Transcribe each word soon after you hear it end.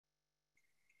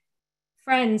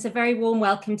Friends, a very warm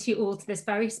welcome to you all to this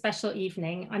very special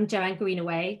evening. I'm Joanne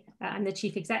Greenaway. I'm the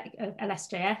Chief Exec of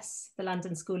LSJS, the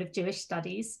London School of Jewish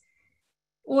Studies.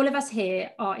 All of us here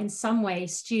are in some way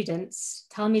students,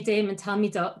 Talmidim and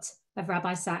Talmidot, of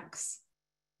Rabbi Sacks.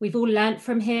 We've all learnt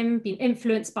from him, been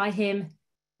influenced by him,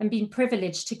 and been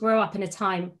privileged to grow up in a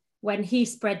time when he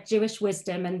spread Jewish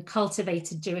wisdom and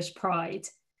cultivated Jewish pride.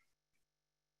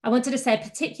 I wanted to say a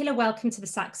particular welcome to the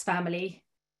Sacks family,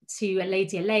 to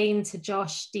Lady Elaine, to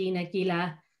Josh, Dina,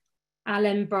 Gila,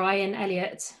 Alan, Brian,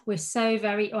 Elliot. We're so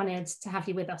very honoured to have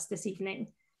you with us this evening,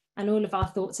 and all of our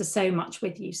thoughts are so much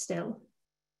with you still.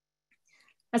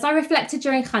 As I reflected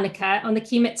during Hanukkah on the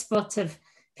key mitzvot of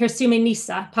Pirsumei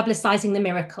Nisa, publicising the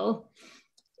miracle,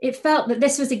 it felt that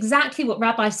this was exactly what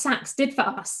Rabbi Sacks did for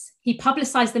us. He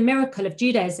publicised the miracle of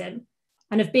Judaism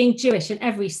and of being Jewish in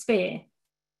every sphere.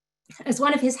 As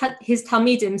one of his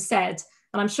Talmidim said,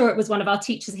 and I'm sure it was one of our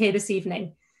teachers here this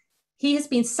evening, he has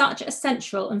been such a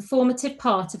central and formative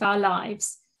part of our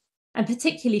lives, and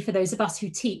particularly for those of us who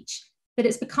teach, that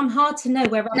it's become hard to know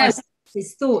where Rabbi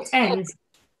Sacks' thought ends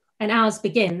and ours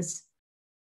begins.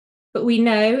 But we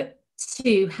know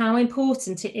too how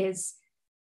important it is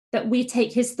that we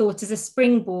take his thought as a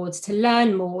springboard to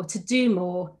learn more, to do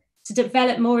more, to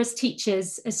develop more as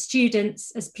teachers, as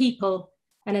students, as people,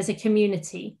 and as a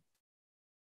community.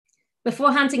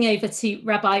 Before handing over to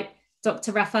Rabbi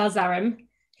Dr. Raphael Zarim,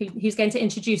 who's going to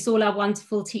introduce all our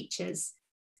wonderful teachers,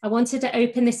 I wanted to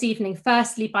open this evening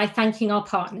firstly by thanking our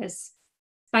partners.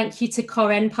 Thank you to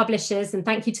Koren Publishers and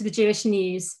thank you to the Jewish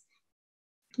News.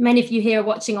 Many of you here are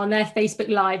watching on their Facebook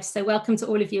Live, so welcome to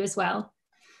all of you as well.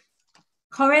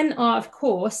 Koren are, of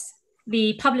course,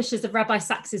 the publishers of Rabbi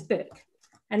Sacks' book.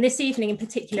 And this evening in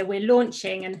particular, we're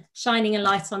launching and shining a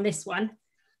light on this one,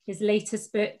 his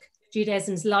latest book,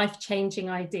 Judaism's Life-Changing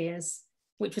Ideas,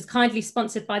 which was kindly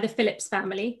sponsored by the Phillips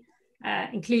family,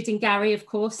 including Gary, of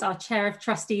course, our chair of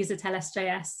trustees at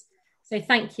LSJS. So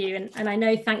thank you. And I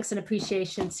know thanks and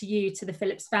appreciation to you, to the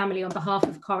Phillips family on behalf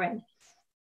of Koren.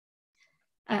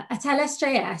 At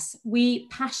LSJS, we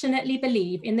passionately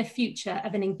believe in the future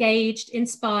of an engaged,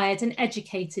 inspired, and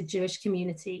educated Jewish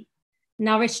community,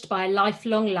 nourished by a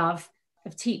lifelong love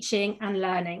of teaching and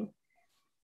learning.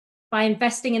 By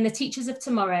investing in the teachers of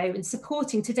tomorrow and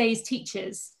supporting today's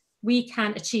teachers, we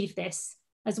can achieve this,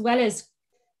 as well as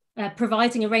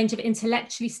providing a range of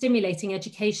intellectually stimulating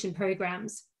education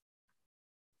programs.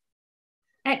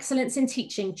 Excellence in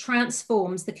teaching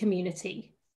transforms the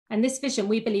community. And this vision,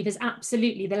 we believe, is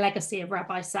absolutely the legacy of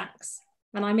Rabbi Sacks.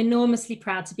 And I'm enormously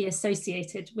proud to be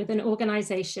associated with an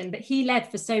organization that he led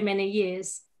for so many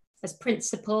years as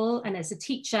principal and as a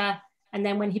teacher, and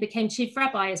then when he became chief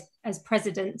rabbi as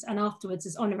president and afterwards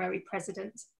as honorary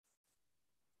president.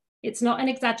 It's not an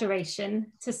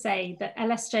exaggeration to say that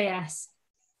LSJS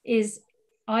is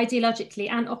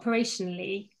ideologically and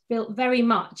operationally built very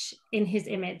much in his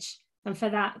image. And for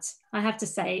that, I have to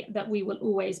say that we will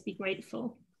always be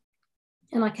grateful.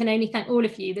 And I can only thank all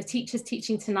of you, the teachers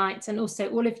teaching tonight, and also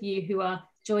all of you who are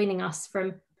joining us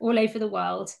from all over the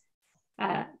world,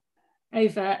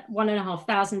 over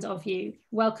 1,500 of you.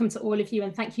 Welcome to all of you,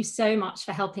 and thank you so much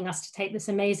for helping us to take this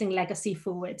amazing legacy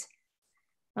forward.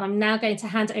 I'm now going to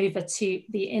hand over to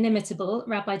the inimitable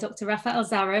Rabbi Dr. Raphael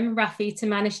Zarim, Rafi, to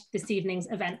manage this evening's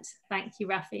event. Thank you,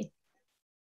 Rafi.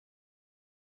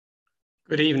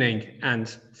 Good evening, and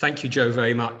thank you, Joe,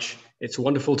 very much. It's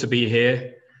wonderful to be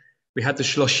here. We had the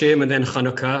Shloshim and then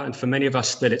Hanukkah, and for many of us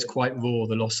still, it's quite raw,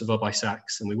 the loss of Rabbi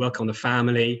Sacks, and we welcome the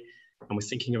family, and we're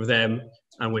thinking of them,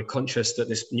 and we're conscious that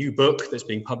this new book that's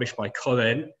being published by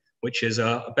Koren, which is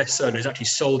a bestseller, is actually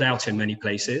sold out in many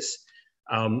places,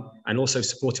 and also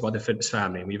supported by the Phillips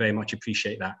family, and we very much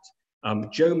appreciate that.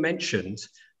 Joe mentioned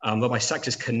Rabbi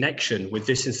Sacks' connection with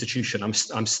this institution.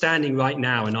 I'm standing right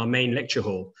now in our main lecture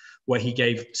hall, where he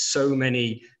gave so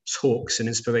many talks and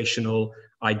inspirational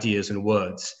ideas and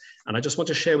words. And I just want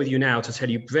to share with you now to tell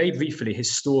you very briefly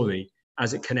his story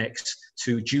as it connects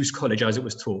to Jews College as it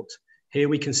was taught. Here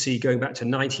we can see going back to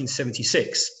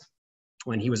 1976,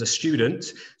 when he was a student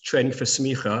training for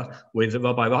Smicha with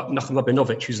Rabbi Nachum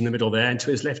Rabinovich, who's in the middle there. And to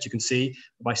his left, you can see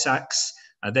Rabbi Sacks,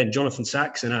 then Jonathan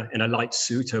Sacks in a light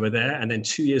suit over there. And then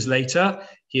 2 years later,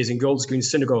 he is in Gold's Green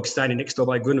Synagogue, standing next door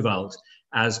by Grunwald,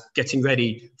 as getting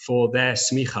ready for their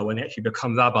smicha when they actually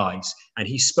become rabbis. And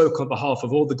he spoke on behalf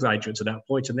of all the graduates at that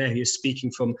point, and there he is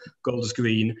speaking from Gold's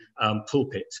Green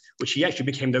pulpit, which he actually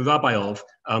became the rabbi of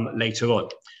later on.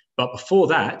 But before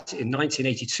that, in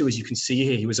 1982, as you can see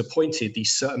here, he was appointed the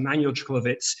Sir Emanuel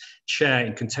Jakovovitz Chair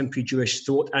in Contemporary Jewish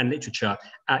Thought and Literature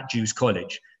at Jews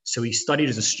College. So he studied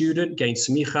as a student, gained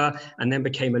smicha, and then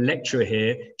became a lecturer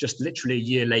here just literally a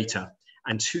year later.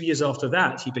 And 2 years after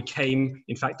that, he became,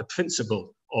 in fact, the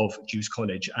principal of Jews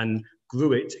College and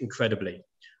grew it incredibly.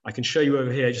 I can show you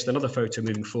over here just another photo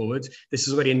moving forward. This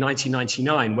is already in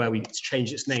 1999, where we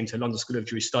changed its name to London School of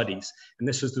Jewish Studies. And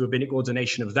this was the rabbinic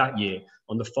ordination of that year.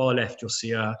 On the far left, you'll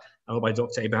see Rabbi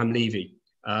Dr. Abraham Levy,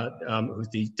 who's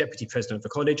the deputy president of the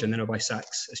college, and then Rabbi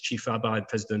Sacks as chief rabbi and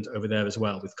president over there as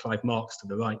well, with Clive Marks to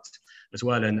the right as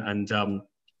well, and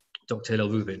Dr.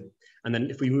 Hillel Rubin. And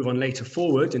then if we move on later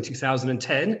forward in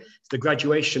 2010, the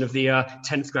graduation of the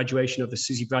 10th graduation of the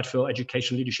Susie Bradfield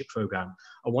Educational Leadership Program,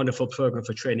 a wonderful program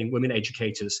for training women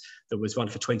educators that was run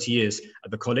for 20 years at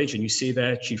the college. And you see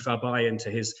there, Chief Rabbi, and to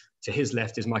his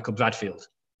left is Michael Bradfield,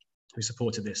 who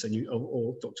supported this. And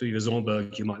or Dr. Eva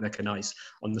Zornberg, you might recognize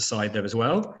on the side there as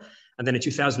well. And then in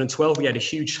 2012, we had a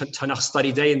huge Tanakh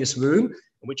study day in this room,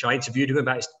 in which I interviewed him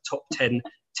about his top 10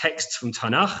 texts from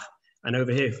Tanakh. And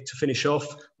over here, to finish off,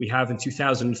 we have in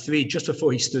 2003, just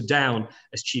before he stood down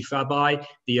as chief rabbi,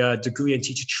 the degree in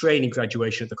teacher training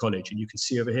graduation at the college. And you can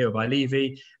see over here Rabbi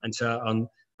Levy, and on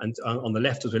the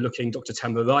left, as we're looking, Dr.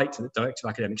 Tamara Wright, the Director of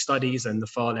Academic Studies, and the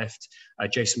far left,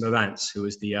 Jason Morantz, who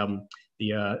was the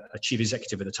chief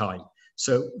executive at the time.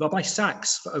 So Rabbi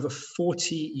Sacks, for over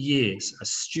 40 years,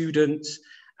 as student,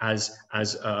 as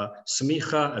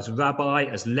smicha, as rabbi,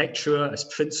 as lecturer, as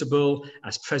principal,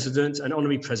 as president and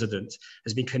honorary president,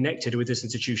 has been connected with this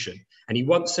institution. And he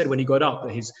once said when he got up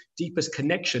that his deepest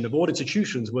connection of all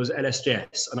institutions was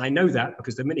LSJS. And I know that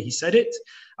because the minute he said it,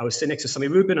 I was sitting next to Sami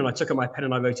Rubin and I took out my pen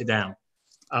and I wrote it down.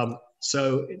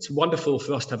 So it's wonderful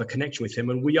for us to have a connection with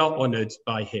him, and we are honored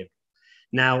by him.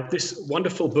 Now, this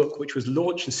wonderful book, which was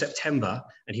launched in September,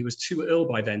 and he was too ill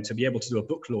by then to be able to do a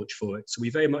book launch for it. So we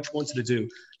very much wanted to do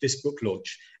this book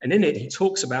launch. And in it, he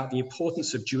talks about the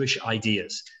importance of Jewish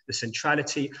ideas, the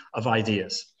centrality of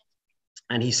ideas.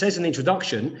 And he says in the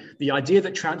introduction, the idea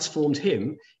that transformed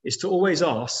him is to always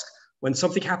ask, when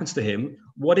something happens to him,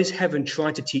 what is heaven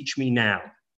trying to teach me now?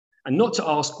 And not to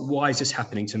ask, why is this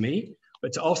happening to me?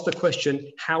 But to ask the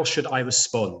question, how should I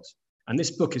respond? And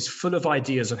this book is full of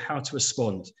ideas of how to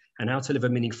respond and how to live a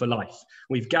meaningful life.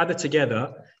 We've gathered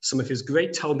together some of his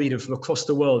great Talmidim from across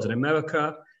the world, in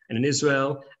America and in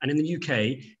Israel and in the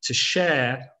UK, to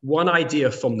share one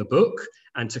idea from the book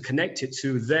and to connect it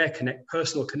to their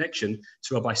personal connection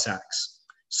to Rabbi Sacks.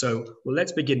 So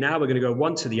let's begin now. We're going to go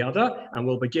one to the other, and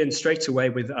we'll begin straight away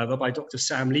with Rabbi Dr.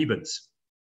 Sam Lebens,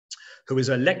 who is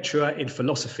a lecturer in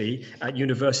philosophy at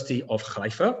University of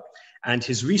Haifa. And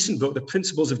his recent book, The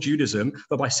Principles of Judaism,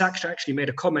 Rabbi Sacks actually made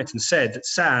a comment and said that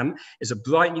Sam is a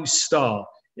bright new star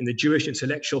in the Jewish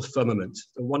intellectual firmament.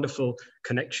 A wonderful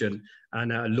connection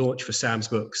and a launch for Sam's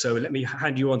book. So let me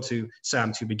hand you on to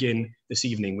Sam to begin this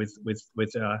evening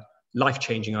with a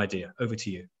life-changing idea. Over to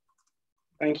you.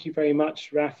 Thank you very much,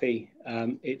 Rafi.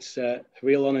 It's a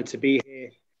real honor to be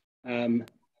here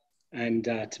and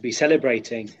to be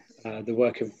celebrating the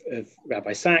work of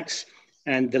Rabbi Sacks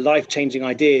and the life-changing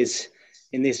ideas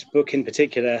in this book in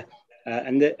particular,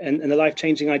 and the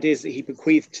life-changing ideas that he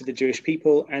bequeathed to the Jewish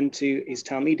people and to his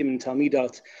Talmidim and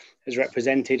Talmidot as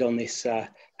represented on this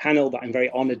panel that I'm very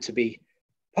honored to be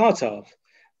part of.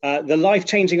 The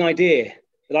life-changing idea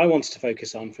that I wanted to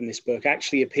focus on from this book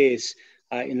actually appears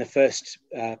in the first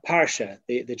parsha.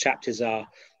 The chapters are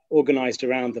organized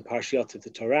around the parshiot of the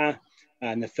Torah,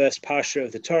 and the first parsha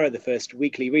of the Torah, the first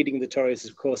weekly reading of the Torah is,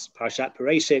 of course, Parshat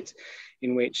Bereshit,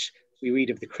 in which we read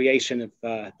of the creation of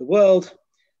the world.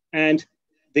 And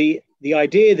the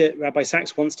idea that Rabbi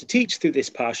Sacks wants to teach through this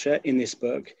parsha in this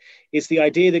book is the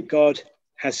idea that God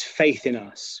has faith in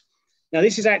us. Now,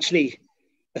 this is actually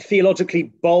a theologically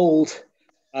bold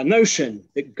notion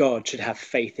that God should have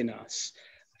faith in us.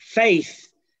 Faith,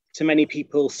 to many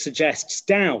people, suggests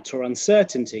doubt or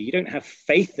uncertainty. You don't have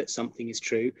faith that something is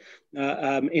true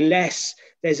unless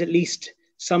there's at least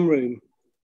some room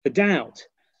for doubt.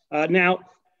 Now,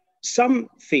 some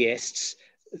theists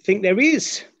think there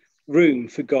is room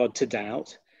for God to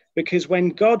doubt, because when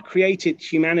God created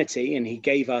humanity and he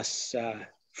gave us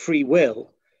free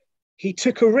will, he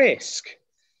took a risk.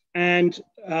 And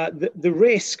the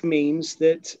risk means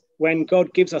that when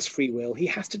God gives us free will, he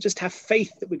has to just have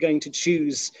faith that we're going to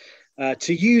choose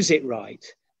to use it right.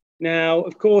 Now,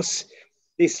 of course,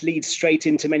 this leads straight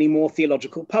into many more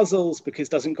theological puzzles, because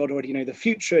doesn't God already know the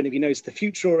future? And if he knows the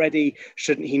future already,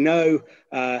 shouldn't he know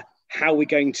how we're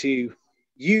going to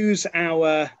use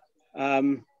our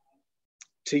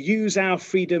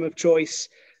freedom of choice?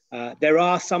 There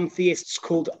are some theists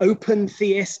called open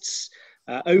theists.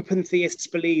 Open theists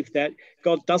believe that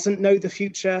God doesn't know the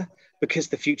future because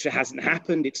the future hasn't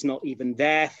happened. It's not even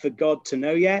there for God to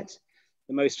know yet.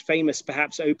 The most famous,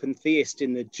 perhaps, open theist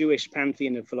in the Jewish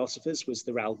pantheon of philosophers was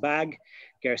the Ralbag,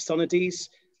 Gersonides.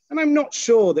 And I'm not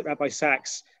sure that Rabbi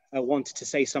Sacks wanted to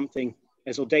say something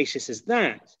as audacious as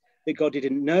that God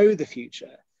didn't know the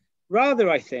future. Rather,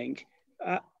 I think,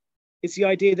 it's the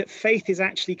idea that faith is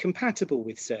actually compatible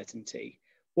with certainty.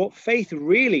 What faith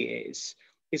really is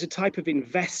a type of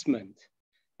investment.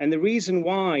 And the reason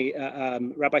why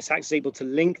Rabbi Sacks is able to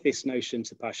link this notion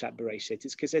to Parshat Bereshit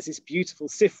is because there's this beautiful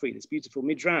Sifri, this beautiful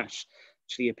Midrash,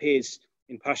 actually appears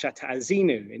in Parshat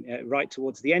Ha'azinu, right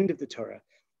towards the end of the Torah.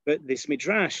 But this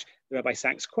Midrash, that Rabbi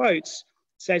Sacks quotes,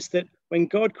 says that when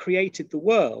God created the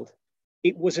world,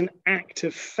 it was an act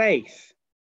of faith.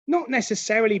 Not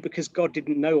necessarily because God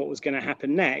didn't know what was going to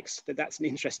happen next, that's an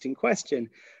interesting question,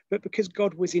 but because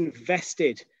God was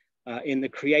invested in the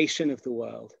creation of the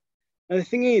world. Now, the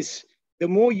thing is, the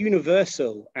more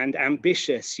universal and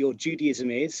ambitious your Judaism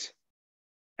is,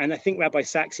 and I think Rabbi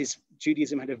Sacks's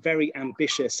Judaism had a very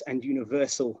ambitious and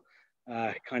universal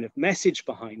kind of message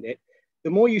behind it, the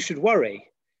more you should worry,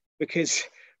 because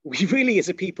we really as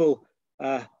a people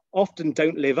often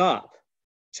don't live up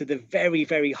to the very,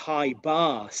 very high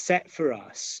bar set for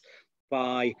us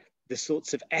by the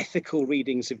sorts of ethical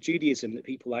readings of Judaism that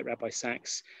people like Rabbi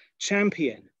Sacks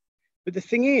champion. But the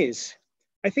thing is,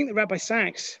 I think that Rabbi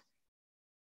Sacks,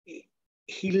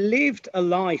 he lived a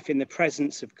life in the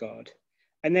presence of God,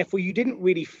 and therefore you didn't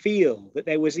really feel that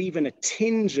there was even a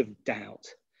tinge of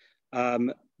doubt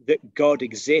that God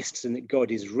exists and that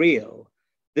God is real.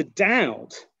 The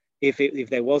doubt, if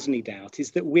there was any doubt,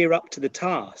 is that we're up to the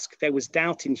task. There was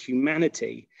doubt in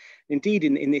humanity. Indeed,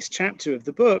 in this chapter of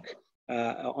the book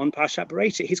on Parshat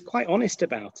Bereshit, he's quite honest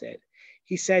about it.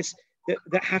 He says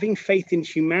that having faith in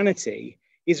humanity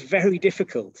is very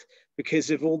difficult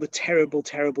because of all the terrible,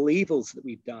 terrible evils that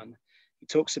we've done. He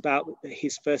talks about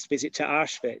his first visit to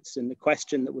Auschwitz, and the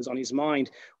question that was on his mind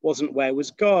wasn't where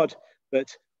was God,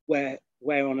 but where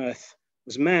on earth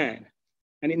was man.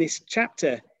 And in this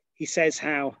chapter, he says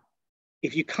how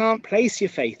if you can't place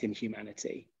your faith in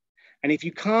humanity, and if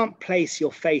you can't place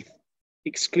your faith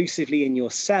exclusively in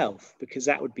yourself, because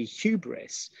that would be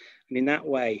hubris, and in that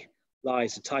way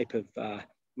lies a type of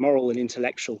moral and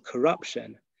intellectual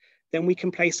corruption, then we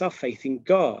can place our faith in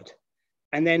God.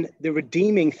 And then the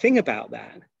redeeming thing about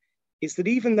that is that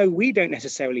even though we don't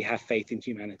necessarily have faith in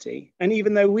humanity, and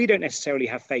even though we don't necessarily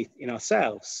have faith in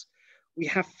ourselves, we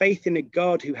have faith in a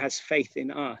God who has faith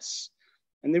in us.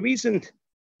 And the reason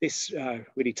this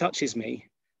really touches me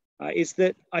is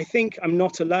that I think I'm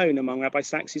not alone among Rabbi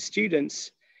Sacks'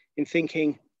 students in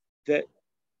thinking that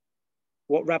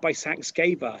what Rabbi Sacks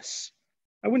gave us,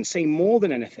 I wouldn't say more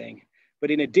than anything,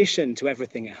 but in addition to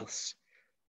everything else,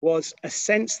 was a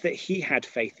sense that he had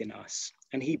faith in us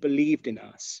and he believed in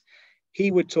us. He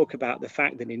would talk about the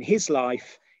fact that in his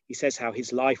life, he says how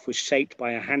his life was shaped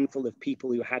by a handful of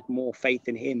people who had more faith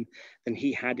in him than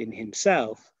he had in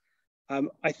himself.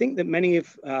 I think that many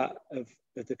of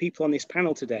the people on this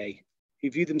panel today who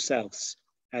view themselves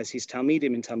as his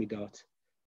Talmidim and Talmidot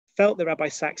felt that Rabbi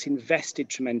Sacks invested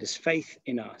tremendous faith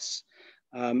in us.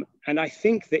 And I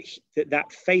think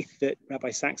that faith that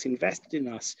Rabbi Sacks invested in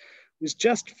us was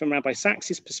just, from Rabbi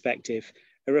Sacks's perspective,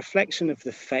 a reflection of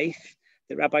the faith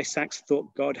that Rabbi Sacks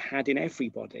thought God had in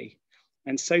everybody.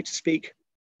 And so to speak,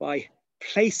 by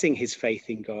placing his faith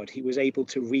in God, he was able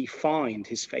to re-find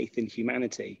his faith in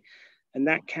humanity. And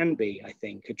that can be, I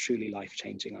think, a truly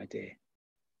life-changing idea.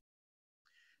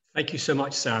 Thank you so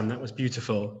much, Sam. That was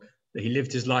beautiful. That he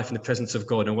lived his life in the presence of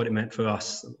God and what it meant for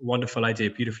us. Wonderful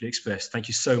idea, beautifully expressed. Thank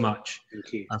you so much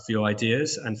for your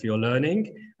ideas and for your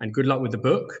learning, and good luck with the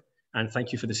book. And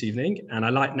thank you for this evening. And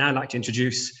I'd now like to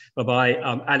introduce Rabbi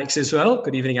Alex Israel.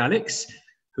 Good evening, Alex,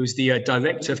 who's the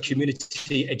Director of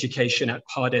Community Education at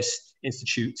Pardes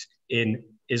Institute in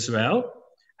Israel.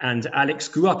 And Alex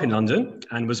grew up in London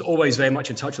and was always very much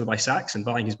in touch with Rabbi Sacks and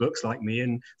buying his books like me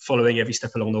and following every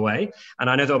step along the way. And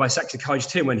I know that Rabbi Sacks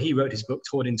encouraged him when he wrote his book,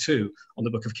 Taught in Two, on the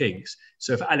Book of Kings.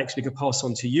 So if Alex, we could pass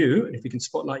on to you, and if we can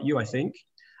spotlight you, I think,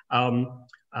 to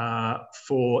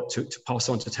pass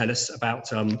on to tell us about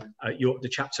the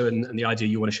chapter and the idea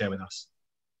you want to share with us.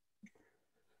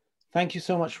 Thank you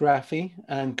so much, Rafi,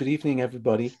 and good evening,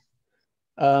 everybody.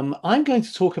 I'm going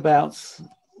to talk about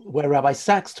where Rabbi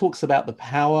Sacks talks about the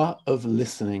power of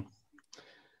listening.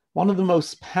 One of the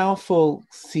most powerful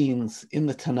scenes in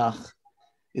the Tanakh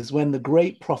is when the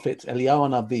great prophet Eliyahu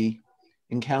Navi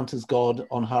encounters God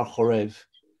on Har Chorev.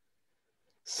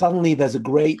 Suddenly there's a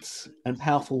great and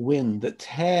powerful wind that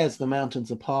tears the mountains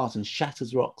apart and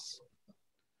shatters rocks.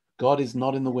 God is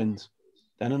not in the wind.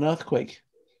 Then an earthquake.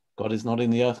 God is not in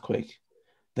the earthquake.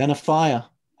 Then a fire.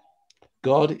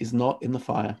 God is not in the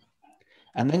fire.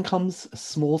 And then comes a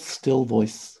small, still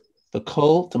voice, the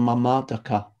kol d'mama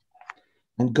daka.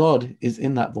 And God is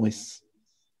in that voice.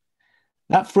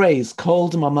 That phrase, kol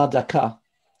d'mama daka,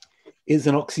 is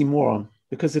an oxymoron,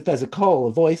 because if there's a kol,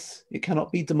 a voice, it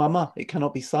cannot be d'mama, it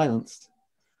cannot be silenced.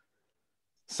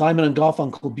 Simon and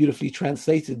Garfunkel beautifully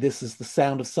translated this as the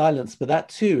sound of silence, but that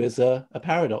too is a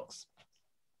paradox.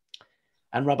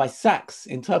 And Rabbi Sacks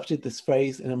interpreted this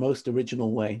phrase in a most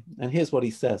original way. And here's what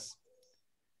he says.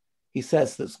 He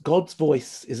says that God's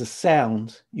voice is a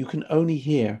sound you can only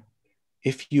hear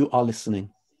if you are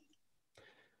listening.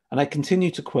 And I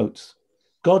continue to quote,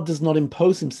 God does not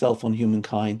impose himself on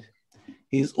humankind.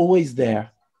 He is always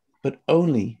there, but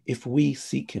only if we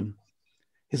seek him.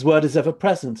 His word is ever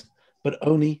present, but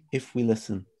only if we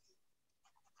listen.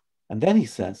 And then he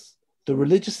says, the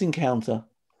religious encounter,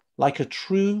 like a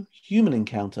true human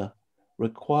encounter,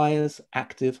 requires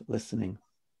active listening.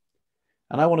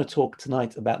 And I want to talk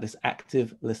tonight about this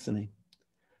active listening.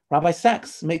 Rabbi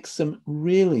Sacks makes some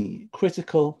really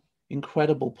critical,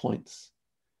 incredible points.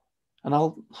 And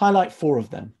I'll highlight 4 of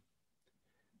them.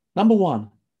 Number 1,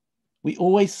 we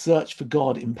always search for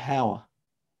God in power,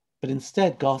 but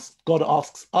instead God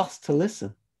asks us to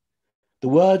listen. The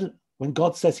word, when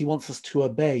God says he wants us to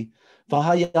obey,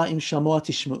 V'haya im shamoa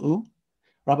tishma'u,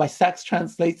 Rabbi Sacks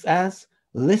translates as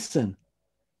listen,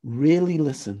 really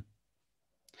listen.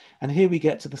 And here we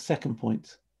get to the second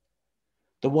point,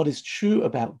 that what is true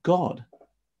about God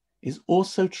is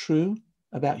also true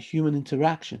about human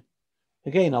interaction.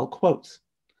 Again, I'll quote,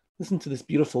 listen to this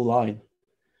beautiful line.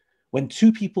 When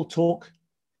 2 people talk,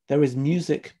 there is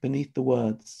music beneath the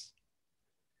words.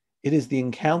 It is the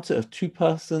encounter of 2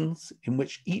 persons in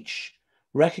which each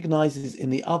recognizes in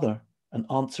the other an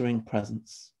answering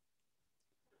presence.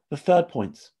 The third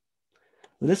point,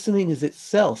 listening is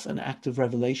itself an act of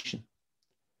revelation.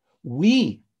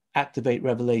 We activate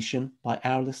revelation by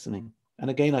our listening. And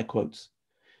again, I quote,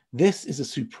 this is a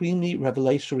supremely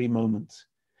revelatory moment.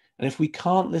 And if we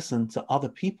can't listen to other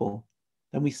people,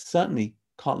 then we certainly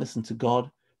can't listen to God,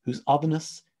 whose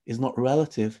otherness is not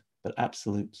relative, but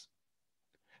absolute.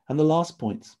 And the last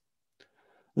point,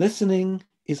 listening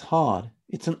is hard.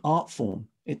 It's an art form.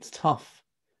 It's tough,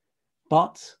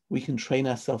 but we can train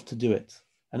ourselves to do it.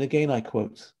 And again, I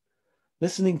quote,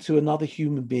 listening to another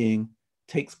human being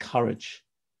takes courage,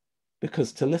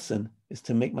 because to listen is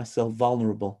to make myself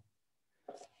vulnerable.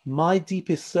 My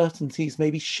deepest certainties may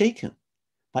be shaken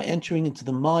by entering into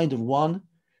the mind of one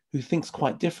who thinks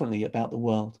quite differently about the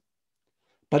world.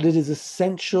 But it is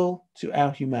essential to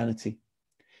our humanity.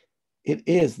 It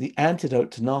is the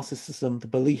antidote to narcissism, the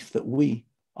belief that we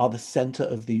are the center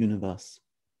of the universe.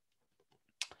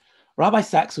 Rabbi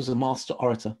Sacks was a master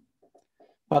orator,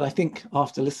 but I think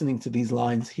after listening to these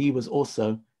lines, he was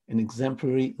also an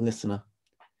exemplary listener.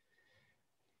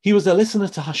 He was a listener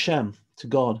to Hashem, to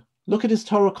God. Look at his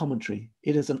Torah commentary.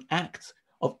 It is an act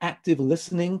of active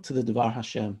listening to the Devar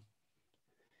Hashem.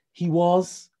 He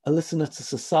was a listener to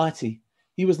society.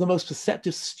 He was the most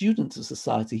perceptive student of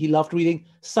society. He loved reading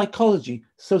psychology,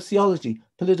 sociology,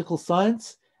 political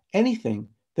science, anything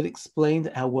that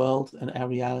explained our world and our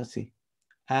reality.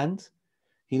 And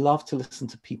he loved to listen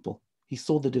to people. He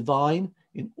saw the divine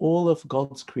in all of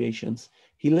God's creations.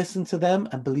 He listened to them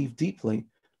and believed deeply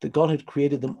that God had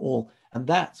created them all. And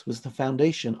that was the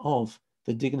foundation of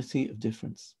the dignity of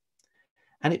difference.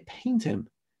 And it pained him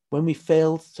when we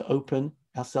failed to open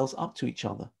ourselves up to each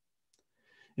other.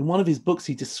 In one of his books,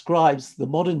 he describes the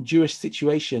modern Jewish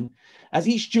situation as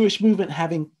each Jewish movement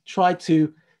having tried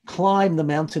to climb the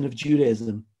mountain of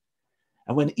Judaism.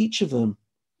 And when each of them,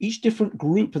 each different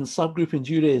group and subgroup in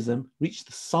Judaism reached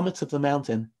the summit of the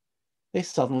mountain, they're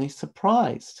suddenly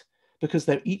surprised because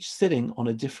they're each sitting on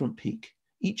a different peak,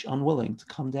 each unwilling to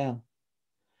come down.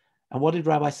 And what did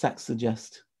Rabbi Sacks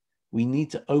suggest? We need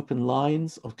to open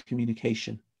lines of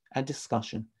communication and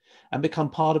discussion and become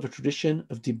part of a tradition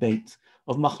of debate,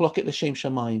 of machloket l'shem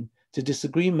shamayim, to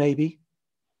disagree maybe,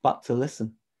 but to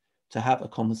listen, to have a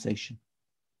conversation.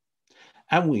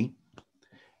 And we,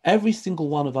 every single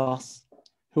one of us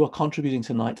who are contributing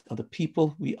tonight, are the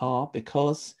people we are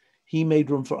because he made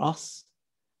room for us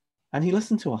and he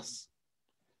listened to us.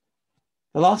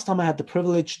 The last time I had the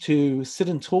privilege to sit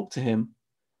and talk to him,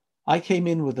 I came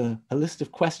in with a list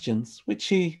of questions, which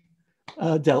he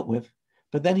dealt with,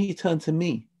 but then he turned to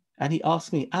me and he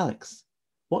asked me, Alex,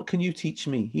 what can you teach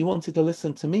me? He wanted to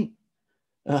listen to me.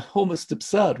 Almost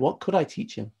absurd. What could I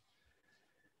teach him?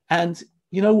 And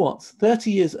you know what?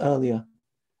 30 years earlier,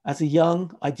 as a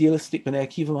young, idealistic B'nai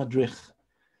Akiva Madrich,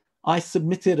 I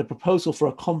submitted a proposal for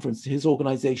a conference to his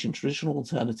organization, Traditional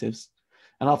Alternatives.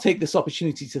 And I'll take this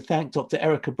opportunity to thank Dr.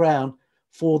 Erica Brown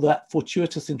for that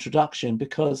fortuitous introduction,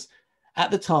 because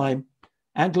at the time,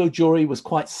 Anglo Jewry was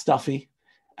quite stuffy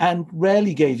and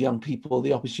rarely gave young people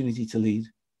the opportunity to lead.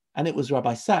 And it was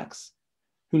Rabbi Sacks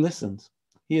who listened.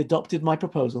 He adopted my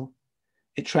proposal.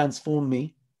 It transformed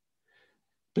me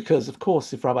because, of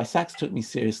course, if Rabbi Sacks took me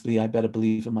seriously, I better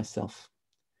believe in myself.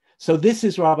 So this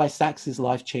is Rabbi Sacks's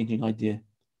life-changing idea.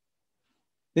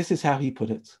 This is how he put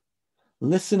it.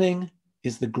 Listening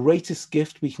is the greatest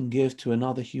gift we can give to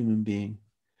another human being.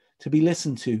 To be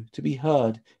listened to be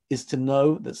heard, is to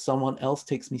know that someone else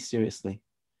takes me seriously.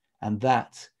 And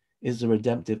that is a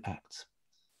redemptive act.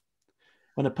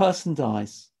 When a person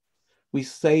dies, we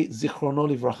say Zichrono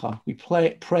Livracha. We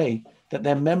pray that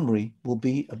their memory will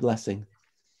be a blessing.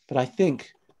 But I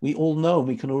think we all know, and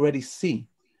we can already see,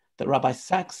 that Rabbi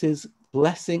Sacks's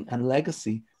blessing and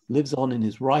legacy lives on in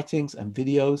his writings and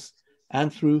videos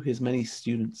and through his many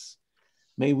students.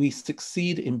 May we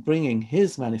succeed in bringing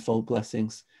his manifold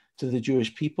blessings to the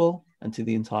Jewish people and to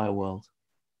the entire world.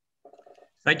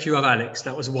 Thank you, Rabbi Alex.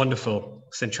 That was wonderful.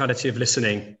 Centrality of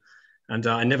listening. And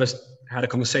I never had a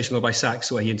conversation with Rabbi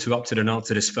Sacks where he interrupted and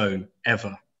answered his phone,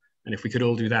 ever. And if we could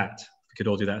all do that,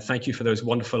 Thank you for those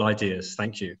wonderful ideas.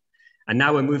 Thank you. And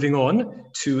now we're moving on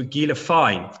to Gila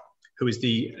Fine, who is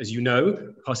as you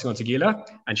know, passing on to Gila,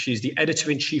 and she's the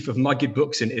editor-in-chief of Maggid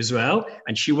books in Israel,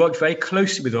 and she worked very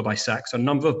closely with Rabbi Sacks on a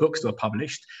number of books that were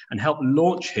published and helped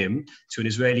launch him to an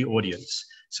Israeli audience.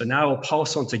 So now I'll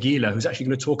pass on to Gila, who's actually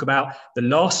going to talk about the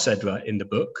last Sedra in the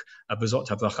book, Bezot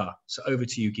HaBracha. So over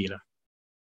to you, Gila.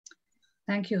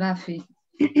 Thank you, Rafi.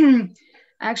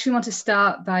 I actually want to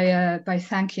start by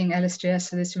thanking LSJS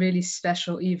for this really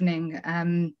special evening.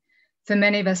 For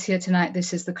many of us here tonight,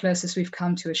 this is the closest we've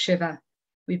come to a shiva.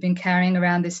 We've been carrying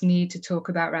around this need to talk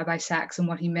about Rabbi Sacks and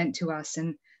what he meant to us.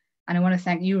 And I want to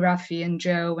thank you, Rafi, and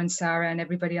Joe and Sarah and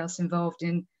everybody else involved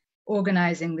in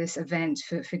organizing this event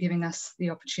for giving us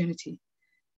the opportunity.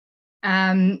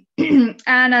 And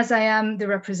as I am the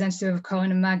representative of Cohen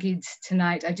and Maggid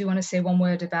tonight, I do want to say one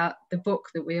word about the book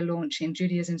that we are launching,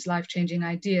 Judaism's Life-Changing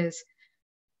Ideas.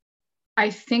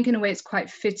 I think in a way it's quite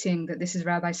fitting that this is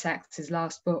Rabbi Sacks'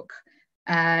 last book.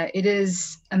 It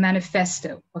is a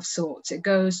manifesto of sorts. It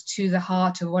goes to the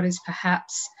heart of what is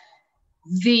perhaps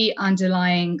the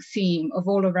underlying theme of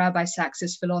all of Rabbi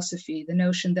Sacks' philosophy, the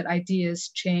notion that ideas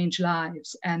change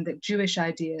lives and that Jewish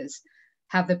ideas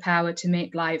have the power to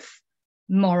make life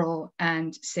moral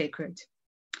and sacred.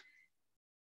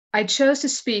 I chose to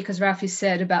speak, as Rafi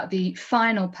said, about the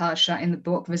final parsha in the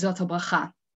book, Bezot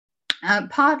HaBracha.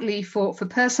 Partly for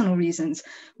personal reasons.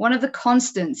 One of the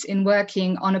constants in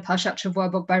working on a Parshat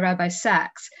Shavua book by Rabbi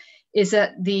Sacks is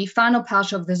that the final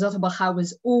parsha of the Bezot HaBracha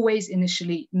was always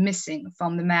initially missing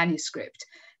from the manuscript.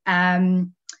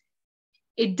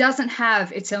 It doesn't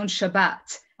have its own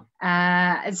Shabbat.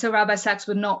 And so Rabbi Sacks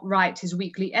would not write his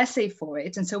weekly essay for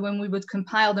it. And so when we would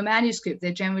compile the manuscript,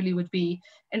 there generally would be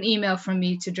an email from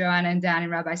me to Joanna and Dan in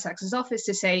Rabbi Sacks' office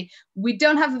to say, we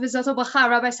don't have a Bezot HaBracha,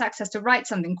 Rabbi Sacks has to write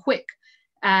something quick.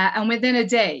 And within a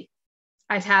day,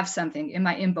 I'd have something in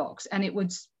my inbox, and it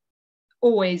was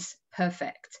always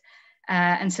perfect.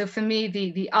 And so for me,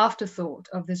 the afterthought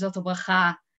of the Bezot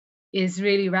HaBracha is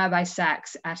really Rabbi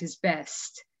Sacks at his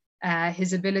best.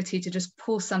 His ability to just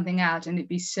pull something out and it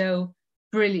be so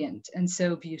brilliant and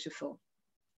so beautiful.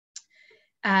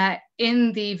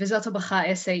 In the Bezot HaBracha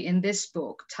essay in this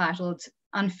book, titled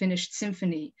Unfinished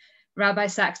Symphony, Rabbi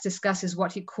Sacks discusses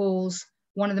what he calls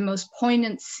one of the most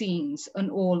poignant scenes in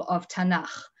all of Tanakh,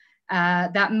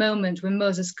 that moment when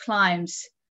Moses climbs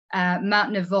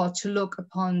Mount Nevo to look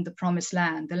upon the promised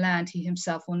land, the land he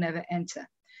himself will never enter.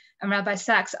 And Rabbi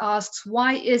Sacks asks,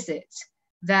 why is it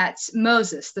that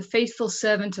Moses, the faithful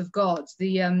servant of God,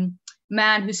 the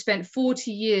man who spent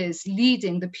 40 years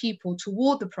leading the people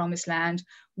toward the promised land,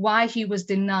 why he was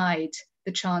denied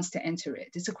the chance to enter it?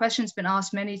 It's a question that's been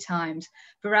asked many times,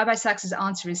 but Rabbi Sacks'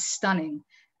 answer is stunning.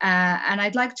 And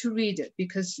I'd like to read it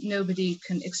because nobody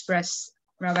can express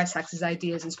Rabbi Sacks'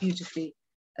 ideas as beautifully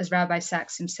as Rabbi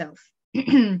Sacks himself.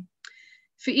 For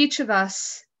each of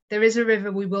us, there is a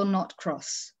river we will not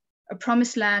cross, a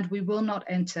promised land we will not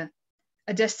enter,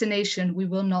 a destination we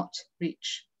will not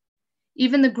reach.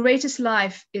 Even the greatest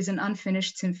life is an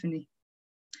unfinished symphony.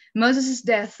 Moses'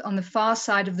 death on the far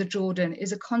side of the Jordan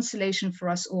is a consolation for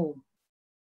us all.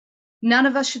 None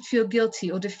of us should feel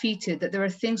guilty or defeated that there are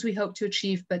things we hoped to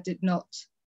achieve but did not.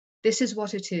 This is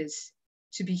what it is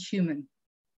to be human.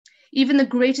 Even the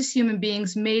greatest human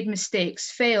beings made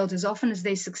mistakes, failed as often as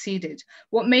they succeeded.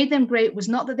 What made them great was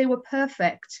not that they were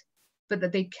perfect, but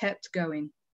that they kept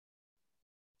going.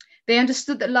 They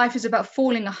understood that life is about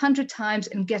falling 100 times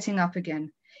and getting up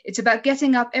again. It's about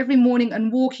getting up every morning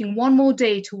and walking one more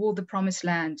day toward the promised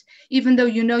land, even though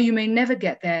you know you may never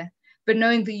get there, but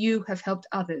knowing that you have helped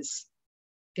others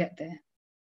get there.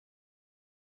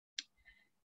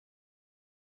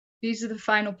 These are the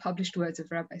final published words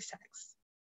of Rabbi Sacks.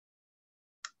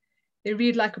 They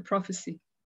read like a prophecy.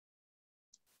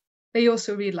 They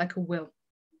also read like a will,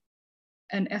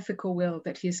 an ethical will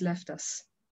that he has left us.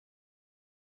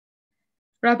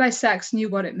 Rabbi Sacks knew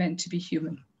what it meant to be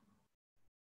human.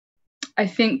 I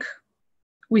think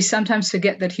we sometimes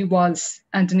forget that he was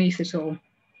underneath it all.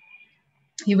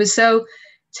 He was so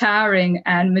towering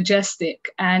and majestic,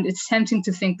 and it's tempting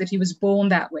to think that he was born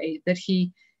that way, that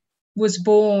he was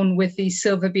born with the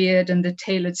silver beard and the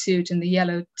tailored suit and the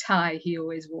yellow tie he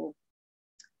always wore.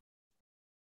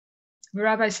 But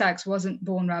Rabbi Sacks wasn't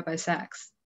born Rabbi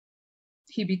Sacks.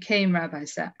 He became Rabbi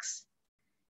Sacks.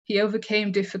 He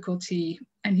overcame difficulty,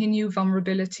 and he knew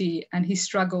vulnerability, and he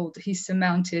struggled, he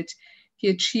surmounted, he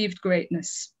achieved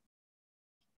greatness.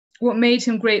 What made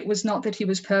him great was not that he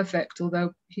was perfect,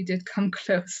 although he did come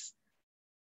close,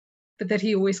 but that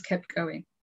he always kept going.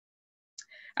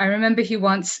 I remember he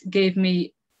once gave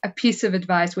me a piece of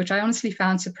advice, which I honestly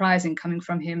found surprising coming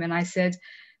from him. And I said,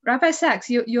 Rabbi Sacks,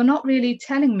 you're not really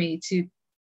telling me to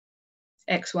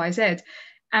X, Y, Z.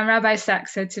 And Rabbi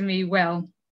Sacks said to me, well,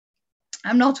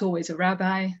 I'm not always a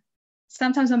rabbi.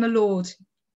 Sometimes I'm a lord.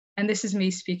 And this is me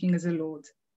speaking as a lord.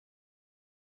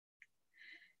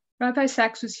 Rabbi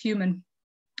Sacks was human,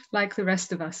 like the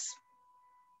rest of us.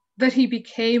 That he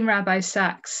became Rabbi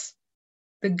Sacks,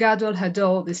 the Gadol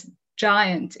Hadol, this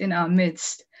giant in our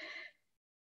midst,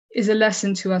 is a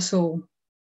lesson to us all.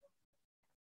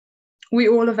 We,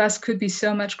 all of us, could be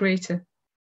so much greater,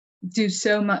 do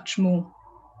so much more.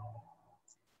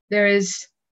 There is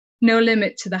no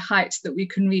limit to the heights that we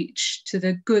can reach, to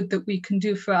the good that we can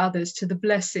do for others, to the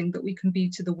blessing that we can be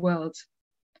to the world.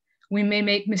 We may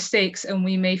make mistakes and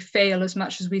we may fail as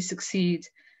much as we succeed.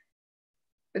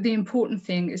 But the important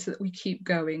thing is that we keep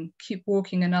going, keep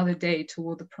walking another day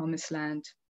toward the promised land.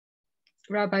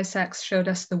 Rabbi Sacks showed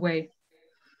us the way,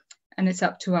 and it's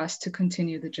up to us to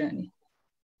continue the journey.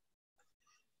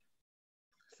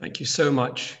 Thank you so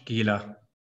much, Gila,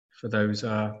 for those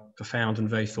profound and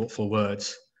very thoughtful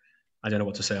words. I don't know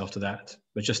what to say after that,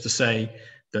 but just to say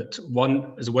that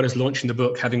one, as well as launching the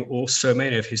book, having so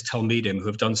many of his Talmidim who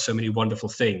have done so many wonderful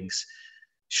things,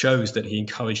 shows that he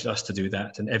encouraged us to do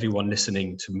that, and everyone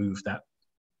listening to move that,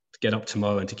 to get up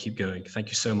tomorrow and to keep going. Thank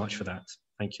you so much for that.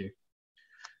 Thank you.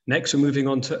 Next,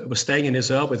 we're staying in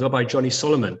Israel with Rabbi Johnny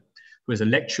Solomon, who is a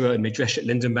lecturer in Midreshet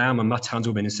Lindenbaum and Matan's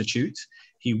Women Institute.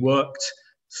 He worked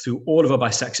through all of Rabbi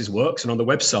Sacks' works, and on the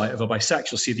website of Rabbi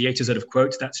Sacks, you'll see the A to Z of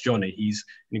quotes. That's Johnny. He's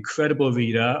an incredible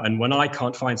reader, and when I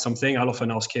can't find something, I'll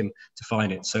often ask him to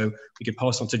find it. So we can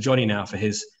pass on to Johnny now for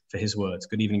his words.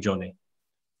 Good evening, Johnny.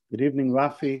 Good evening,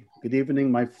 Rafi. Good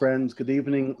evening, my friends. Good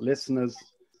evening, listeners.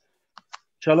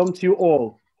 Shalom to you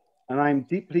all. And I'm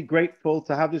deeply grateful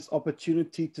to have this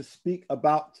opportunity to speak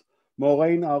about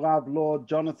Morein Rabbi Lord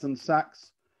Jonathan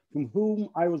Sacks, from whom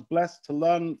I was blessed to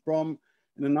learn from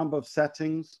in a number of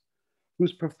settings,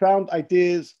 whose profound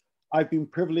ideas I've been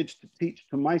privileged to teach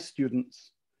to my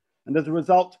students, and as a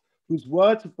result, whose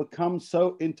words have become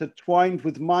so intertwined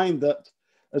with mine that,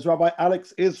 as Rabbi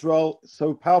Alex Israel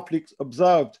so powerfully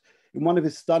observed in one of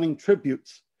his stunning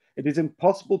tributes, it is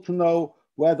impossible to know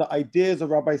where the ideas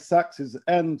of Rabbi Sacks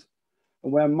end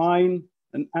and where mine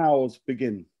and ours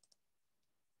begin.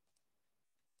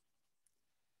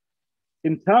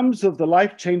 In terms of the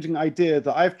life-changing idea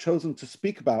that I've chosen to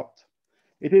speak about,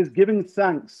 it is giving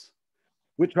thanks,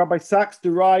 which Rabbi Sacks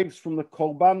derives from the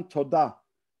Korban Todah,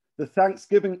 the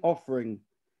thanksgiving offering,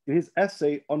 in his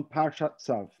essay on Parshat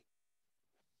Tzav.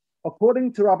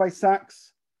 According to Rabbi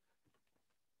Sacks,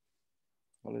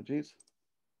 to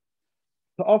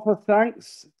offer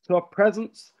thanks to a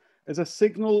presence is a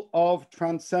signal of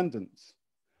transcendence,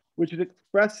 which is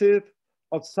expressive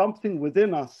of something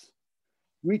within us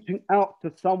reaching out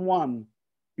to someone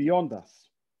beyond us.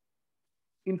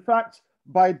 In fact,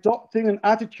 by adopting an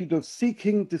attitude of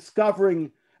seeking,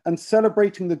 discovering, and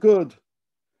celebrating the good,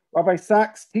 Rabbi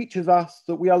Sacks teaches us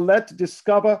that we are led to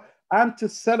discover and to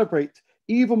celebrate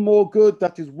even more good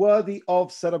that is worthy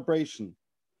of celebration.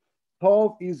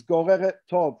 Tov is goreret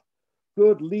tov.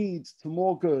 Good leads to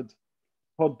more good.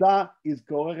 Todah is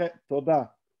goreret todah.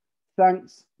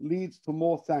 Thanks leads to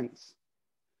more thanks.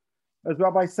 As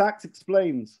Rabbi Sacks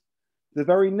explains, the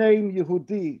very name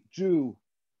Yehudi, Jew,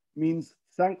 means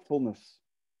thankfulness.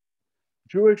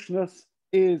 Jewishness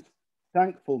is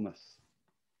thankfulness.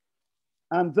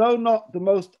 And though not the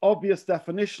most obvious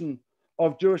definition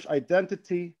of Jewish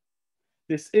identity,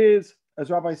 this is as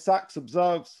Rabbi Sacks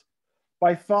observes,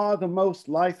 by far the most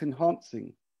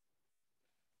life-enhancing,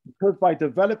 because by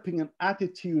developing an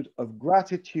attitude of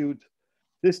gratitude,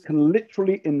 this can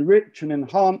literally enrich and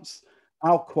enhance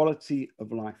our quality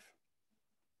of life.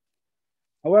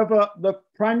 However, the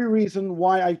primary reason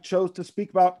why I chose to speak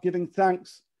about giving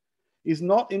thanks is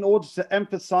not in order to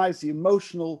emphasize the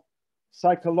emotional,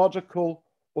 psychological,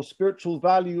 or spiritual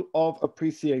value of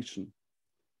appreciation.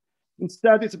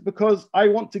 Instead, it's because I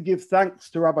want to give thanks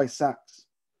to Rabbi Sacks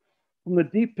from the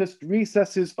deepest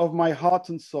recesses of my heart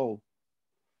and soul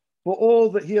for all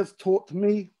that he has taught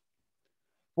me,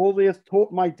 for all that he has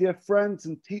taught my dear friends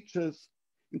and teachers,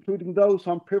 including those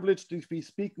who I'm privileged to be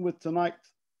speaking with tonight,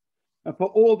 and for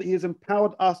all that he has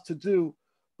empowered us to do,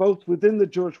 both within the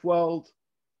Jewish world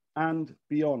and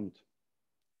beyond.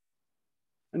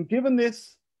 And given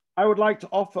this, I would like to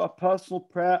offer a personal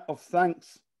prayer of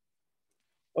thanks,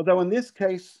 although in this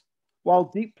case, while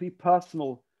deeply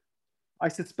personal, I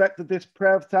suspect that this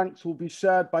prayer of thanks will be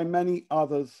shared by many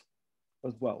others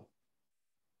as well.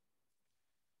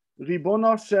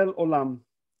 Ribono shel olam,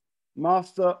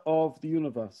 Master of the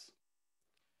universe.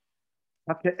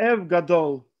 Ha'ke'ev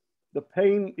gadol, the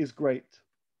pain is great.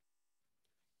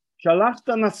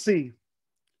 Shalachta nasi,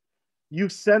 you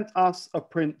sent us a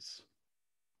prince.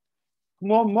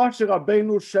 Kmo Moshe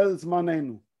Rabbeinu shel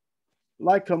zmanenu,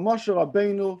 like a Moshe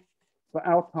Rabbeinu for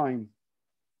our time.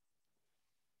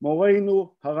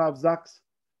 Moreinu Harav Sacks,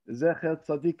 Zecher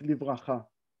Tzadik Livracha,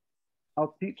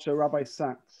 our teacher Rabbi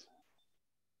Sacks.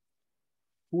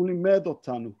 Hu limed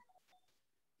otanu,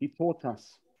 he taught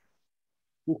us.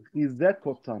 Hu chizek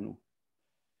otanu,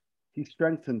 he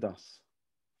strengthened us.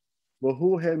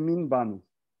 V'hu he'emin banu,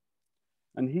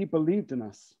 and he believed in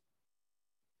us.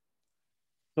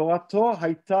 Torato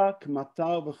hayta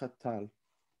k'matar v'chatal,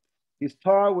 his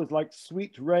Torah was like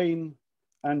sweet rain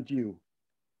and dew.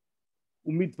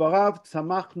 Umidvarav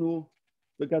tzamachnu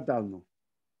v'gadalnu,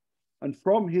 and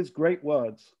from his great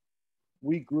words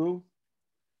we grew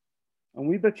and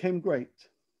we became great.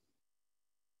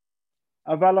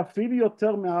 Aval afili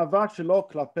yoter me'ahava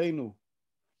shelo klapeinu,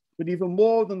 but even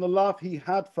more than the love he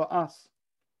had for us,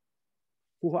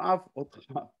 hu ha'av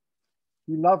otcha,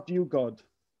 he loved you, God.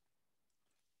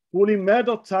 Hu limed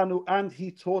otanu, and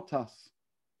he taught us,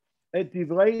 et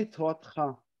divrei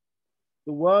toratcha,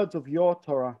 the words of your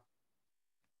Torah.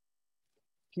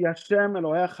 Ki Hashem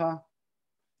Elohecha,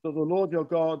 so the Lord your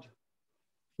God,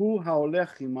 hu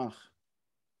ha'olech imach,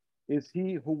 is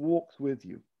he who walks with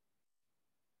you.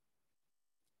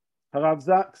 Harav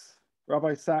Sacks,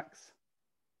 Rabbi Sacks,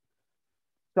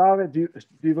 sar et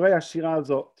divrei hashira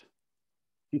azot.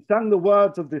 He sang the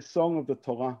words of this song of the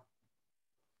Torah.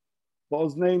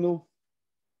 Ba'oznenu,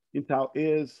 into our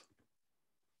ears.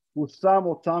 Usam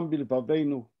otam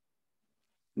bilbavenu,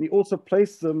 and he also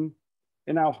placed them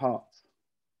in our hearts.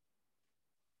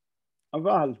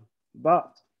 Aval,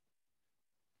 but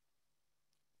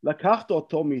lakachta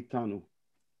oto mitanu,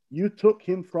 you took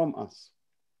him from us.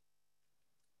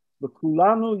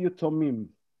 V'kulanu yutomim,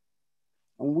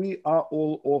 and we are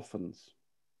all orphans.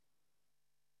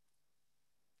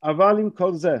 Avalim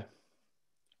kol zeh,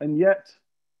 and yet,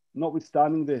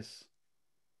 notwithstanding this,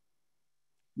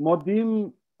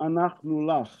 modim anachnu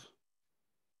lach,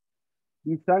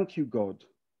 we thank you, God.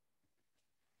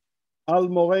 Al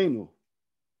morenu,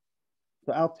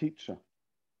 for our teacher.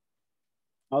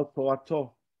 Al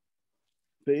Torato,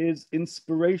 for his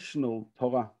inspirational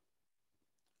Torah.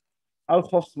 Al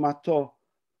Chochmato,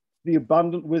 the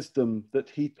abundant wisdom that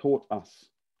he taught us.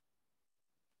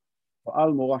 For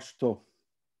Al Morashto,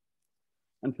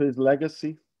 and for his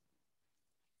legacy,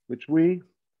 which we,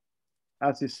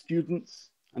 as his students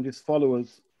and his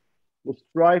followers, will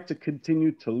strive to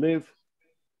continue to live,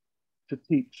 to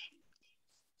teach,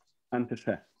 and to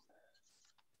share.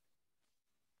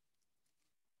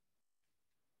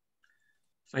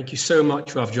 Thank you so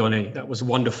much, Rav Johnny. That was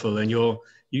wonderful. And your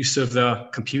use of the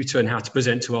computer and how to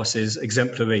present to us is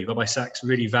exemplary. Rabbi Sacks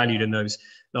really valued in those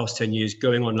last 10 years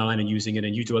going online and using it.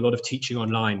 And you do a lot of teaching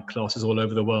online, classes all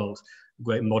over the world. A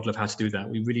great model of how to do that.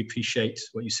 We really appreciate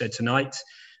what you said tonight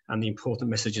and the important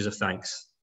messages of thanks.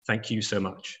 Thank you so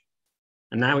much.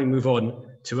 And now we move on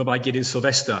to Rabbi Gideon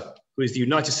Sylvester, who is the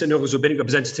United Synagogue's rabbinic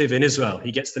representative in Israel.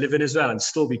 He gets to live in Israel and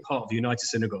still be part of the United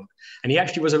Synagogue. And he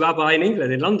actually was a rabbi in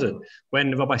England, in London,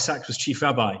 when Rabbi Sacks was chief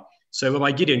rabbi. So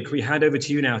Rabbi Gideon, can we hand over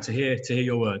to you now to hear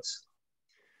your words?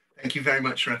 Thank you very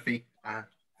much, Rafi.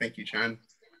 Thank you, Jan.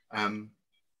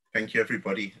 Thank you,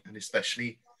 everybody, and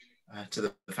especially to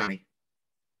the family.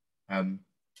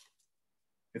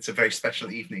 It's a very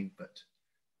special evening, but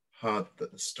hard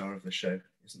that the star of the show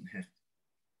isn't here.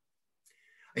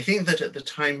 I think that at the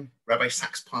time Rabbi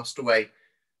Sacks passed away,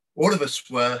 all of us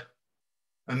were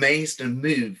amazed and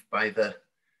moved by the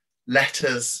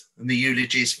letters and the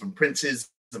eulogies from princes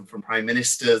and from prime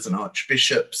ministers and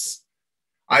archbishops.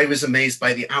 I was amazed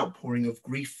by the outpouring of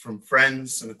grief from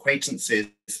friends and acquaintances.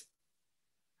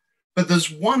 But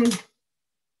there's one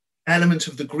element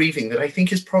of the grieving that I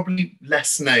think is probably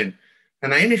less known,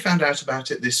 and I only found out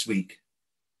about it this week.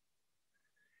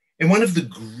 In one of the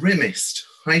grimmest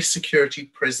high security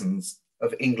prisons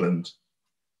of England,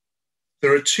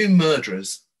 there are two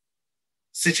murderers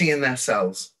sitting in their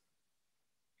cells.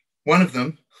 One of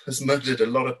them has murdered a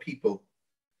lot of people,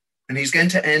 and he's going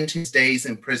to end his days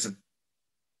in prison.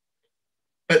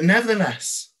 But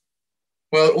nevertheless,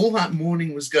 while all that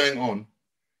mourning was going on,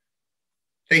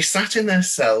 they sat in their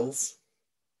cells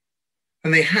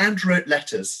and they handwrote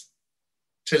letters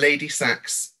to Lady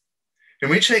Sacks, in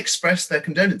which they expressed their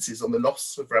condolences on the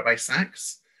loss of Rabbi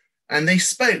Sacks, and they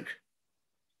spoke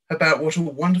about what a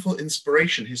wonderful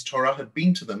inspiration his Torah had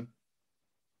been to them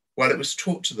while it was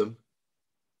taught to them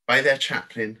by their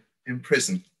chaplain in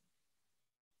prison.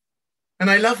 And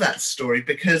I love that story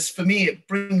because for me, it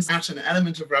brings out an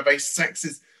element of Rabbi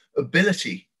Sacks's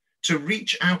ability to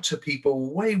reach out to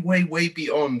people way, way, way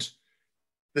beyond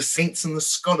the saints and the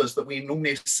scholars that we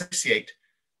normally associate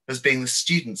as being the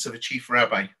students of a chief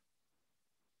rabbi.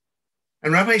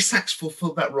 And Rabbi Sacks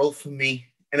fulfilled that role for me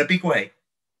in a big way,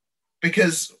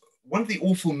 because one of the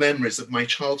awful memories of my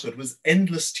childhood was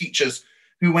endless teachers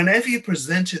who, whenever you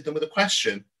presented them with a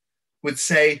question, would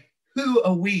say, "Who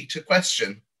are we to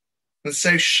question?" and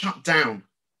so shut down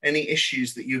any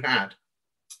issues that you had.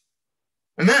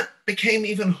 And that became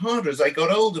even harder as I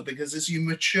got older, because as you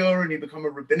mature and you become a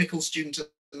rabbinical student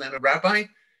and then a rabbi,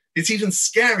 it's even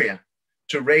scarier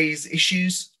to raise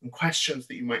issues and questions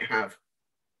that you might have.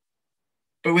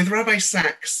 But with Rabbi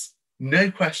Sacks,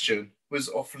 no question was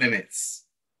off limits.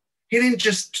 He didn't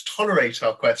just tolerate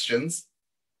our questions,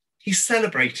 he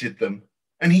celebrated them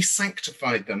and he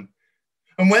sanctified them.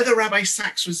 And whether Rabbi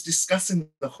Sacks was discussing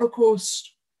the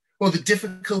Holocaust or the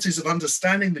difficulties of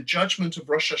understanding the judgment of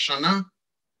Rosh Hashanah,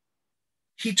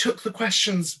 he took the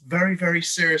questions very, very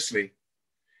seriously.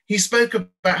 He spoke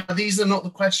about how these are not the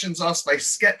questions asked by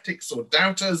skeptics or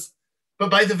doubters,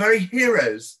 but by the very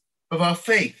heroes of our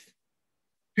faith,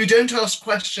 who don't ask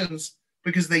questions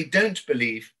because they don't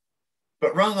believe,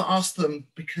 but rather ask them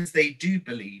because they do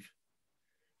believe.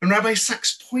 And Rabbi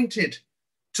Sacks pointed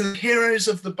to the heroes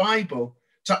of the Bible,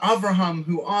 to Abraham,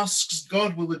 who asks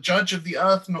God, will the judge of the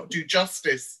earth not do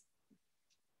justice?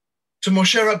 To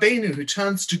Moshe Rabbeinu, who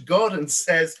turns to God and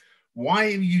says, why are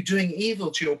you doing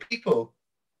evil to your people?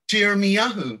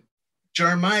 To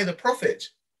Jeremiah the prophet,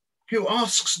 who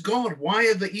asks God, why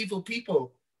are the evil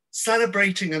people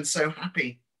celebrating and so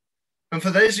happy? And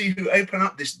for those of you who open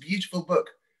up this beautiful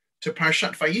book to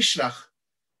Parashat Vayishlach,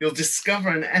 you'll discover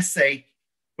an essay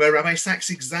where Rabbi Sacks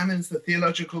examines the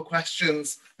theological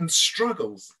questions and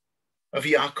struggles of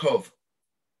Yaakov.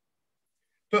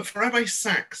 But for Rabbi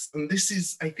Sacks, and this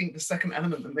is, I think, the second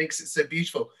element that makes it so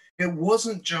beautiful, it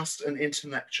wasn't just an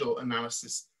intellectual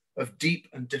analysis of deep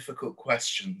and difficult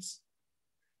questions.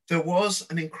 There was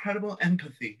an incredible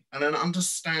empathy and an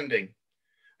understanding.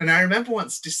 And I remember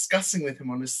once discussing with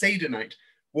him on a Seder night,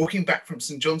 walking back from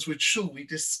St. John's Wood Shul, we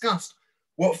discussed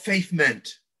what faith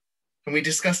meant. And we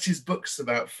discussed his books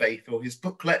about faith, or his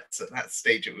booklets at that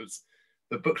stage. It was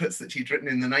the booklets that he'd written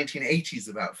in the 1980s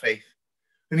about faith.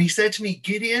 And he said to me,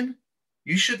 Gideon,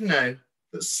 you should know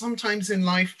that sometimes in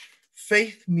life,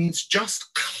 faith means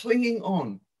just clinging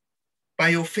on by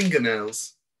your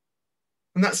fingernails.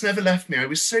 And that's never left me. I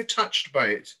was so touched by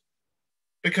it,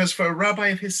 because for a rabbi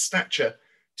of his stature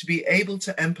to be able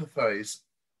to empathize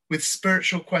with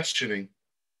spiritual questioning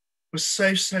was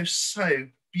so, so, so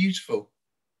beautiful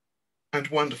and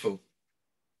wonderful.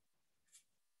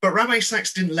 But Rabbi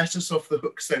Sacks didn't let us off the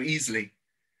hook so easily.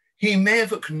 He may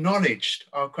have acknowledged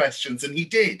our questions, and he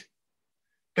did,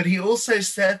 but he also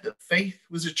said that faith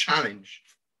was a challenge.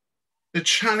 The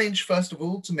challenge, first of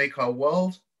all, to make our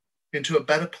world into a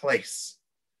better place,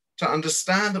 to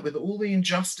understand that with all the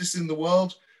injustice in the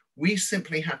world, we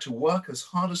simply had to work as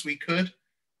hard as we could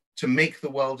to make the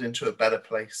world into a better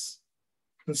place.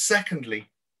 And secondly,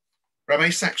 Rabbi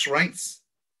Sacks writes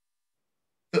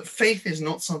that faith is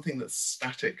not something that's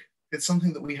static. It's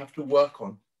something that we have to work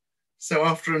on. So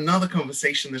after another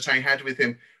conversation that I had with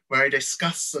him, where I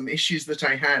discussed some issues that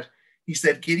I had, he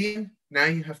said, Gideon, now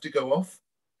you have to go off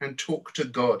and talk to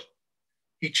God.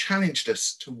 He challenged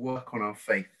us to work on our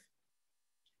faith.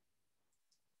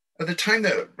 At the time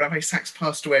that Rabbi Sacks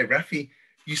passed away, Rafi,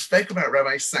 you spoke about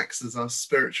Rabbi Sacks as our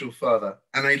spiritual father,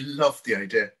 and I loved the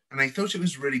idea, and I thought it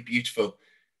was really beautiful,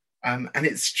 And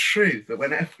it's true that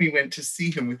whenever we went to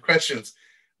see him with questions,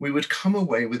 we would come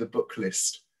away with a book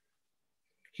list.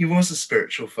 He was a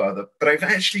spiritual father, but I've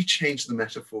actually changed the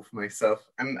metaphor for myself.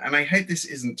 And I hope this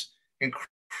isn't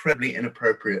incredibly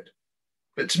inappropriate.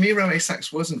 But to me, Rabbi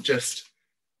Sacks wasn't just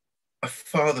a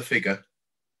father figure.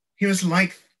 He was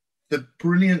like the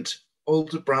brilliant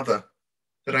older brother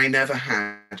that I never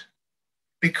had,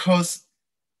 because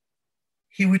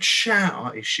he would share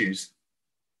our issues.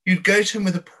 You'd go to him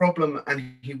with a problem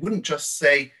and he wouldn't just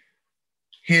say,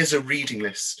 here's a reading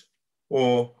list,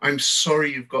 or I'm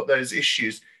sorry you've got those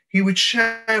issues. He would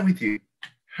share with you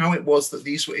how it was that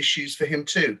these were issues for him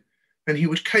too. And he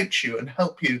would coach you and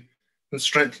help you and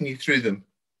strengthen you through them.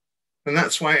 And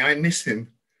that's why I miss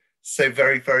him so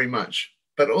very, very much.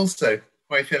 But also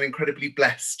why I feel incredibly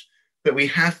blessed that we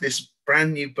have this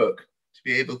brand new book to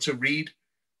be able to read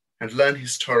and learn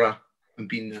his Torah and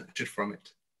be nurtured from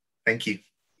it. Thank you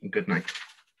and good night.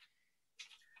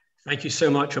 Thank you so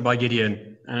much, Rabbi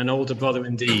Gideon, and an older brother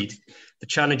indeed. The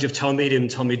challenge of Talmidim and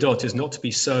Talmidot is not to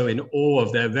be so in awe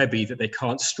of their Rebbe that they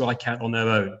can't strike out on their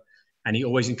own. And he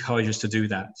always encourages us to do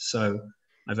that. So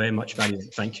I very much value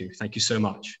it. Thank you. Thank you so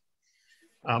much.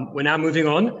 We're now moving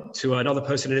on to another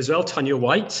person in Israel, Tanya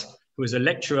White, who is a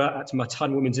lecturer at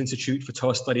Matan Women's Institute for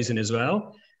Torah Studies in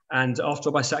Israel. And after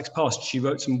Rabbi Sacks passed, she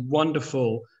wrote some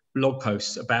wonderful blog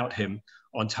posts about him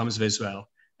on Times of Israel.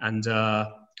 And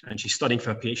she's studying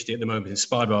for her PhD at the moment,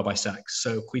 inspired by Rabbi Sacks.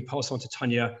 So can we pass on to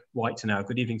Tanya White now?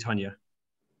 Good evening, Tanya.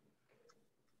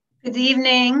 Good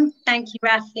evening. Thank you,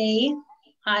 Rafi.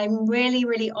 I'm really,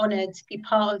 really honored to be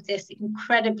part of this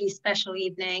incredibly special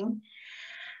evening.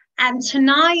 And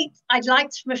tonight, I'd like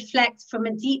to reflect from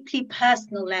a deeply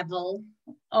personal level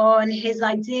on his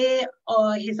idea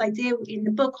in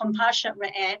the book on Parshat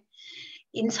Re'eh,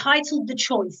 entitled The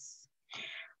Choice.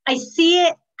 I see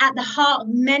it at the heart of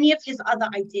many of his other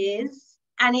ideas,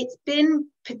 and it's been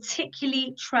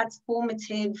particularly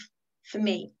transformative for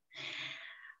me.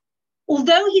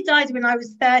 Although he died when I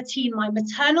was 13, my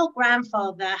maternal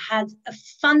grandfather had a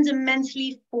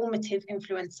fundamentally formative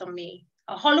influence on me.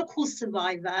 A Holocaust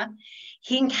survivor,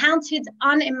 he encountered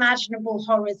unimaginable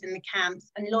horrors in the camps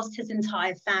and lost his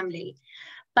entire family.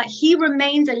 But he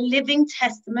remained a living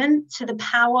testament to the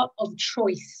power of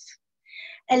choice.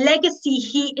 A legacy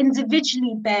he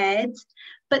individually bared,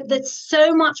 but that's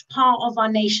so much part of our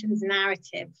nation's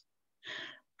narrative.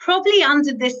 Probably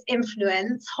under this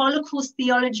influence, Holocaust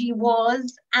theology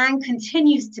was and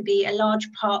continues to be a large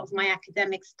part of my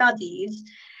academic studies.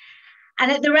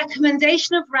 And at the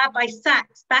recommendation of Rabbi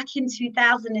Sacks back in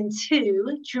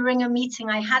 2002, during a meeting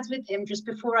I had with him just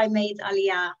before I made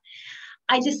Aliyah,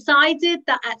 I decided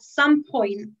that at some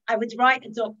point I would write a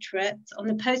doctorate on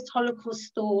the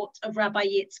post-Holocaust thought of Rabbi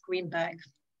Kleinberg.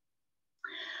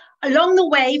 Along the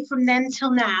way from then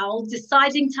till now,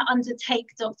 deciding to undertake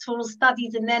doctoral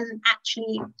studies and then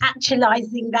actually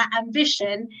actualizing that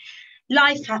ambition,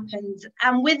 life happened.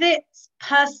 And with it,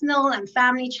 personal and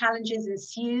family challenges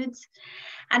ensued.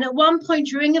 And at one point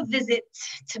during a visit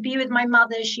to be with my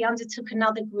mother, she undertook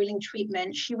another grueling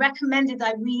treatment. She recommended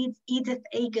I read Edith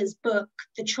Eger's book,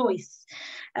 The Choice,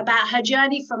 about her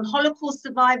journey from Holocaust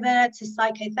survivor to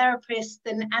psychotherapist,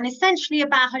 and essentially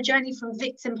about her journey from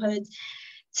victimhood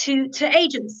to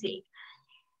agency.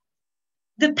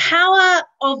 The power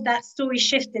of that story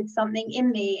shifted something in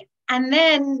me. And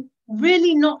then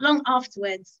really not long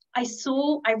afterwards, I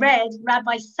read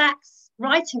Rabbi Sacks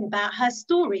writing about her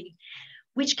story,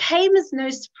 which came as no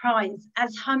surprise,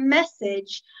 as her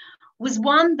message was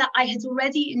one that I had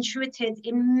already intuited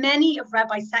in many of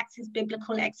Rabbi Sacks's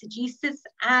biblical exegesis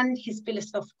and his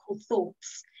philosophical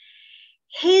thoughts.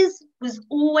 His was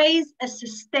always a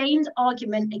sustained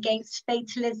argument against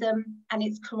fatalism and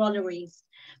its corollaries,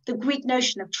 the Greek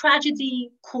notion of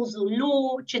tragedy, causal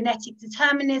law, genetic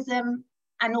determinism,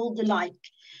 and all the like.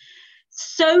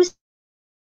 So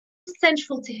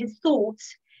central to his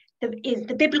thoughts is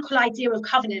the biblical idea of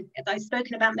covenant, as I've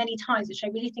spoken about many times, which I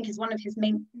really think is one of his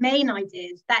main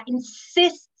ideas, that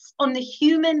insists on the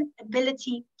human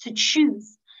ability to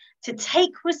choose, to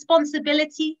take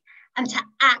responsibility, and to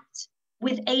act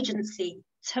with agency,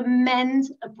 to mend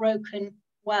a broken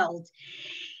world.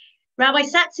 Rabbi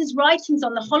Sacks's writings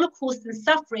on the Holocaust and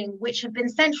suffering, which have been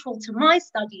central to my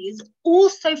studies,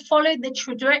 also followed the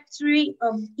trajectory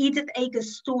of Edith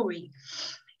Eger's story.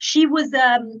 She was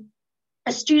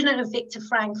a student of Viktor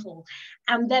Frankl,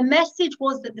 and their message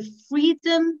was that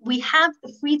we have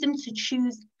the freedom to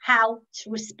choose how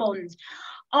to respond.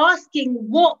 Asking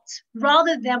what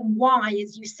rather than why,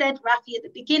 as you said, Rafi, at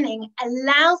the beginning,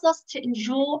 allows us to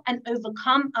endure and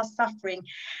overcome our suffering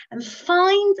and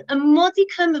find a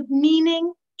modicum of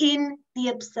meaning in the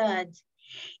absurd.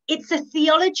 It's a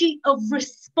theology of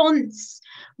response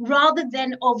rather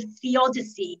than of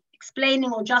theodicy,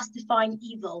 explaining or justifying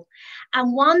evil,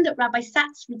 and one that Rabbi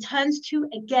Sacks returns to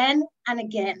again and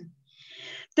again.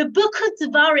 The book of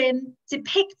Devarim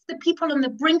depicts the people on the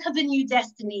brink of a new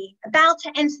destiny, about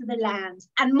to enter the land,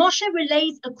 and Moshe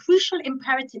relays a crucial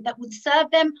imperative that would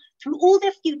serve them through all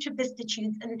their future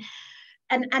vicissitudes.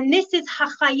 And this is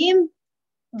Hachayim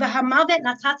v'hamavet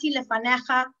natati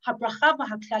lefanecha, habracha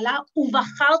v'haklala,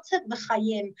 uvacharta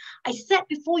v'chayim. I set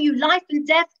before you life and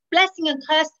death, blessing and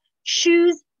curse.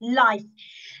 Choose life.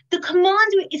 The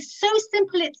command is so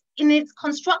simple in its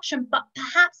construction, but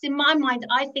perhaps in my mind,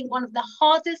 I think one of the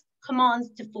hardest commands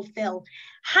to fulfill.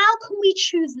 How can we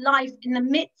choose life in the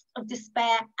midst of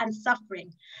despair and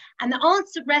suffering? And the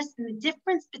answer rests in the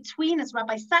difference between, as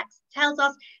Rabbi Sacks tells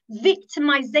us,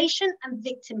 victimization and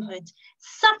victimhood.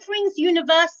 Suffering's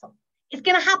universal. It's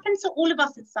going to happen to all of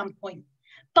us at some point,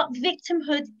 but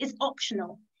victimhood is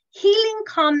optional. Healing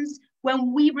comes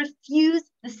when we refuse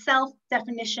the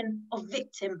self-definition of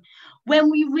victim,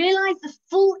 when we realize the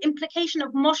full implication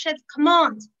of Moshe's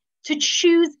command to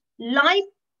choose life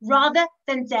rather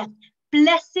than death,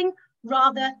 blessing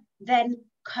rather than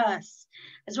curse.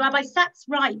 As Rabbi Sacks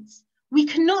writes, we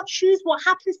cannot choose what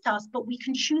happens to us, but we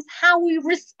can choose how we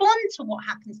respond to what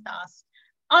happens to us.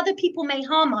 Other people may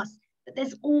harm us, but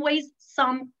there's always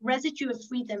some residue of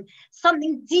freedom,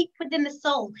 something deep within the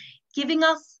soul, giving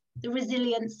us the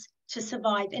resilience to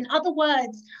survive. In other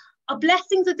words, our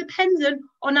blessings are dependent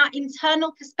on our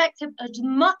internal perspective as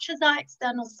much as our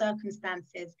external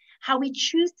circumstances. How we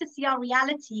choose to see our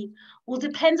reality will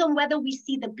depend on whether we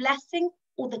see the blessing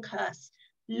or the curse,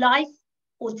 life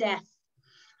or death.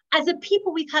 As a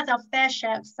people, we've had our fair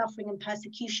share of suffering and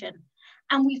persecution,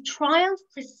 and we've triumphed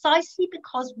precisely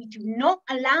because we do not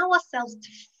allow ourselves to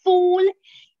fall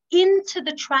into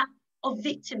the trap of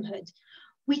victimhood.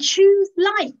 We choose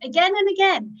life again and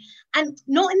again, and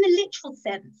not in the literal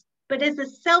sense, but as a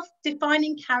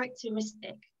self-defining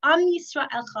characteristic. Am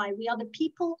Yisrael Chai, we are the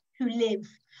people who live.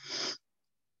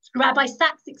 Rabbi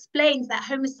Sacks explains that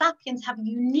Homo sapiens have a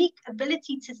unique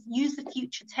ability to use the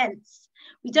future tense.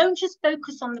 We don't just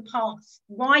focus on the past,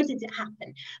 why did it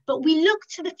happen? But we look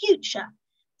to the future,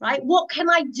 right? What can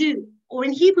I do? Or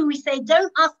in Hebrew we say,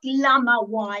 don't ask lama,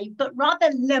 why, but rather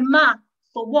lema,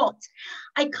 for what?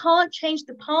 I can't change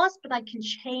the past, but I can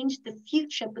change the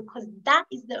future, because that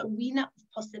is the arena of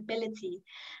possibility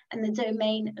and the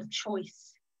domain of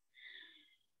choice.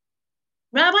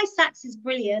 Rabbi Sacks'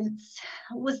 brilliance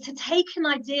was to take an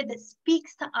idea that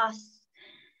speaks to us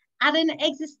at an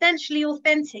existentially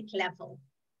authentic level,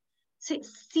 to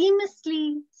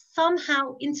seamlessly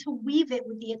somehow interweave it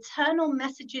with the eternal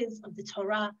messages of the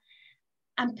Torah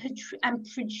and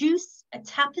produce a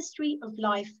tapestry of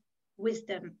life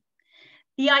wisdom.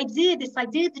 This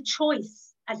idea, the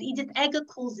choice, as Edith Egger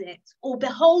calls it, or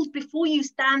behold, before you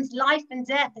stands life and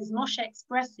death, as Moshe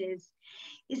expresses,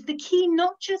 is the key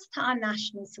not just to our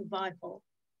national survival,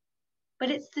 but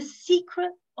it's the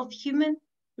secret of human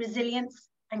resilience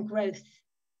and growth.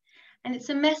 And it's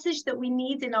a message that we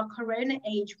need in our Corona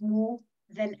age more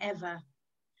than ever.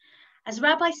 As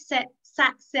Rabbi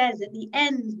Sacks says at the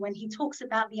end, when he talks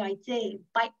about the idea,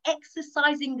 by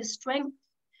exercising the strength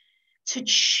to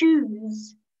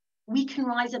choose, we can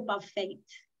rise above fate.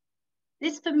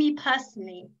 This, for me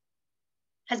personally,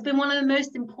 has been one of the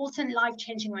most important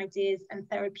life-changing ideas and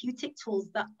therapeutic tools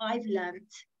that I've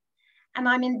learned. And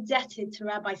I'm indebted to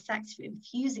Rabbi Sacks for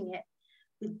infusing it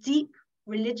with deep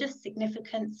religious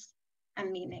significance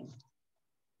and meaning.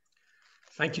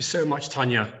 Thank you so much,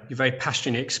 Tanya. You very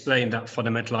passionately explained that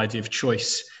fundamental idea of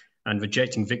choice and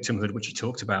rejecting victimhood, which you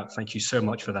talked about. Thank you so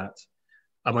much for that.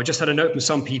 I just had a note from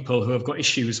some people who have got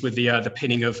issues with the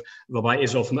pinning of Rabbi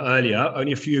Israel from earlier.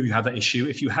 Only a few of you have that issue.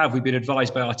 If you have, we've been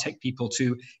advised by our tech people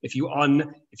to, if you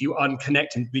unconnect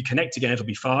and reconnect again, it'll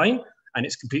be fine. And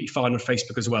it's completely fine on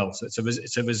Facebook as well. So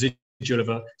it's a residual of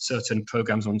a certain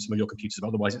programs on some of your computers, but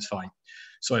otherwise it's fine.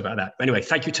 Sorry about that. But anyway,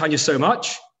 thank you, Tanya, so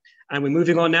much. And we're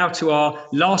moving on now to our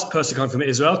last person coming from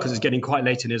Israel, because it's getting quite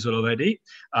late in Israel already,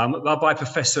 Rabbi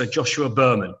Professor Joshua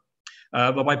Berman.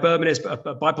 Rabbi Berman is a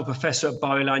Bible professor at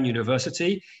Ilan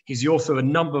University. He's the author of a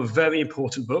number of very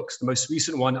important books, the most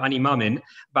recent one, Ani Mamin,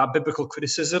 about biblical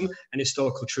criticism and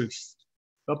historical truth.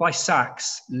 Rabbi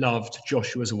Sacks loved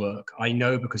Joshua's work. I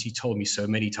know, because he told me so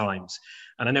many times.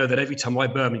 And I know that every time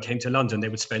Rabbi Berman came to London, they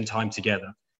would spend time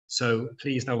together. So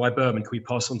please, now, Rabbi Berman, can we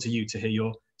pass on to you to hear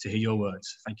your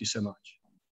words? Thank you so much.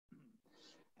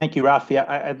 Thank you, Rafi.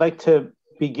 I'd like to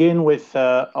begin with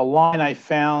a line I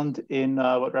found in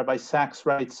what Rabbi Sacks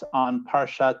writes on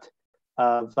Parshat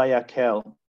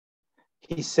Vayakel.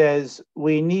 he says,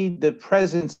 we need the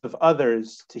presence of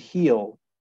others to heal,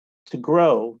 to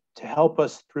grow, to help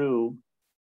us through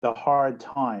the hard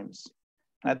times.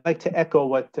 And I'd like to echo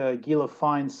what Gila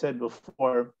Fine said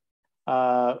before,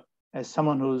 as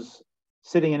someone who's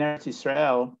sitting in Eretz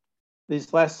Israel.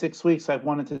 These last 6 weeks, I've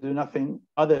wanted to do nothing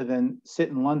other than sit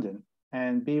in London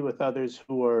and be with others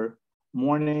who are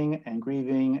mourning and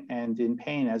grieving and in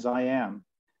pain as I am.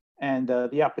 And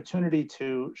the opportunity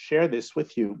to share this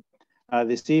with you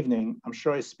this evening, I'm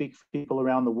sure I speak for people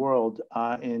around the world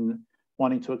in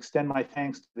wanting to extend my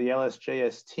thanks to the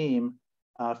LSJS team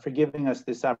for giving us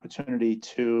this opportunity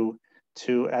to,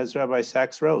 as Rabbi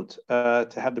Sacks wrote,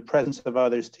 to have the presence of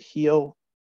others to heal,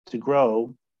 to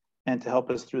grow, and to help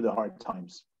us through the hard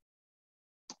times.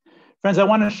 Friends, I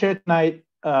want to share tonight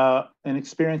an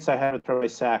experience I had with Rabbi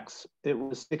Sacks. It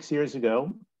was 6 years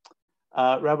ago.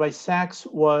 Rabbi Sacks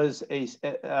was a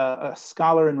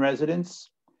scholar in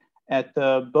residence at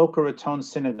the Boca Raton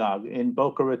Synagogue in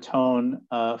Boca Raton,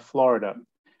 Florida.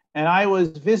 And I was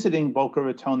visiting Boca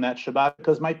Raton that Shabbat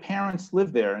because my parents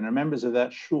live there and are members of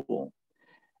that shul.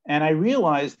 And I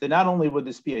realized that not only would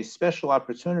this be a special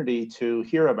opportunity to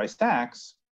hear Rabbi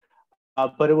Sacks,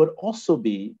 but it would also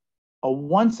be a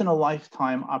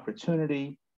once-in-a-lifetime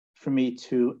opportunity for me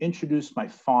to introduce my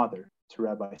father to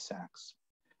Rabbi Sacks.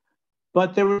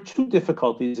 But there were two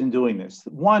difficulties in doing this.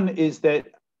 One is that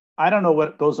I don't know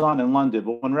what goes on in London,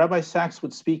 but when Rabbi Sacks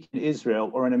would speak in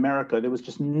Israel or in America, there was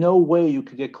just no way you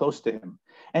could get close to him.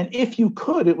 And if you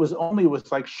could, it was only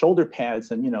with like shoulder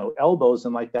pads and, elbows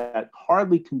and like that,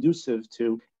 hardly conducive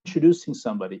to introducing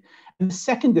somebody. And the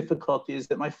second difficulty is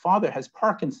that my father has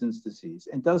Parkinson's disease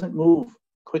and doesn't move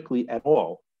quickly at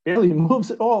all, barely moves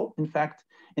at all, in fact,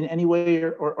 in any way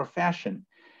or fashion.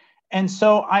 And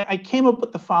so I came up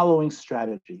with the following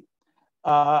strategy.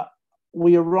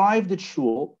 We arrived at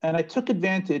shul, and I took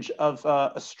advantage of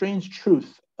a strange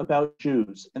truth about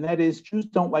Jews, and that is Jews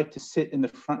don't like to sit in the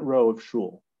front row of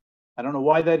shul. I don't know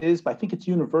why that is, but I think it's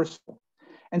universal.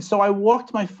 And so I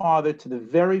walked my father to the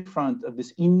very front of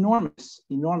this enormous,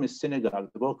 enormous synagogue,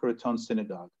 the Boca Raton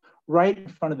Synagogue, right in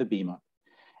front of the bima.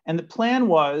 And the plan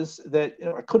was that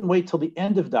I couldn't wait till the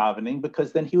end of davening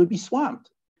because then he would be swamped.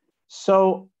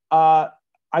 So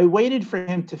I waited for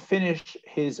him to finish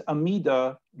his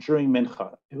Amida during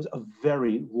Mincha. It was a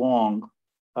very long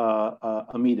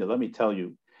Amida, let me tell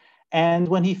you. And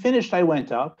when he finished, I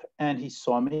went up and he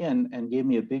saw me and gave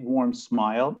me a big warm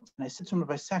smile. And I said to him,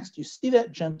 Rabbi Sacks, do you see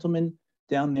that gentleman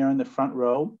down there in the front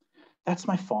row? That's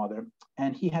my father,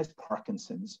 and he has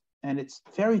Parkinson's, and it's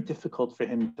very difficult for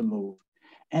him to move.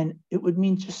 And it would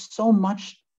mean just so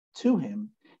much to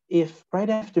him if right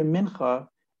after Mincha,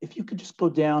 if you could just go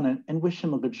down and wish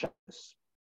him a good Shabbos.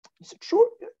 He said, sure,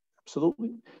 yeah,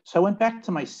 absolutely. So I went back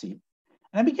to my seat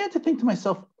and I began to think to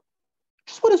myself,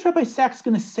 just what is Rabbi Sacks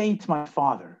going to say to my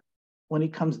father when he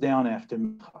comes down after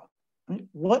Mincha? I mean,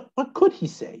 what could he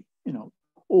say?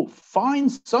 Oh, fine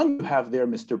son you have there,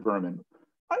 Mr. Berman.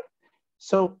 Right?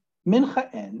 So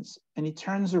Mincha ends and he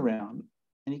turns around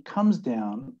and he comes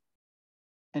down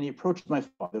and he approaches my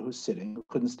father who's sitting, who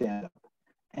couldn't stand up.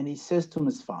 And he says to him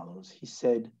as follows. He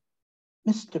said,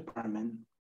 Mr. Berman,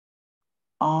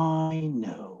 I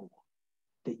know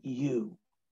that you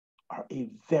are a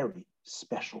very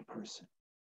special person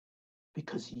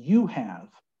because you have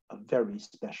a very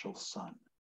special son.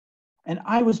 And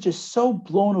I was just so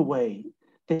blown away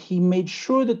that he made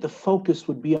sure that the focus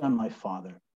would be on my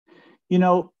father.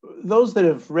 Those that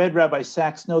have read Rabbi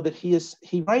Sacks know that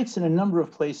he writes in a number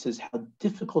of places how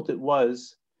difficult it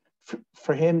was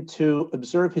for him to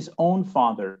observe his own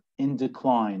father in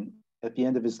decline at the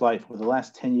end of his life, or the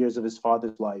last 10 years of his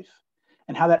father's life,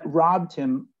 and how that robbed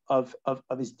him of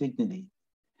his dignity.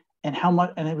 And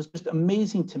it was just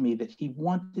amazing to me that he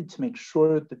wanted to make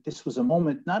sure that this was a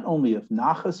moment not only of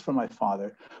nachas for my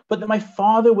father, but that my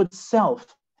father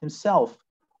himself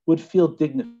would feel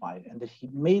dignified, and that he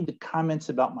made the comments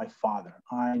about my father.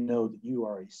 I know that you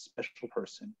are a special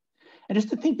person. And just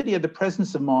to think that he had the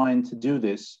presence of mind to do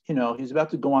this, he's about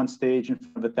to go on stage in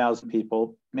front of 1,000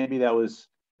 people. Maybe that was,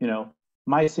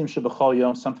 Ma'asim Shebachol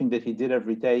Yom, something that he did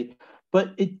every day.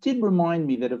 But it did remind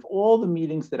me that of all the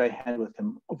meetings that I had with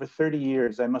him over 30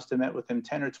 years, I must have met with him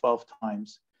 10 or 12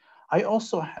 times. I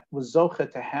also was zocha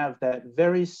to have that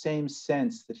very same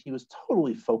sense that he was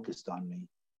totally focused on me,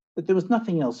 that there was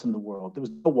nothing else in the world. There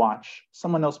was no watch.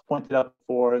 Someone else pointed out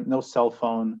before, no cell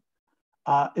phone.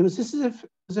 It was just as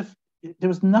if there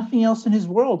was nothing else in his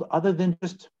world other than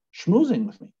just schmoozing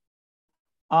with me.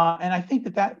 And I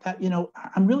think that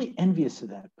I'm really envious of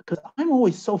that because I'm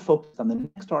always so focused on the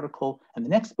next article and the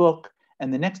next book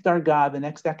and the next dargah, the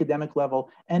next academic level.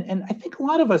 And I think a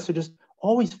lot of us are just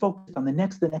always focused on the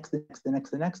next, the next, the next, the next,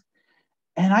 the next.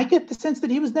 And I get the sense that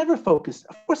he was never focused.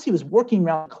 Of course, he was working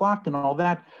around the clock and all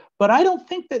that, but I don't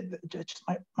think that, just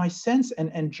my sense,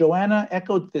 and Joanna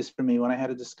echoed this for me when I had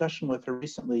a discussion with her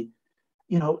recently,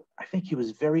 you know, I think he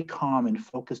was very calm and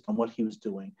focused on what he was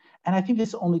doing. And I think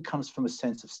this only comes from a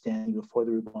sense of standing before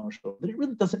the Rebbe Shalom, that it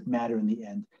really doesn't matter in the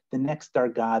end. The next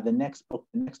dargah, the next book,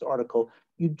 the next article,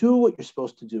 you do what you're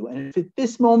supposed to do. And if at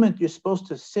this moment you're supposed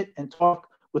to sit and talk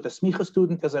with a smicha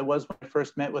student, as I was when I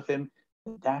first met with him,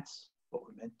 that's what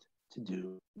we're meant to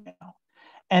do now.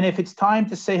 And if it's time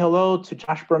to say hello to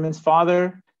Josh Berman's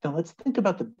father, then let's think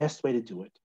about the best way to do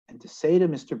it. And to say to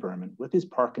Mr. Berman with his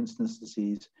Parkinson's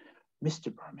disease,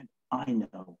 Mr. Berman, I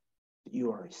know that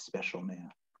you are a special man.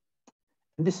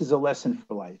 And this is a lesson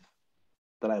for life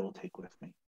that I will take with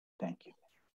me. Thank you.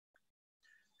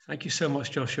 Thank you so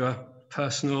much, Joshua.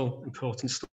 Personal,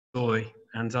 important story.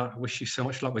 And I wish you so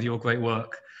much luck with your great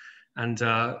work. And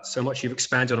so much you've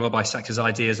expanded on Rabbi Sacks'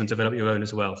 ideas and developed your own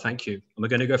as well. Thank you. And we're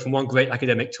going to go from one great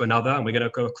academic to another, and we're going to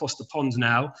go across the pond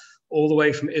now, all the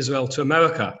way from Israel to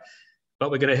America.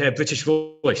 But we're going to hear British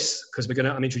voice, because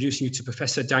I'm introducing you to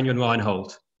Professor Daniel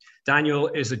Rynhold. Daniel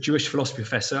is a Jewish philosophy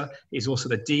professor. He's also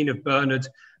the Dean of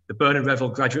the Berman Revel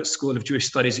Graduate School of Jewish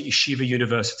Studies at Yeshiva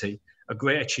University, a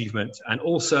great achievement. And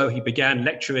also he began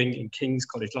lecturing in King's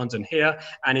College London here,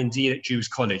 and indeed at Jews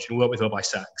College, and worked with Rabbi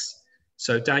Sacks.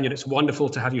 So Daniel, it's wonderful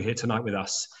to have you here tonight with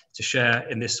us to share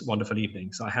in this wonderful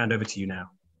evening. So I hand over to you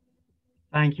now.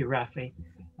 Thank you, Rafi.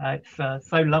 It's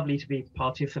so lovely to be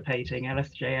participating.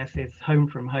 LSJS is home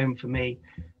from home for me.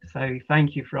 So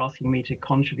thank you for asking me to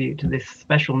contribute to this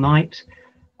special night,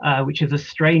 which is a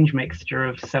strange mixture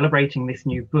of celebrating this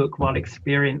new book while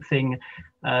experiencing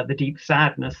the deep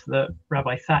sadness that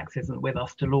Rabbi Sacks isn't with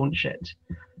us to launch it.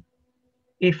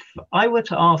 If I were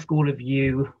to ask all of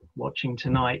you watching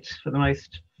tonight for the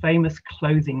most famous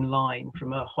closing line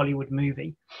from a Hollywood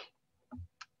movie,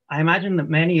 I imagine that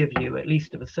many of you, at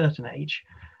least of a certain age,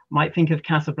 might think of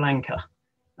Casablanca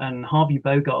and Harvey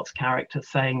Bogart's character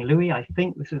saying, "Louis, I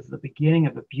think this is the beginning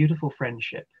of a beautiful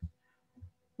friendship."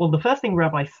 Well, the first thing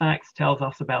Rabbi Sacks tells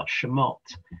us about Shemot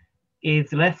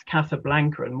is less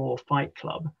Casablanca and more Fight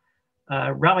Club.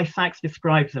 Rabbi Sacks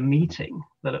describes a meeting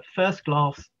that at first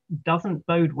glance doesn't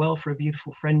bode well for a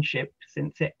beautiful friendship,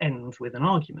 since it ends with an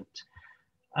argument.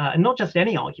 And not just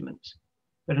any argument,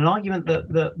 but an argument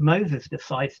that Moses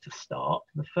decides to start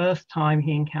the first time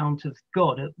he encounters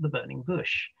God at the burning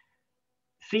bush.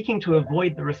 Seeking to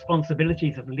avoid the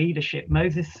responsibilities of leadership,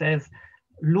 Moses says,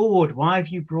 "Lord, why have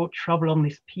you brought trouble on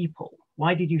this people?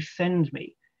 Why did you send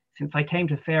me? Since I came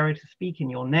to Pharaoh to speak in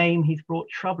your name, he's brought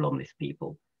trouble on this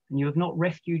people, and you have not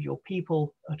rescued your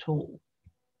people at all."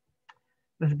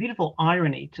 There's a beautiful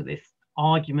irony to this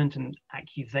argument and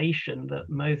accusation that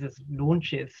Moses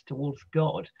launches towards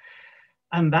God.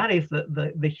 And that is that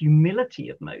the humility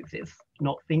of Moses,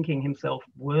 not thinking himself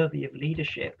worthy of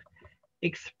leadership,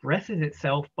 expresses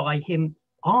itself by him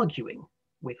arguing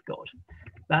with God.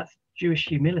 That's Jewish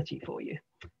humility for you.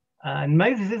 And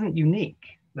Moses isn't unique.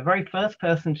 The very first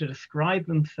person to describe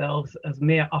themselves as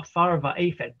mere afar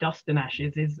va'efed, dust and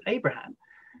ashes, is Abraham.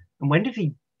 And when does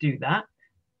he do that?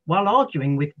 While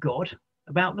arguing with God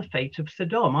about the fate of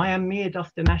Sodom. "I am mere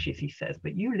dust and ashes," he says,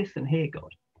 "but you listen here,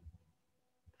 God."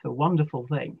 It's a wonderful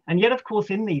thing. And yet, of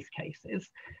course, in these cases,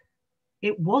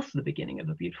 it was the beginning of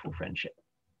a beautiful friendship.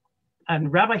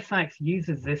 And Rabbi Sacks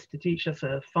uses this to teach us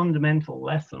a fundamental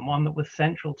lesson, one that was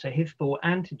central to his thought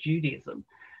and to Judaism.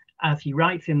 As he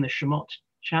writes in the Shemot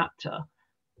chapter,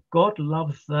 God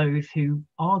loves those who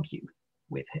argue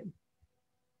with him.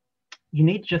 You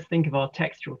need to just think of our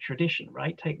textual tradition,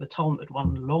 right? Take the Talmud,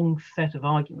 one long set of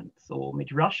arguments, or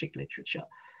Midrashic literature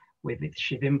with its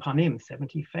Shivim Panim,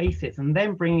 70 faces, and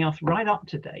then bringing us right up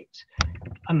to date.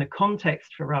 And the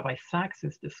context for Rabbi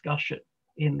Sacks's discussion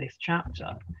in this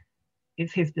chapter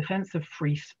is his defense of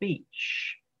free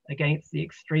speech against the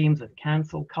extremes of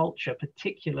cancel culture,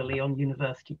 particularly on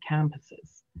university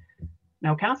campuses.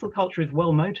 Now, cancel culture is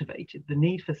well motivated. The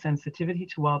need for sensitivity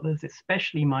to others,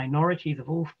 especially minorities of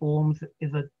all forms,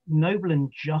 is a noble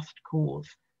and just cause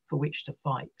for which to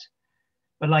fight.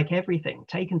 But like everything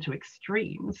taken to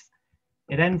extremes,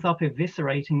 it ends up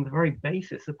eviscerating the very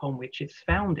basis upon which it's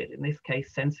founded, in this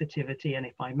case, sensitivity, and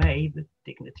if I may, the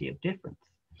dignity of difference.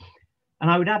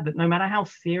 And I would add that no matter how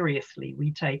seriously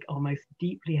we take our most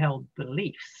deeply held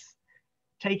beliefs,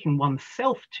 taking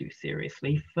oneself too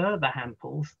seriously further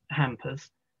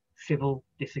hampers civil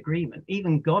disagreement.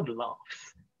 Even God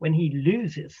laughs when he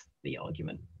loses the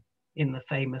argument in the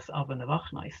famous Oven of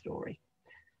Achnai story.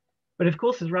 But of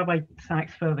course, as Rabbi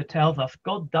Sacks further tells us,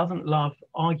 God doesn't love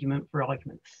argument for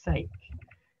argument's sake.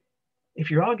 if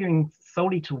you're arguing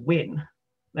solely to win,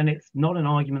 then it's not an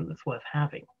argument that's worth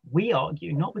having. We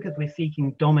argue not because we're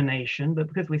seeking domination, but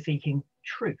because we're seeking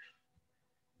truth.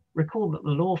 Recall that the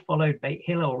law followed Beit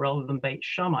Hillel rather than Beit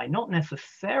Shammai, not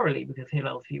necessarily because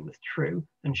Hillel's view was true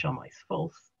and Shammai's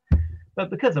false,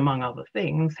 but because, among other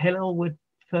things, Hillel would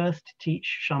first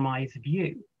teach Shammai's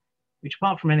view, which,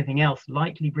 apart from anything else,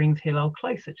 likely brings Hillel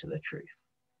closer to the truth.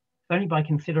 It's only by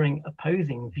considering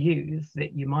opposing views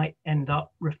that you might end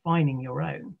up refining your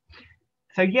own.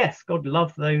 So yes, God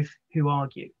loves those who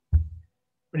argue,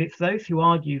 but it's those who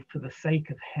argue for the sake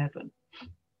of heaven.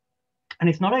 And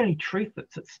it's not only truth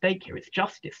that's at stake here, it's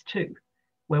justice too,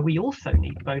 where we also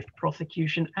need both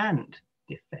prosecution and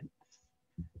defense.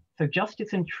 So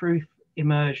justice and truth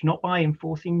emerge not by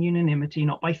enforcing unanimity,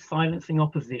 not by silencing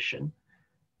opposition,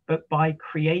 but by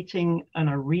creating an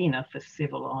arena for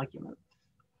civil arguments.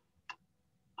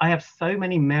 I have so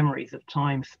many memories of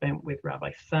time spent with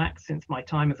Rabbi Sacks since my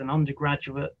time as an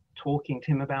undergraduate, talking to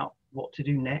him about what to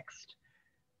do next,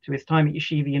 to his time at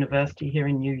Yeshiva University here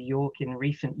in New York in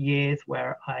recent years,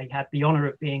 where I had the honor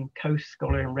of being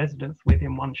co-scholar in residence with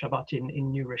him one Shabbat in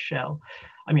New Rochelle.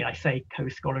 I mean, I say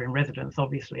co-scholar in residence,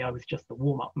 obviously I was just the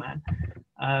warm-up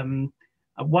man.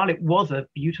 While it was a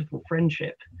beautiful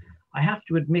friendship, I have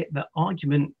to admit that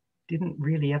argument didn't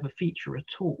really ever feature at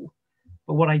all.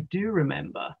 But what I do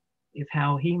remember is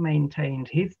how he maintained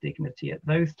his dignity at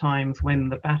those times when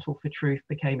the battle for truth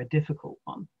became a difficult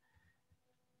one.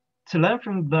 To learn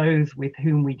from those with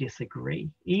whom we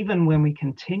disagree, even when we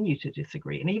continue to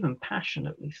disagree, and even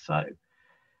passionately so,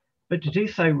 but to do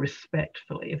so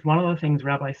respectfully is one of the things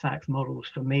Rabbi Sacks modeled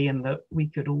for me, and that we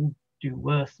could all do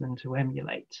worse than to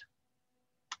emulate.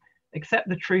 Accept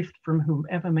the truth from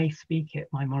whomever may speak it,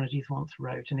 Maimonides once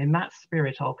wrote, and in that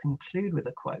spirit I'll conclude with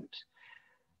a quote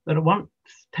that at once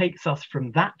takes us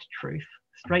from that truth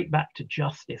straight back to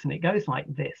justice, and it goes like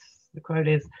this. The quote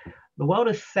is, "The world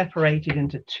is separated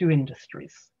into two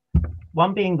industries,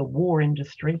 one being the war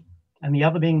industry and the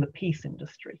other being the peace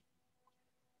industry.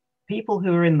 People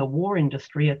who are in the war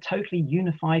industry are totally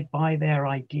unified by their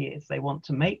ideas. They want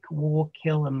to make war,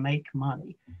 kill, and make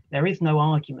money. There is no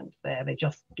argument there. They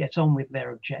just get on with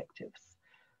their objectives.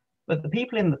 But the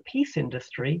people in the peace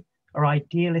industry are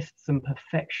idealists and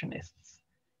perfectionists,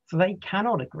 so they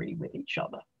cannot agree with each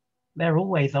other. They're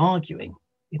always arguing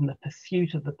in the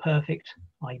pursuit of the perfect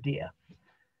idea."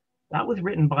 That was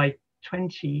written by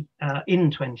in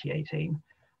 2018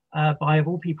 by, of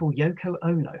all people, Yoko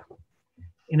Ono,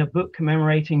 in a book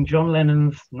commemorating John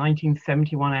Lennon's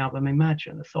 1971 album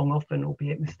Imagine, a song often,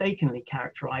 albeit mistakenly,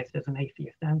 characterized as an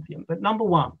atheist anthem. But number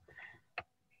one,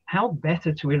 how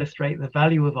better to illustrate the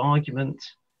value of argument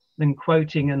than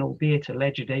quoting an albeit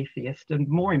alleged atheist? And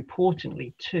more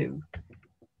importantly, too,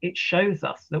 it shows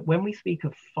us that when we speak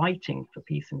of fighting for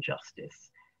peace and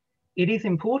justice, it is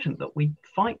important that we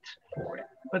fight for it,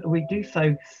 but that we do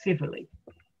so civilly,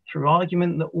 through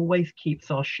argument that always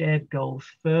keeps our shared goals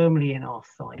firmly in our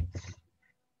sights.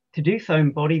 To do so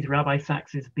embodies Rabbi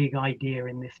Sacks's big idea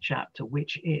in this chapter,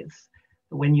 which is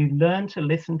that when you learn to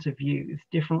listen to views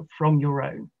different from your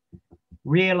own,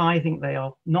 realizing they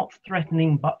are not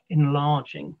threatening but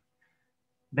enlarging,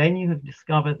 then you have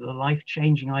discovered the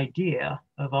life-changing idea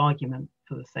of argument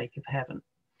for the sake of heaven.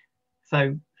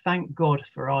 So thank God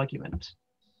for argument,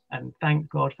 and thank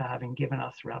God for having given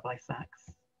us Rabbi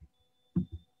Sacks.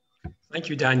 Thank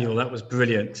you, Daniel. That was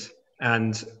brilliant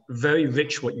and very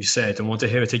rich what you said, and want to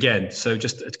hear it again. So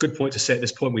just a good point to say at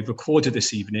this point, we've recorded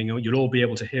this evening, and you'll all be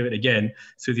able to hear it again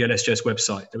through the LSJS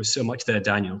website. There was so much there,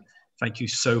 Daniel. Thank you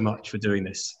so much for doing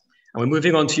this. And we're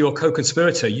moving on to your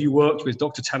co-conspirator. You worked with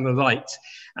Dr. Tamara Wright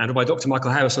and by Dr.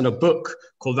 Michael Harris on a book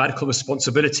called Radical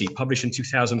Responsibility, published in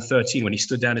 2013 when he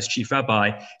stood down as chief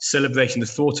rabbi, celebrating the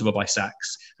thought of Rabbi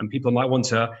Sacks. And people might want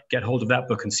to get hold of that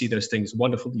book and see those things.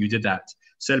 Wonderful that you did that.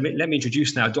 So let me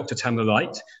introduce now Dr. Tamara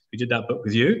Wright, who did that book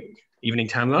with you. Evening,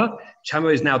 Tamara.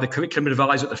 Tamara is now the curriculum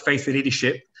advisor at the Faith and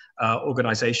Leadership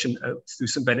organization through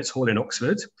St. Bennett's Hall in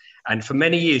Oxford. And for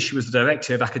many years, she was the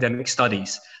director of academic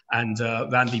studies and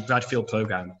ran the Bradfield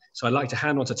program. So I'd like to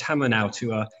hand on to Tamara now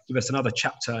to give us another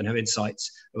chapter and her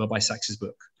insights of Rabbi Sacks's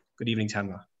book. Good evening,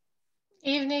 Tamara.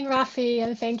 Evening, Rafi,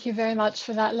 and thank you very much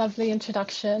for that lovely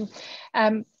introduction.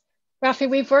 Rafi,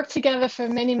 we've worked together for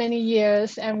many, many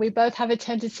years, and we both have a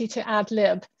tendency to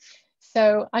ad-lib.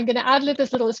 So I'm going to ad-lib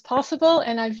as little as possible,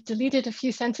 and I've deleted a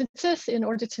few sentences in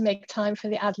order to make time for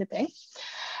the ad-libbing.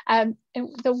 And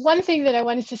the one thing that I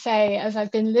wanted to say as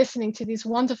I've been listening to these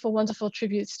wonderful, wonderful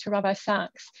tributes to Rabbi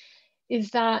Sacks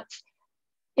is that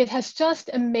it has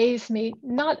just amazed me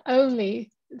not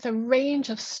only the range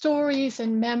of stories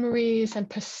and memories and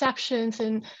perceptions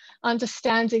and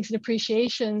understandings and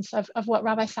appreciations of what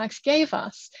Rabbi Sacks gave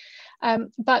us.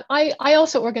 But I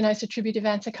also organized a tribute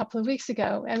event a couple of weeks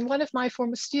ago, and one of my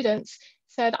former students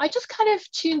said, I just kind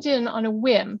of tuned in on a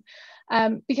whim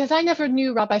because I never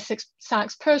knew Rabbi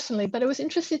Sacks personally, but I was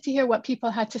interested to hear what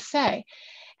people had to say.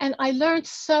 And I learned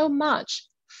so much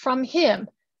from him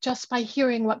just by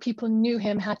hearing what people knew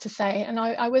him had to say. And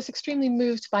I was extremely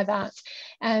moved by that.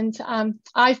 And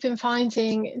I've been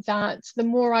finding that the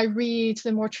more I read,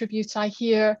 the more tributes I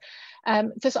hear,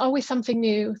 there's always something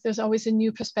new. There's always a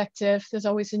new perspective. There's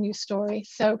always a new story.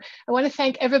 So I want to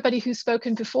thank everybody who's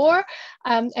spoken before,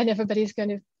 and everybody's going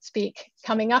to speak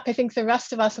coming up. I think the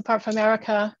rest of us, apart from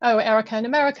Erica and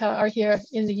America, are here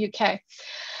in the UK.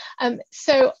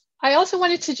 So I also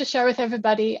wanted to just share with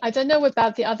everybody, I don't know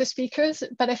about the other speakers,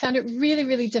 but I found it really,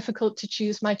 really difficult to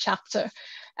choose my chapter.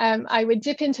 I would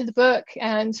dip into the book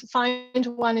and find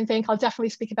one and think, I'll definitely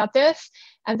speak about this.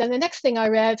 And then the next thing I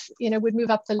read, would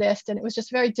move up the list, and it was just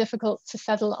very difficult to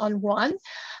settle on one.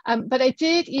 But I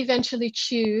did eventually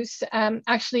choose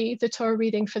actually the Torah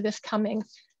reading for this coming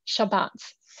Shabbat.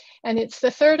 And it's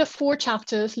the third of 4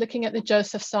 chapters looking at the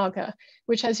Joseph saga,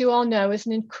 which, as you all know, is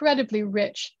an incredibly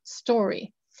rich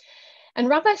story. And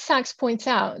Rabbi Sacks points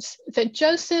out that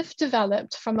Joseph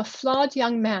developed from a flawed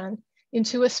young man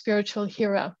into a spiritual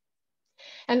hero.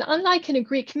 And unlike in a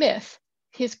Greek myth,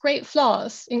 his great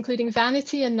flaws, including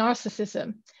vanity and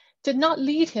narcissism, did not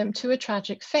lead him to a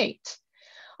tragic fate.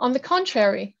 On the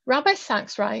contrary, Rabbi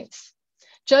Sacks writes,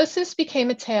 Joseph became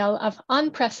a tale of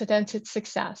unprecedented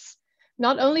success,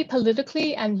 not only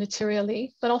politically and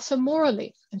materially, but also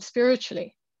morally and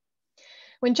spiritually.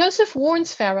 When Joseph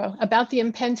warns Pharaoh about the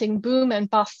impending boom and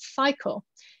bust cycle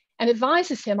and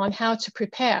advises him on how to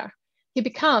prepare, he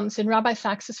becomes, in Rabbi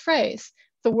Sacks's phrase,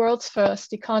 the world's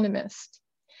first economist.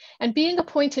 And being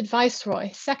appointed viceroy,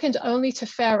 second only to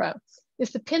Pharaoh, is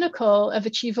the pinnacle of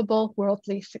achievable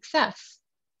worldly success.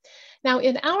 Now,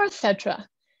 in our Sedra,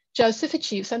 Joseph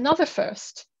achieves another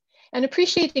first, and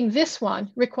appreciating this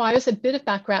one requires a bit of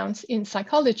background in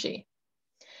psychology.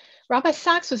 Rabbi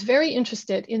Sacks was very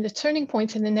interested in the turning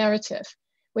point in the narrative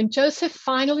when Joseph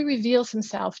finally reveals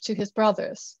himself to his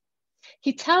brothers.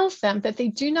 He tells them that they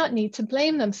do not need to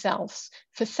blame themselves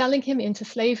for selling him into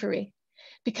slavery,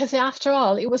 because after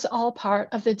all, it was all part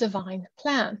of the divine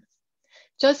plan.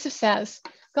 Joseph says,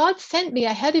 God sent me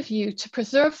ahead of you to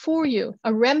preserve for you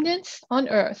a remnant on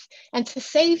earth and to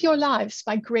save your lives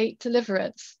by great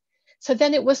deliverance. So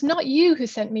then it was not you who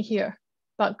sent me here,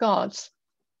 but God.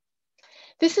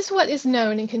 This is what is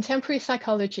known in contemporary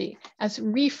psychology as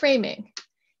reframing,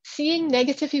 seeing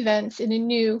negative events in a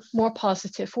new, more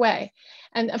positive way.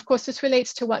 And of course, this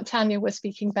relates to what Tanya was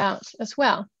speaking about as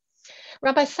well.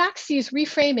 Rabbi Sacks sees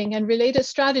reframing and related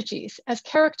strategies as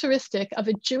characteristic of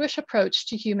a Jewish approach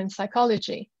to human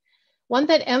psychology, one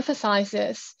that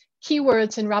emphasizes key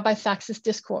words in Rabbi Sacks's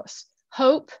discourse: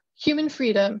 hope, human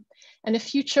freedom, and a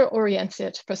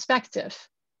future-oriented perspective.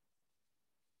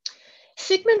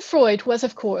 Sigmund Freud was,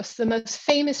 of course, the most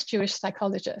famous Jewish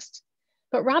psychologist,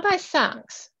 but Rabbi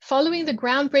Sacks, following the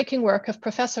groundbreaking work of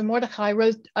Professor Mordechai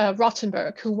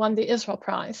Rothenberg, who won the Israel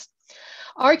Prize,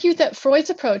 argued that Freud's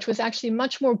approach was actually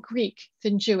much more Greek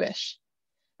than Jewish.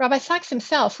 Rabbi Sacks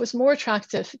himself was more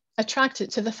attracted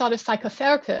to the thought of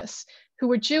psychotherapists who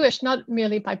were Jewish not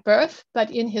merely by birth,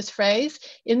 but in his phrase,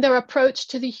 in their approach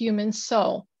to the human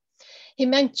soul. He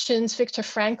mentions Viktor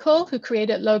Frankl, who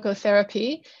created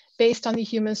logotherapy based on the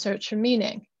human search for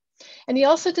meaning. And he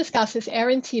also discusses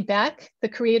Aaron T. Beck, the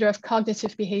creator of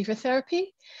cognitive behavior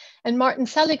therapy, and Martin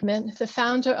Seligman, the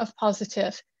founder of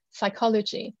positive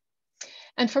psychology.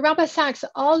 And for Rabbi Sacks,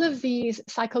 all of these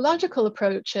psychological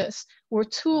approaches were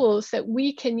tools that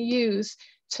we can use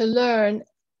to learn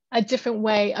a different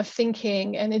way of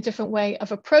thinking and a different way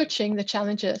of approaching the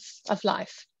challenges of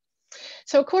life.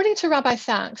 So according to Rabbi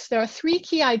Sacks, there are 3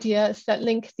 key ideas that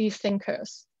link these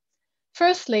thinkers.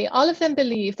 Firstly, all of them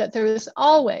believe that there is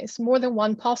always more than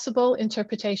one possible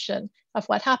interpretation of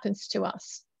what happens to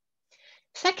us.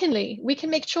 Secondly, we can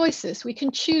make choices. We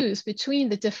can choose between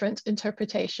the different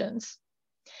interpretations.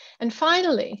 And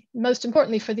finally, most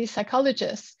importantly for these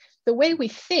psychologists, the way we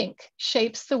think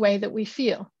shapes the way that we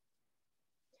feel.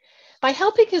 By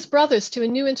helping his brothers to a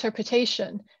new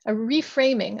interpretation, a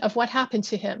reframing of what happened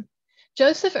to him,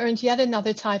 Joseph earned yet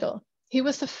another title. He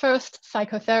was the first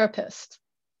psychotherapist.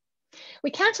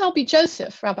 We can't all be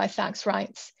Joseph, Rabbi Sacks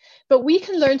writes, but we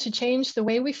can learn to change the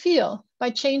way we feel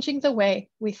by changing the way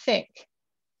we think.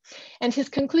 And his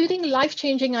concluding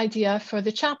life-changing idea for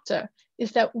the chapter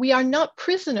is that we are not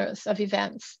prisoners of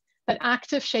events, but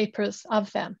active shapers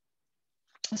of them.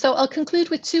 So I'll conclude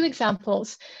with two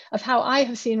examples of how I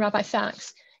have seen Rabbi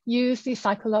Sacks use these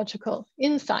psychological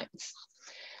insights.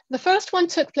 The first one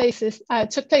took place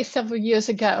several years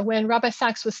ago when Rabbi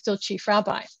Sacks was still chief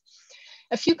rabbi.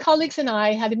 A few colleagues and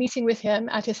I had a meeting with him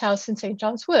at his house in St.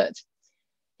 John's Wood.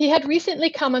 He had recently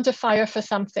come under fire for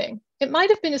something. It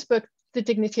might have been his book, The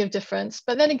Dignity of Difference,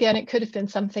 but then again, it could have been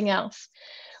something else.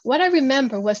 What I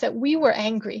remember was that we were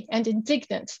angry and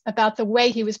indignant about the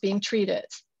way he was being treated.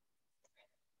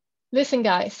 Listen,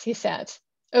 guys, he said,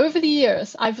 over the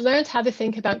years, I've learned how to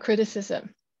think about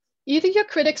criticism. Either your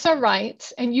critics are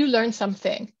right and you learn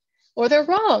something, or they're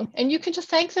wrong and you can just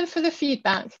thank them for the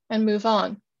feedback and move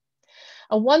on.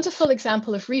 A wonderful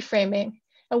example of reframing,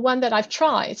 and one that I've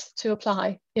tried to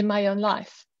apply in my own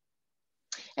life.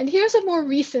 And here's a more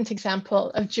recent example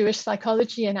of Jewish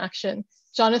psychology in action,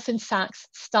 Jonathan Sacks'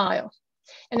 style.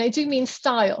 And I do mean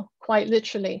style, quite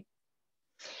literally.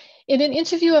 In an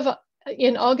interview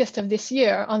in August of this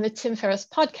year on the Tim Ferriss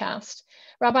podcast,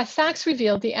 Rabbi Sacks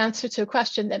revealed the answer to a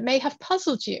question that may have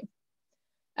puzzled you,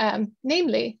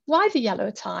 namely, why the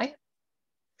yellow tie?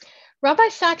 Rabbi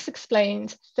Sacks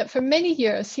explained that for many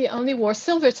years he only wore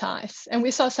silver ties, and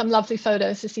we saw some lovely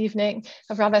photos this evening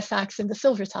of Rabbi Sacks in the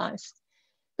silver ties.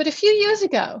 But a few years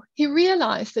ago, he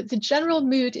realized that the general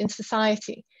mood in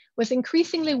society was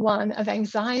increasingly one of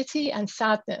anxiety and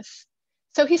sadness.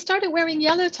 So he started wearing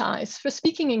yellow ties for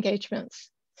speaking engagements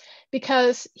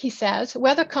because, he said,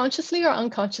 whether consciously or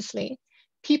unconsciously,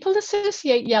 people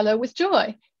associate yellow with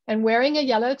joy, and wearing a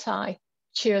yellow tie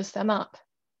cheers them up.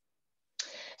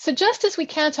 So just as we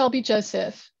can't all be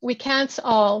Joseph, we can't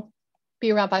all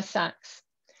be Rabbi Sacks.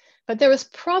 But there is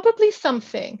probably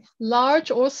something, large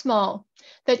or small,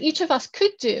 that each of us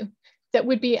could do that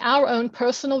would be our own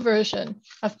personal version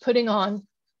of putting on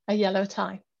a yellow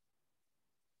tie.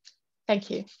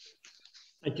 Thank you.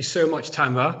 Thank you so much,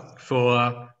 Tamara,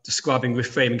 for describing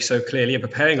reframing so clearly and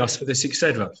preparing us for this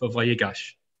Etc. for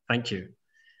Vayigash. Thank you.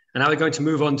 And now we're going to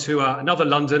move on to another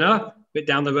Londoner, a bit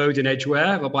down the road in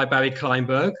Edgware, Rabbi Barry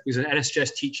Kleinberg, who's an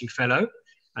LSJS teaching fellow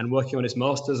and working on his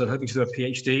master's and hoping to do a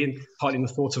PhD, and partly in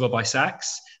the thoughts of Rabbi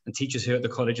Sacks, and teaches here at the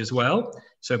college as well.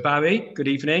 So Barry, good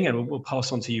evening, and we'll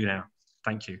pass on to you now.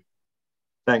 Thank you.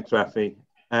 Thanks, Rafi.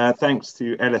 Thanks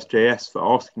to LSJS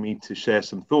for asking me to share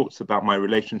some thoughts about my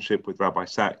relationship with Rabbi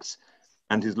Sacks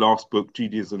and his last book,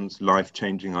 Judaism's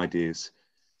Life-Changing Ideas.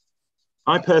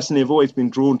 I personally have always been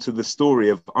drawn to the story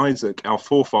of Isaac, our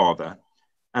forefather,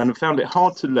 and have found it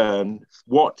hard to learn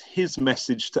what his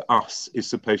message to us is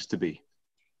supposed to be.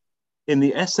 In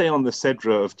the essay on the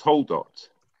Sedra of Toldot,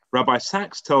 Rabbi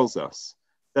Sacks tells us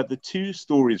that the two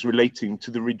stories relating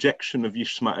to the rejection of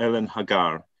Yishmael and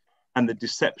Hagar and the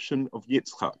deception of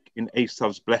Yitzchak in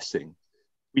Esav's blessing,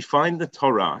 we find the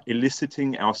Torah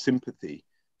eliciting our sympathy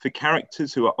for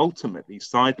characters who are ultimately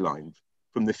sidelined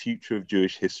from the future of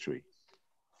Jewish history.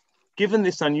 Given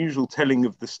this unusual telling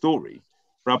of the story,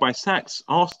 Rabbi Sacks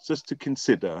asks us to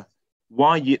consider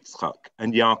why Yitzchak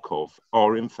and Yaakov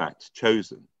are in fact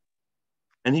chosen.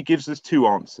 And he gives us two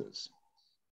answers.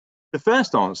 The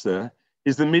first answer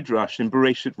is the Midrash in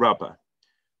Bereshit Rabbah,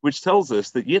 which tells us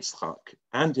that Yitzchak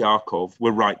and Yaakov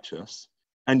were righteous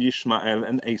and Yishmael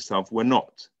and Esav were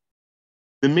not.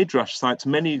 The Midrash cites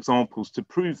many examples to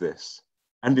prove this,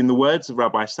 and in the words of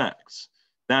Rabbi Sacks,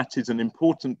 that is an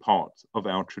important part of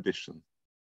our tradition.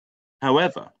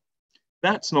 However,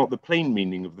 that's not the plain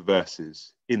meaning of the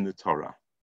verses in the Torah.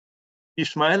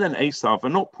 Yishmael and Esav are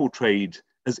not portrayed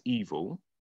as evil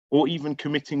or even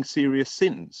committing serious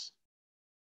sins.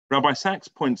 Rabbi Sacks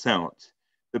points out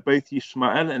that both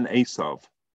Yishmael and Esav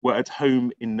were at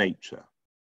home in nature.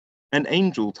 An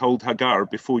angel told Hagar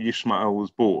before Yishmael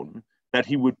was born that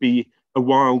he would be a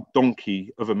wild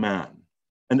donkey of a man,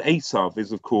 and Esav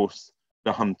is, of course,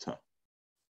 the hunter.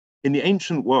 In the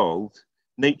ancient world,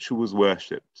 nature was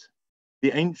worshipped.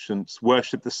 The ancients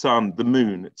worshipped the sun, the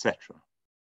moon, etc.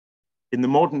 In the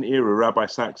modern era, Rabbi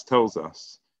Sacks tells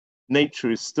us,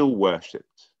 nature is still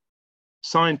worshipped.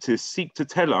 Scientists seek to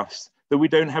tell us that we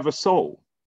don't have a soul.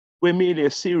 We're merely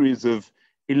a series of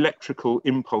electrical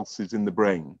impulses in the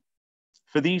brain.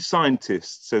 For these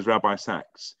scientists, says Rabbi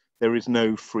Sacks, there is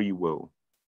no free will.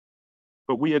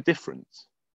 But we are different.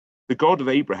 The God of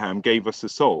Abraham gave us a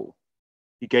soul.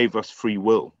 He gave us free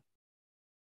will.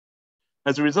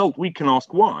 As a result, we can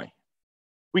ask why.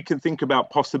 We can think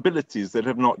about possibilities that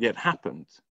have not yet happened.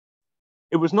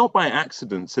 It was not by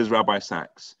accident, says Rabbi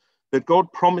Sacks, that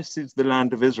God promises the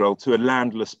land of Israel to a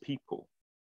landless people,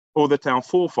 or that our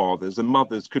forefathers and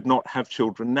mothers could not have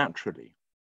children naturally.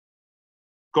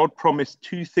 God promised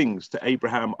two things to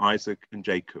Abraham, Isaac, and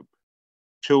Jacob: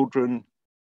 children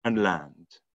and land.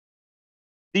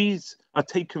 These are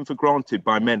taken for granted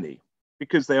by many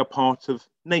because they are part of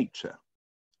nature.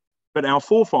 But our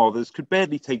forefathers could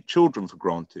barely take children for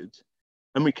granted,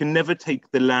 and we can never take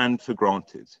the land for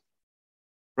granted.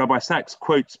 Rabbi Sacks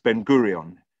quotes Ben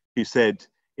Gurion, who said,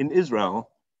 "In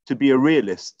Israel, to be a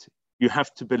realist, you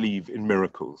have to believe in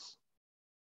miracles."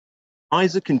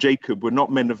 Isaac and Jacob were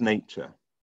not men of nature.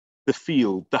 The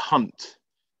field, the hunt,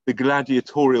 the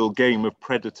gladiatorial game of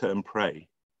predator and prey.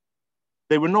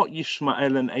 They were not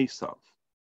Yishmael and Esav.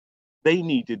 They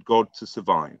needed God to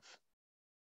survive.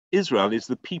 Israel is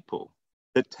the people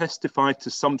that testify to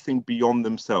something beyond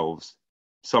themselves,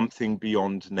 something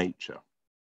beyond nature.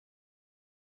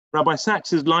 Rabbi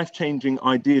Sacks's life-changing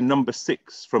idea number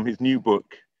 6 from his new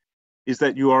book is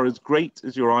that you are as great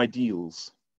as your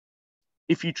ideals.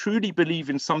 If you truly believe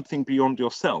in something beyond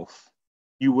yourself,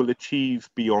 you will achieve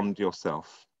beyond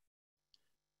yourself.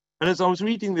 And as I was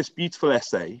reading this beautiful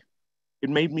essay, it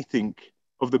made me think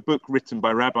of the book written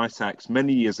by Rabbi Sacks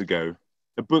many years ago,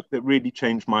 a book that really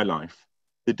changed my life,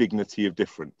 The Dignity of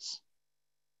Difference.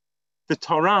 The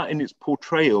Torah in its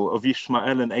portrayal of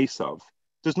Yishmael and Esav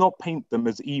does not paint them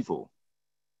as evil.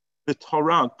 The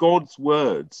Torah, God's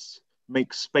words,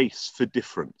 make space for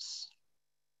difference.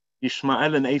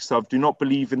 Yishmael and Esav do not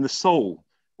believe in the soul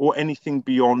or anything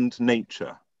beyond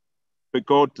nature, but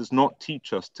God does not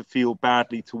teach us to feel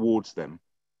badly towards them,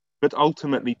 but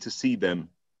ultimately to see them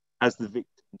as the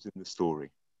victims in the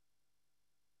story.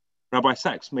 Rabbi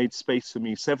Sacks made space for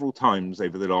me several times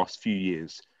over the last few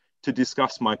years to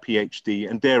discuss my PhD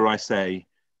and, dare I say,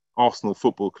 Arsenal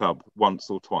Football Club once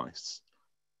or twice.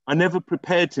 I never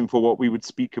prepared him for what we would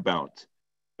speak about,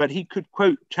 but he could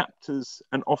quote chapters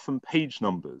and often page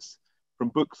numbers from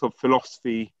books of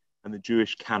philosophy and the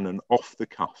Jewish canon off the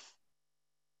cuff.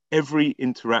 Every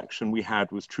interaction we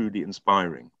had was truly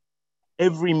inspiring.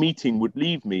 Every meeting would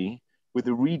leave me with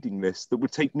a reading list that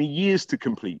would take me years to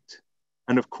complete,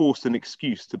 and of course an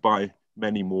excuse to buy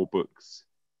many more books.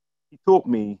 He taught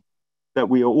me that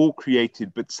we are all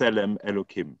created b'tselem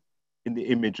Elokim, in the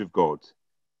image of God,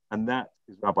 and that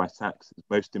is Rabbi Sacks'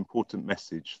 most important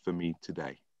message for me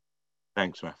today.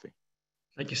 Thanks, Rafi.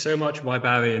 Thank you so much, Rabbi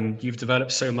Barry, and you've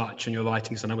developed so much in your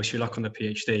writings, and I wish you luck on the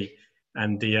PhD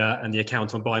and the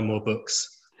account on buying more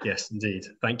books. Yes, indeed.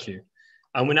 Thank you.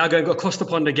 And we're now going across the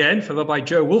pond again for Rabbi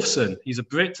Joe Wolfson. He's a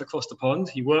Brit across the pond.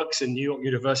 He works in New York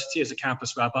University as a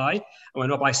campus rabbi. And when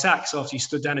Rabbi Sacks, after he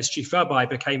stood down as chief rabbi,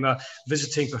 became a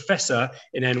visiting professor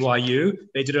in NYU,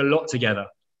 they did a lot together.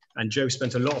 And Joe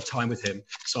spent a lot of time with him.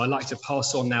 So I'd like to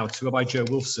pass on now to Rabbi Joe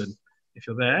Wolfson, if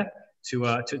you're there,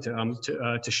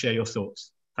 to share your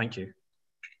thoughts. Thank you.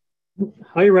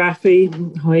 Hi,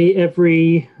 Rafi. Hi,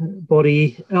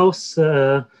 everybody else.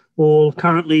 All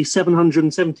currently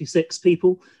 776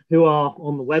 people who are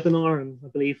on the webinar, and I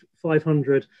believe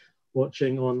 500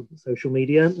 watching on social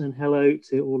media. And hello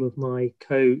to all of my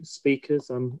co-speakers.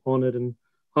 I'm honored and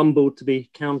humbled to be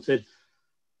counted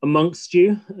amongst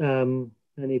you,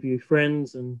 many of you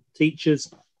friends and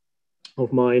teachers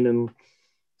of mine, and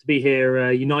to be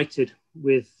here united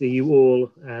with you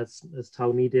all as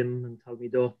Talmidim and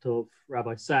Talmidot of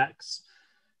Rabbi Sacks.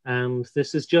 And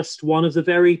this is just one of the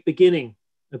very beginning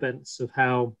events of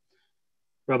how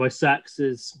Rabbi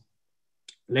Sacks's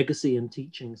legacy and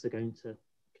teachings are going to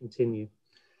continue.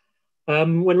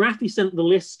 When Rafi sent the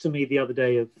list to me the other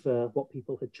day of what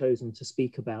people had chosen to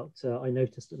speak about, I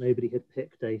noticed that nobody had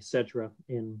picked a Sedra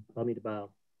in Bamidbar.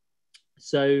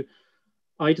 So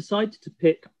I decided to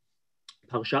pick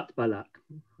Parshat Balak.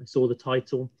 I saw the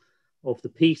title of the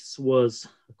piece was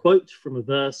a quote from a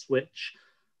verse which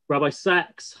Rabbi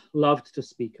Sacks loved to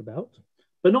speak about.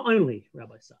 But not only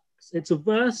Rabbi Sacks, it's a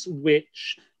verse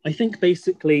which I think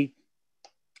basically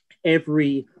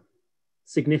every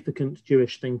significant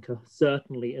Jewish thinker,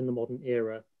 certainly in the modern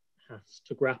era, has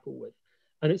to grapple with.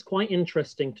 And it's quite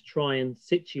interesting to try and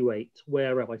situate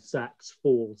where Rabbi Sacks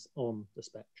falls on the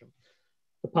spectrum.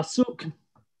 The Pasuk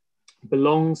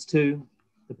belongs to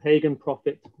the pagan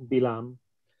prophet Bilam,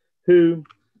 who,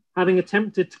 having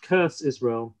attempted to curse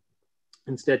Israel,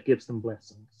 instead gives them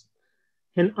blessings.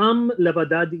 Hen am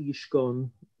levadad yishkon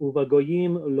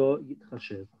uvagoyim lo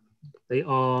yitchashev. They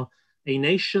are a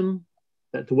nation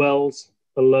that dwells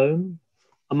alone.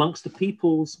 Amongst the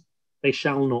peoples, they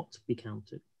shall not be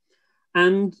counted.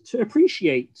 And to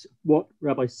appreciate what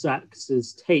Rabbi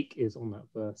Sacks's take is on that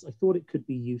verse, I thought it could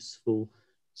be useful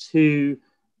to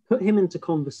put him into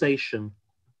conversation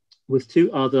with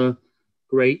two other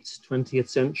great 20th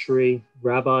century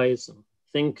rabbis and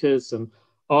thinkers, and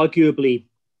arguably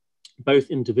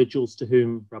both individuals to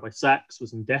whom Rabbi Sacks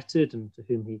was indebted and to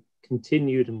whom he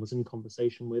continued and was in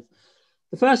conversation with.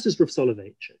 The first is Rav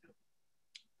Soloveitchik.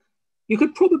 You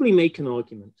could probably make an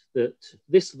argument that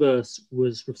this verse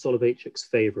was Rav Soloveitchik's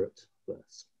favorite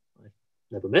verse. I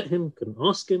never met him, couldn't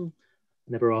ask him,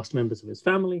 never asked members of his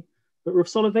family, but Rav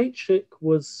Soloveitchik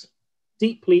was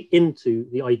deeply into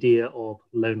the idea of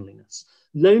loneliness.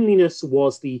 Loneliness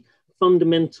was the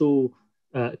fundamental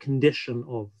condition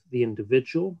of the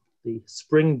individual, the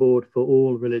springboard for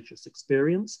all religious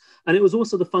experience, and it was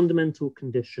also the fundamental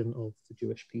condition of the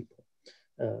Jewish people.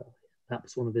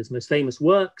 Perhaps one of his most famous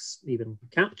works even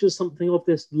captures something of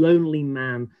this: Lonely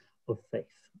Man of Faith.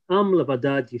 Am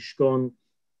levadad yishkon.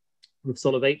 Rav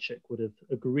Soloveitchik would have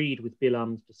agreed with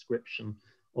Bilam's description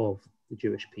of the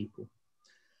Jewish people.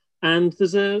 And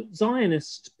there's a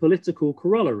Zionist political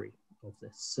corollary of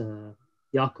this.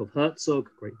 Yaakov Herzog,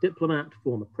 great diplomat,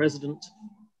 former president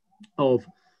of the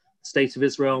State of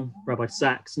Israel, Rabbi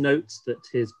Sacks notes that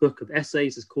his book of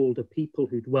essays is called A People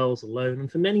Who Dwells Alone. And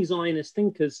for many Zionist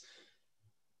thinkers,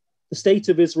 the State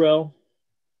of Israel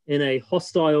in a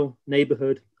hostile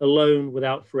neighborhood, alone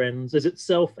without friends, is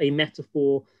itself a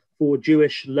metaphor for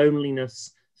Jewish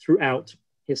loneliness throughout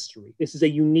history. This is a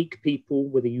unique people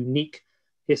with a unique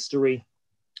history,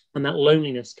 and that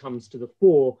loneliness comes to the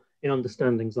fore in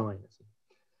understanding Zionism.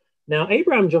 Now,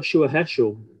 Abraham Joshua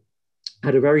Heschel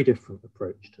had a very different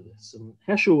approach to this. And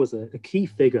Heschel was a key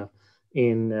figure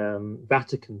in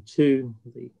Vatican II,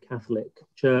 the Catholic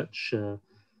Church,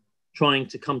 trying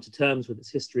to come to terms with its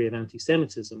history of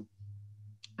anti-Semitism.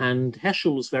 And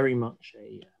Heschel was very much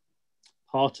a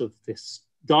part of this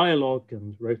dialogue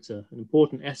and wrote an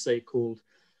important essay called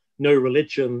No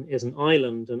Religion is an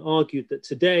Island, and argued that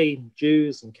today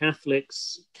Jews and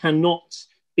Catholics cannot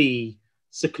be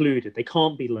secluded. They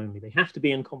can't be lonely. They have to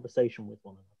be in conversation with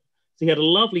one another. So he had a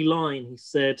lovely line. He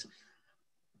said,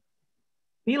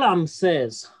 Bilam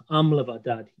says, Am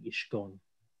levadad yishkon,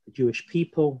 the Jewish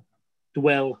people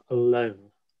dwell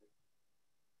alone,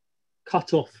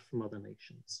 cut off from other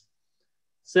nations.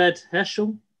 Said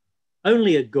Heschel,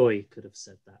 only a goy could have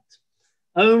said that.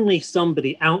 Only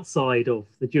somebody outside of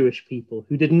the Jewish people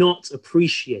who did not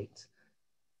appreciate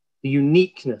the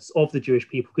uniqueness of the Jewish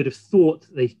people could have thought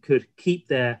they could keep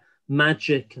their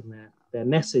magic and their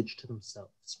message to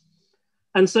themselves.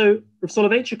 And so Rav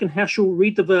Soloveitchik and Heschel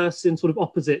read the verse in sort of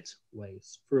opposite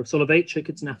ways. For Rav Soloveitchik,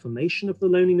 it's an affirmation of the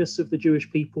loneliness of the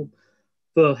Jewish people.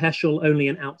 For Heschel, only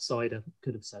an outsider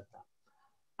could have said that.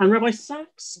 And Rabbi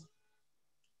Sacks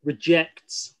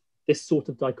rejects this sort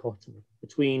of dichotomy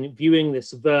between viewing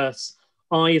this verse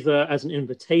either as an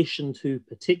invitation to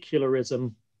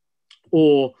particularism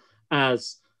or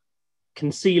as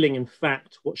concealing, in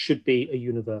fact, what should be a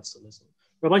universalism.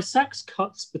 Rabbi Sacks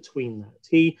cuts between that.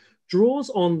 He draws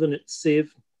on the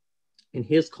Netziv in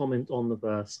his comment on the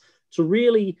verse to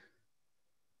really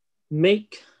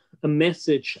make a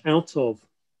message out of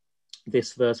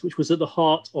this verse, which was at the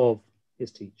heart of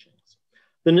his teachings.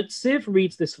 The Netziv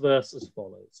reads this verse as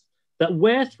follows: that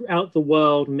where throughout the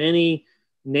world many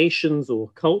nations or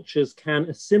cultures can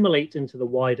assimilate into the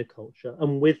wider culture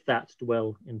and with that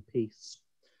dwell in peace.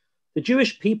 The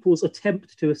Jewish people's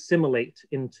attempt to assimilate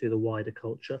into the wider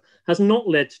culture has not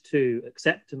led to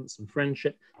acceptance and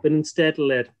friendship, but instead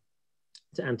led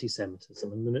to anti-Semitism.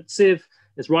 And the Netziv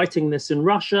is writing this in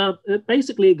Russia at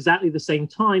basically exactly the same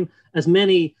time as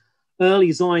many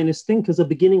early Zionist thinkers are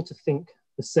beginning to think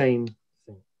the same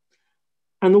thing.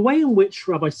 And the way in which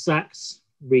Rabbi Sacks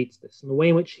reads this and the way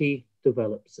in which he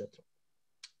develops it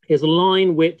is a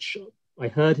line which I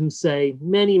heard him say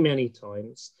many, many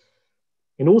times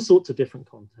in all sorts of different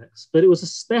contexts, but it was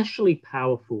especially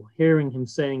powerful hearing him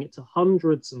saying it to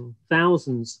hundreds and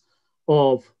thousands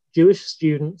of Jewish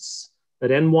students at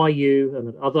NYU and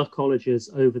at other colleges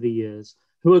over the years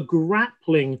who are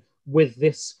grappling with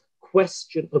this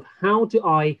question of how do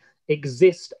I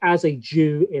exist as a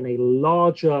Jew in a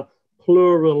larger,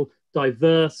 plural,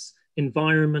 diverse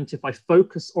environment? If I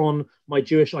focus on my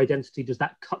Jewish identity, does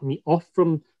that cut me off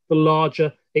from the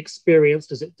larger experience?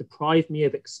 Does it deprive me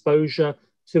of exposure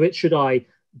to it? Should I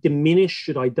diminish,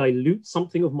 should I dilute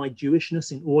something of my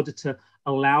Jewishness in order to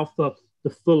allow for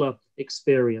the fuller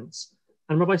experience?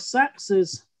 And Rabbi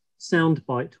Sacks's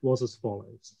soundbite was as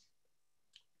follows: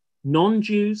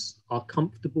 non-Jews are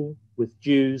comfortable with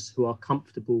Jews who are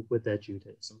comfortable with their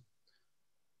Judaism.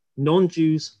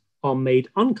 Non-Jews are made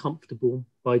uncomfortable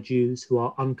by Jews who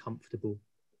are uncomfortable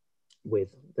with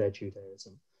their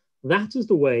Judaism. That is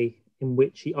the way in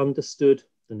which he understood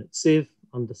the Netziv,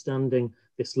 understanding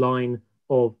this line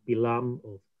of Bilam,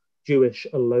 of Jewish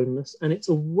aloneness. And it's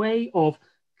a way of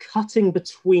cutting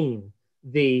between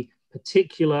the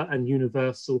particular and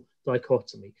universal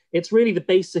dichotomy. It's really the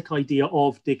basic idea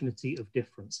of dignity of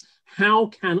difference. How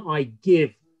can I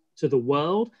give to the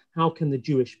world? How can the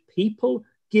Jewish people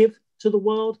give to the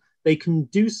world? They can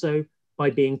do so by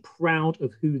being proud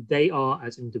of who they are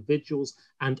as individuals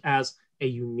and as a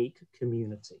unique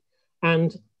community.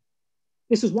 And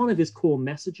this is one of his core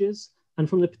messages. And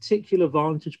from the particular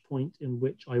vantage point in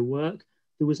which I work,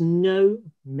 there was no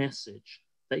message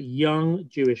that young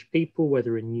Jewish people,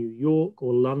 whether in New York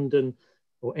or London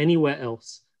or anywhere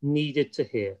else, needed to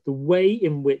hear. The way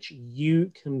in which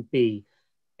you can be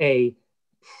a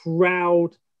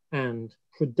proud and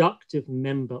productive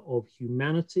member of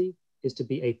humanity is to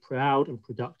be a proud and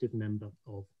productive member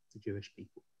of the Jewish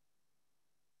people.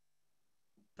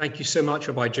 Thank you so much,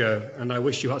 Rabbi Joe, and I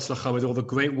wish you hatzlacha with all the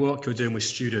great work you're doing with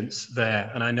students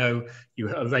there. And I know you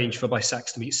arranged for Rabbi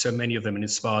Sacks to meet so many of them and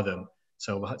inspire them.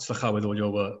 So hatzlacha with all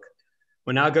your work.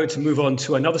 We're now going to move on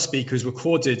to another speaker who's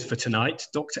recorded for tonight,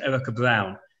 Dr. Erica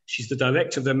Brown. She's the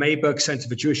director of the Mayberg Center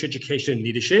for Jewish Education and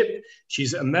Leadership.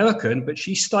 She's American, but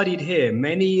she studied here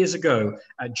many years ago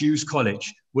at Jews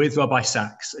College with Rabbi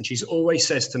Sacks. And she's always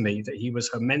says to me that he was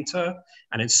her mentor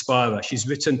and inspirer. She's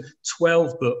written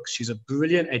 12 books. She's a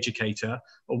brilliant educator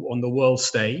on the world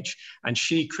stage. And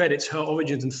she credits her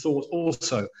origins and thought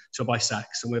also to Rabbi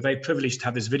Sacks. And we're very privileged to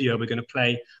have this video we're going to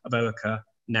play of Erica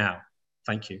now.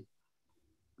 Thank you.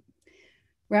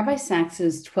 Rabbi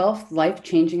Sacks's 12th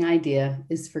life-changing idea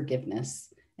is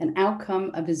forgiveness, an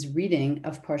outcome of his reading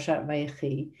of Parshat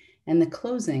Vayechi and the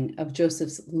closing of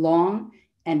Joseph's long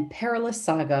and perilous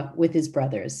saga with his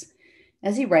brothers.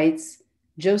 As he writes,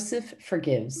 Joseph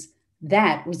forgives.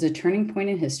 That was a turning point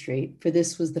in history, for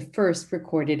this was the first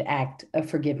recorded act of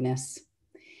forgiveness.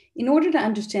 In order to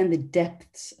understand the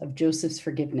depths of Joseph's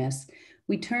forgiveness,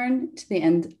 we turn to the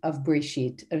end of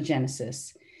Bereshit, of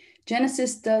Genesis.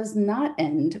 Genesis does not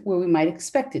end where we might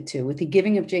expect it to, with the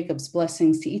giving of Jacob's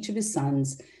blessings to each of his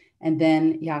sons and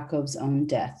then Yaakov's own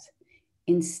death.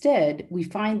 Instead, we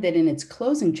find that in its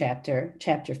closing chapter,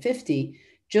 chapter 50,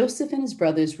 Joseph and his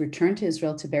brothers return to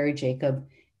Israel to bury Jacob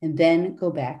and then go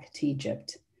back to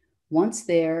Egypt. Once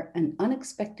there, an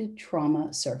unexpected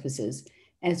trauma surfaces,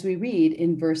 as we read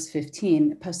in verse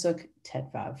 15, Pasuk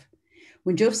Tetvav.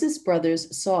 When Joseph's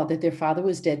brothers saw that their father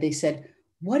was dead, they said,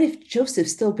 "What if Joseph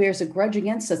still bears a grudge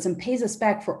against us and pays us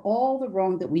back for all the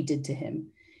wrong that we did to him?"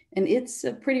 And it's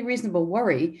a pretty reasonable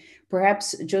worry.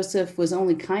 Perhaps Joseph was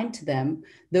only kind to them,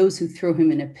 those who threw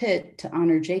him in a pit, to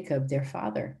honor Jacob, their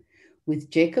father.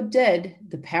 With Jacob dead,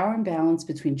 the power imbalance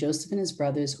between Joseph and his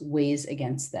brothers weighs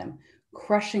against them,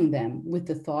 crushing them with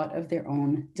the thought of their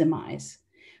own demise.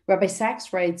 Rabbi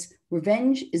Sacks writes,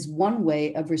 revenge is one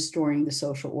way of restoring the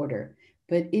social order,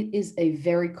 but it is a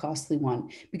very costly one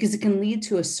because it can lead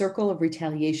to a circle of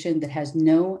retaliation that has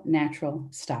no natural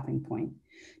stopping point.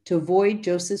 To avoid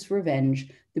Joseph's revenge,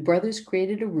 the brothers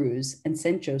created a ruse and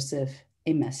sent Joseph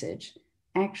a message,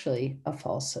 actually a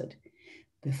falsehood.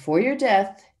 Before your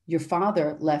death, your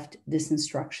father left this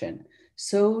instruction.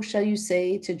 So shall you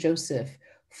say to Joseph,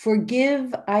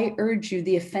 "Forgive, I urge you,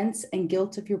 the offense and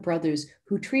guilt of your brothers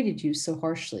who treated you so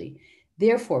harshly.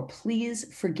 Therefore,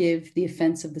 please forgive the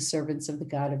offense of the servants of the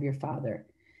God of your father."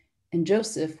 And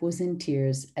Joseph was in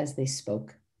tears as they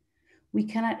spoke. We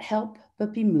cannot help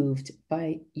but be moved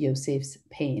by Yosef's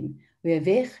pain.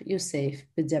 Ve'avech Yosef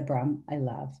b'debram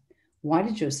elav. Why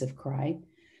did Joseph cry?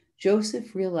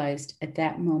 Joseph realized at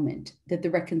that moment that the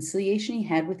reconciliation he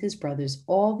had with his brothers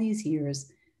all these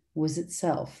years was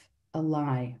itself a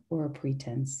lie or a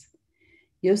pretense.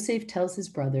 Yosef tells his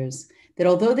brothers that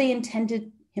although they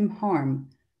intended him harm,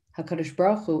 HaKadosh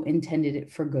Baruch Hu intended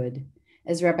it for good.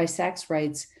 As Rabbi Sacks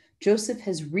writes, Joseph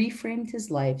has reframed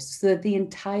his life so that the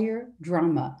entire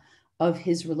drama of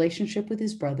his relationship with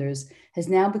his brothers has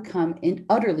now become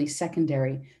utterly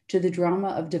secondary to the drama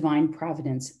of divine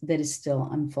providence that is still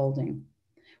unfolding.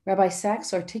 Rabbi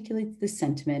Sacks articulates this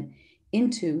sentiment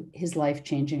into his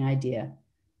life-changing idea.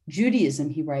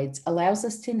 Judaism, he writes, allows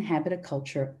us to inhabit a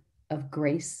culture of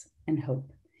grace and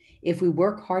hope. If we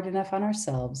work hard enough on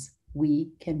ourselves,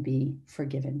 we can be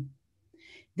forgiven.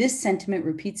 This sentiment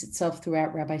repeats itself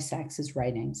throughout Rabbi Sacks's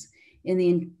writings. In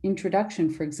the introduction,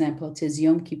 for example, to his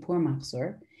Yom Kippur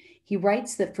Machzor, he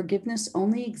writes that forgiveness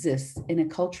only exists in a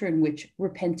culture in which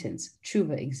repentance,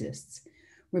 tshuva, exists.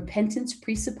 Repentance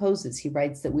presupposes, he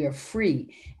writes, that we are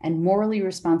free and morally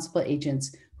responsible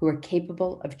agents who are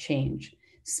capable of change,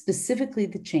 specifically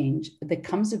the change that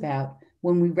comes about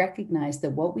when we recognize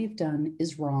that what we've done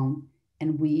is wrong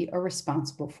and we are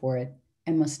responsible for it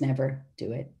and must never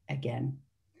do it again.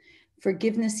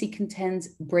 Forgiveness, he contends,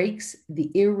 breaks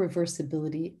the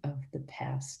irreversibility of the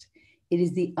past. It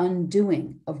is the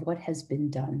undoing of what has been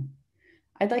done.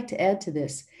 I'd like to add to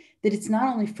this that it's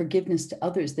not only forgiveness to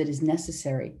others that is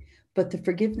necessary, but the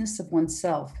forgiveness of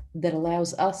oneself that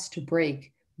allows us to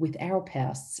break with our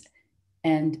pasts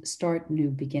and start new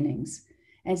beginnings.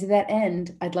 And to that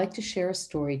end, I'd like to share a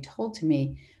story told to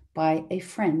me by a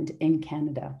friend in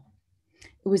Canada.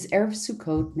 It was Erev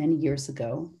Sukkot many years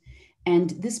ago, and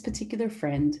this particular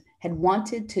friend had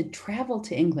wanted to travel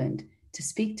to England to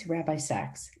speak to Rabbi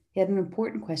Sacks. He had an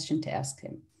important question to ask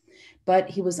him, but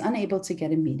he was unable to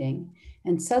get a meeting.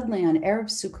 And suddenly on Erev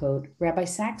Sukkot, Rabbi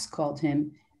Sacks called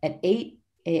him at 8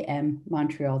 a.m.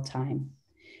 Montreal time.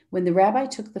 When the rabbi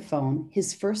took the phone,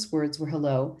 his first words were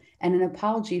hello and an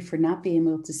apology for not being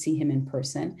able to see him in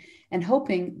person and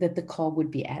hoping that the call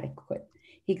would be adequate.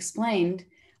 He explained,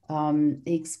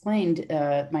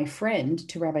 my friend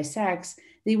to Rabbi Sacks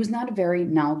that he was not a very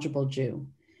knowledgeable Jew,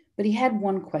 but he had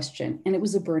one question, and it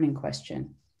was a burning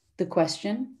question. The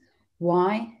question,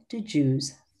 why do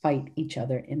Jews fight each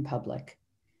other in public?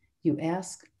 You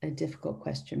ask a difficult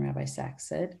question, Rabbi Sacks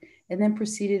said, and then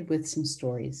proceeded with some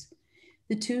stories.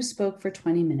 The two spoke for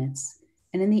 20 minutes,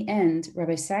 and in the end,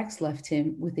 Rabbi Sacks left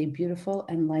him with a beautiful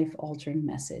and life-altering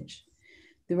message.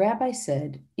 The rabbi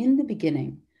said, in the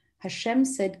beginning, Hashem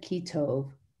said ki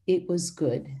tov, it was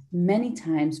good, many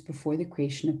times before the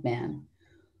creation of man.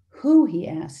 Who, he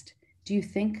asked, do you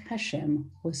think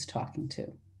Hashem was talking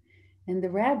to? And the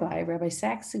Rabbi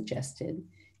Sacks suggested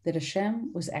that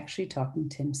Hashem was actually talking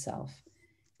to himself.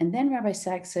 And then Rabbi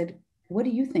Sacks said, what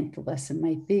do you think the lesson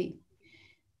might be?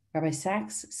 Rabbi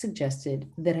Sacks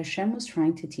suggested that Hashem was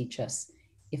trying to teach us,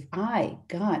 if I,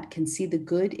 God, can see the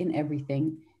good in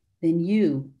everything, then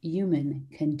you, human,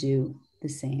 can do the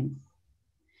same.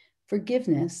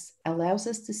 Forgiveness allows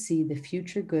us to see the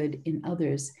future good in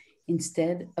others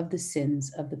instead of the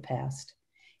sins of the past.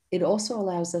 It also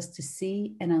allows us to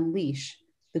see and unleash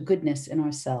the goodness in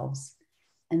ourselves.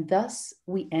 And thus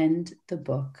we end the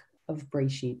book of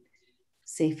Bereshit,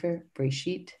 Sefer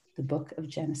Bereshit, the book of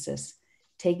Genesis,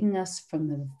 taking us from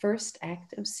the first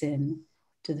act of sin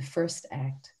to the first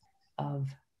act of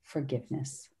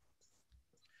forgiveness.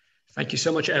 Thank you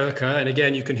so much, Erica. And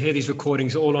again, you can hear these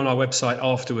recordings all on our website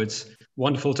afterwards.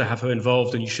 Wonderful to have her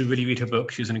involved, and you should really read her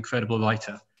book. She's an incredible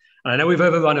writer. And I know we've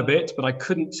overrun a bit, but I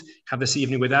couldn't have this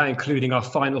evening without including our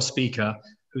final speaker,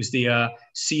 who's the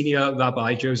senior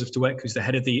Rabbi Joseph Dweck, who's the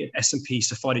head of the S&P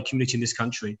Sephardi community in this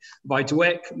country. Rabbi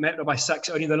Dweck met Rabbi Sacks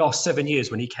only in the last 7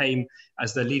 years when he came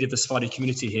as the leader of the Sephardi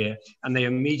community here, and they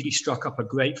immediately struck up a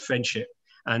great friendship.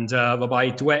 And Rabbi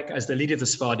Dweck, as the leader of the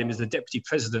Sephardim, is the deputy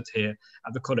president here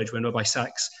at the college when Rabbi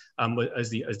Sacks as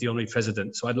the honorary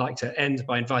president. So I'd like to end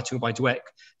by inviting Rabbi Dweck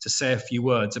to say a few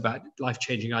words about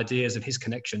life-changing ideas and his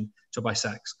connection to Rabbi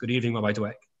Sacks. Good evening, Rabbi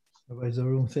Dweck. Rabbi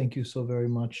Zarum, thank you so very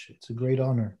much. It's a great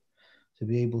honor to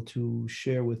be able to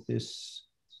share with this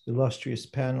illustrious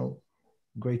panel,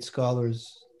 great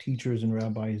scholars, teachers, and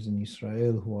rabbis in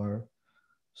Israel who are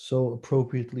so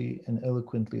appropriately and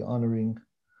eloquently honoring,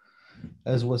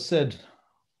 as was said,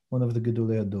 one of the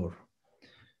Gedolei Ador.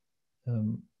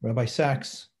 Rabbi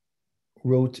Sacks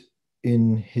wrote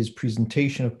in his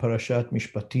presentation of Parashat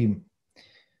Mishpatim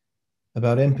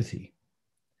about empathy,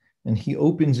 and he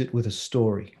opens it with a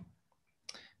story.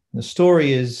 And the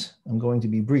story is, I'm going to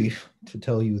be brief to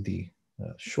tell you the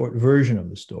short version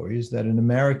of the story, is that an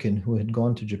American who had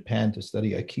gone to Japan to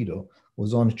study Aikido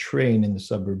was on a train in the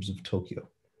suburbs of Tokyo.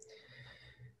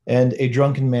 And a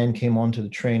drunken man came onto the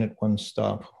train at one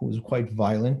stop who was quite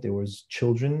violent. There was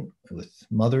children with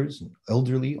mothers and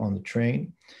elderly on the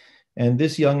train. And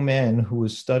this young man who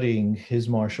was studying his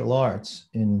martial arts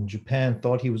in Japan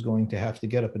thought he was going to have to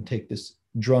get up and take this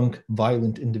drunk,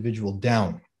 violent individual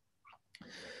down.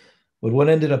 But what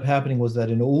ended up happening was that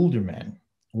an older man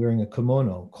wearing a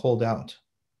kimono called out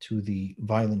to the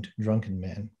violent, drunken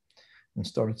man and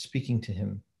started speaking to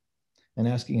him and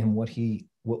asking him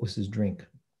what was his drink.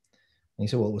 And he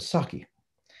said, well, it was sake.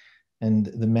 And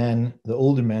the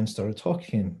older man started talking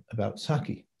to him about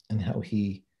sake and how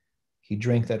he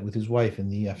drank that with his wife in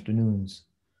the afternoons.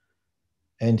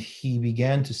 And he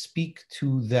began to speak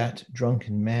to that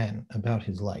drunken man about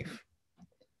his life.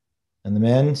 And the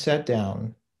man sat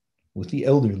down with the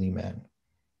elderly man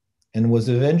and was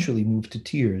eventually moved to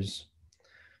tears.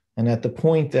 And at the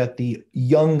point that the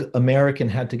young American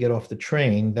had to get off the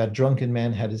train, that drunken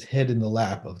man had his head in the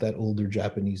lap of that older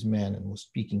Japanese man and was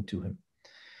speaking to him.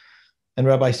 And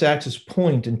Rabbi Sacks's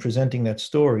point in presenting that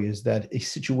story is that a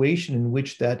situation in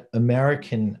which that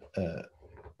American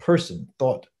person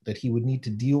thought that he would need to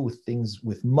deal with things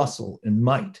with muscle and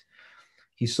might,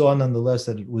 he saw nonetheless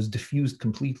that it was diffused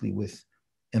completely with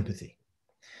empathy.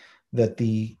 That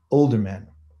the older man,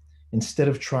 instead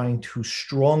of trying to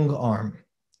strong arm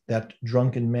that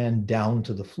drunken man down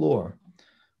to the floor,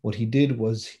 what he did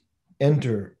was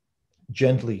enter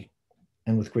gently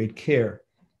and with great care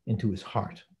into his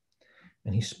heart.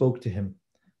 And he spoke to him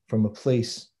from a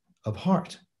place of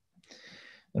heart.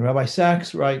 And Rabbi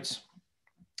Sacks writes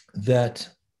that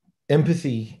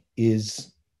empathy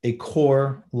is a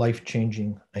core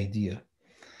life-changing idea,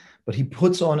 but he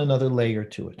puts on another layer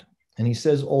to it. And he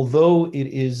says, although it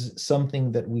is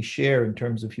something that we share in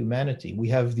terms of humanity, we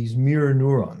have these mirror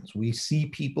neurons. We see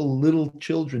people, little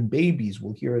children, babies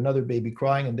will hear another baby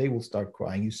crying and they will start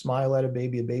crying. You smile at a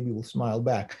baby will smile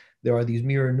back. There are these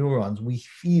mirror neurons. We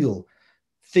feel,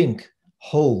 think,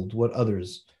 hold what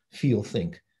others feel,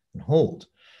 think, and hold.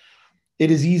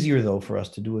 It is easier, though, for us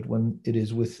to do it when it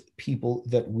is with people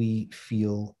that we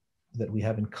feel that we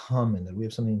have in common, that we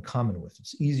have something in common with.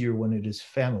 It's easier when it is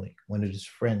family, when it is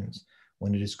friends,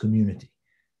 when it is community.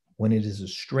 When it is a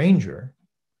stranger,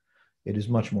 it is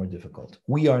much more difficult.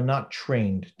 We are not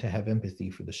trained to have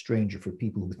empathy for the stranger, for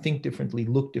people who think differently,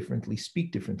 look differently,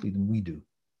 speak differently than we do.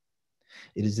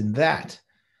 It is in that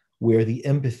where the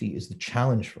empathy is the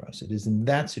challenge for us. It is in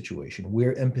that situation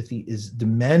where empathy is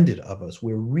demanded of us,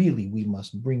 where really we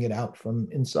must bring it out from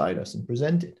inside us and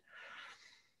present it.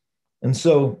 And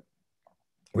so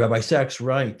Rabbi Sacks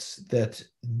writes that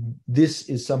this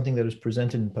is something that is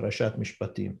presented in Parashat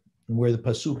Mishpatim, where the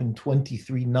pasuk in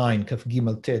 23:9, Kaf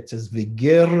Gimel Tet, says,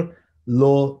 "Veger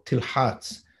lo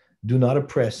tilhatz," do not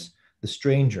oppress the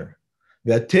stranger.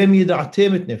 Ve'atem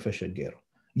yida'atem et nefesh hager.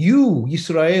 You,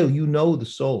 Yisrael, you know the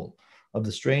soul of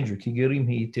the stranger, Ki gerim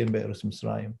hi'item be'eretz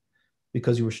Mitzrayim,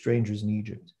 because you were strangers in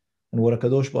Egypt. And what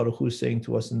HaKadosh Baruch Hu is saying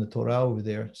to us in the Torah over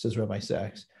there, says Rabbi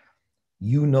Sacks,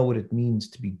 you know what it means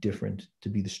to be different, to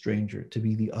be the stranger, to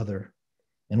be the other.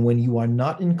 And when you are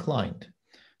not inclined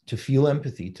to feel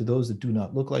empathy to those that do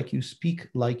not look like you, speak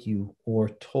like you, or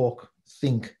talk,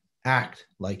 think, act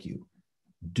like you,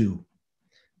 do.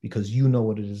 Because you know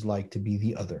what it is like to be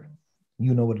the other.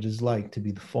 You know what it is like to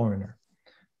be the foreigner.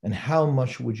 And how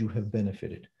much would you have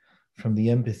benefited from the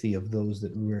empathy of those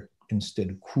that were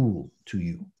instead cruel to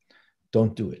you?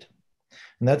 Don't do it.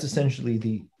 And that's essentially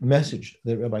the message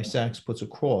that Rabbi Sacks puts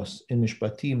across in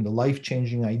Mishpatim. The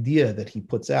life-changing idea that he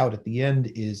puts out at the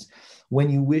end is, when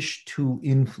you wish to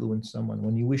influence someone,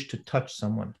 when you wish to touch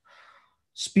someone,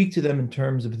 speak to them in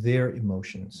terms of their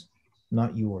emotions,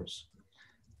 not yours.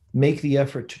 Make the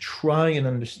effort to try and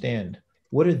understand,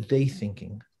 what are they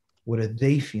thinking? What are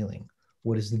they feeling?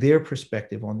 What is their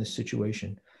perspective on this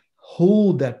situation?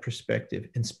 Hold that perspective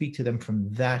and speak to them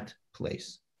from that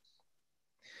place.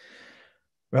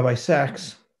 Rabbi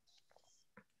Sacks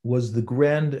was the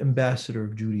grand ambassador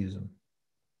of Judaism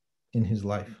in his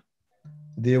life.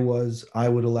 There was, I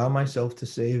would allow myself to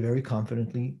say very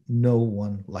confidently, no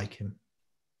one like him.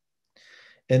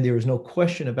 And there is no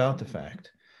question about the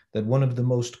fact that one of the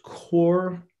most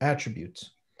core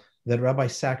attributes that Rabbi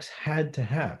Sacks had to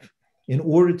have in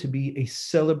order to be a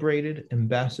celebrated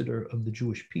ambassador of the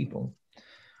Jewish people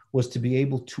was to be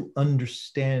able to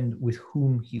understand with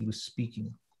whom he was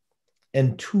speaking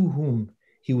and to whom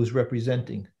he was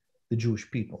representing the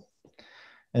Jewish people.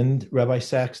 And Rabbi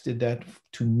Sacks did that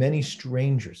to many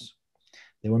strangers.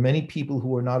 There were many people who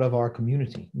were not of our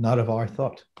community, not of our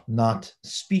thought, not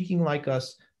speaking like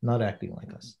us, not acting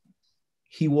like us.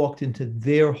 He walked into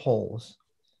their halls,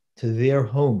 to their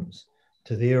homes,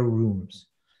 to their rooms.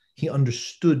 He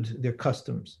understood their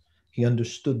customs. He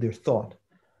understood their thought.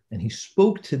 And he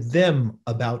spoke to them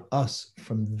about us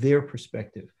from their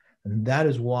perspective. And that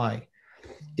is why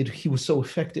he was so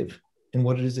effective in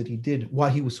what it is that he did, why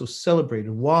he was so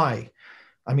celebrated, why.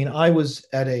 I mean, I was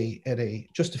at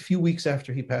just a few weeks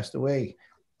after he passed away,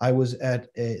 I was at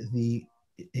an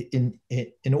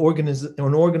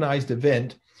organized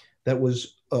event that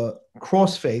was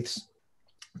cross faiths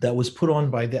that was put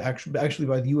on by actually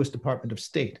by the U.S. Department of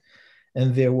State.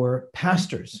 And there were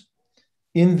pastors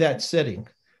in that setting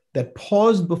that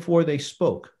paused before they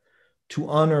spoke to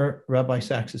honor Rabbi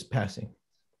Sacks's passing.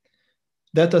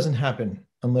 That doesn't happen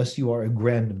unless you are a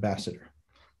grand ambassador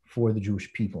for the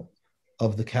Jewish people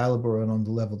of the caliber and on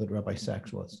the level that Rabbi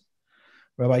Sacks was.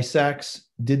 Rabbi Sacks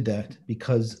did that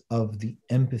because of the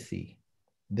empathy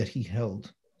that he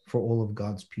held for all of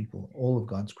God's people, all of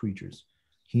God's creatures.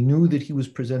 He knew that he was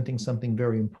presenting something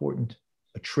very important,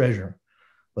 a treasure,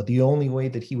 but the only way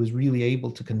that he was really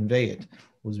able to convey it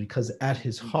was because at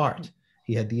his heart,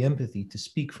 he had the empathy to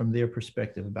speak from their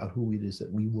perspective about who it is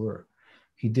that we were.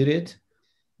 He did it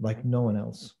like no one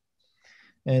else.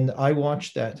 And I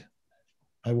watched that.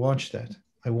 I watched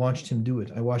him do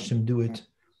it. I watched him do it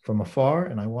from afar,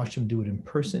 and I watched him do it in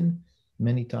person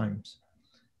many times.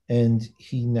 And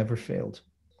he never failed.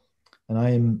 And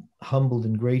I am humbled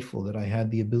and grateful that I had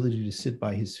the ability to sit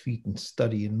by his feet and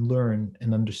study and learn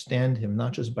and understand him,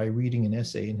 not just by reading an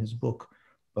essay in his book,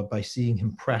 but by seeing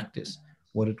him practice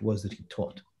what it was that he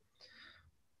taught.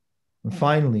 And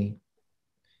finally,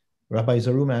 Rabbi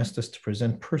Zarum asked us to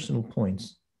present personal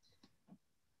points.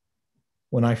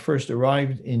 When I first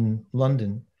arrived in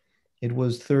London, it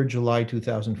was 3rd July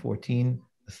 2014,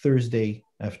 a Thursday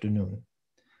afternoon.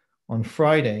 On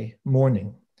Friday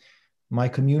morning, my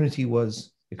community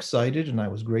was excited, and I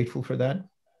was grateful for that.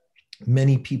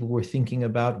 Many people were thinking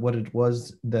about what it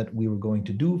was that we were going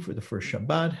to do for the first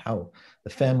Shabbat, how the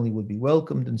family would be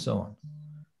welcomed, and so on.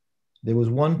 There was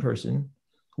one person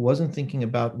who wasn't thinking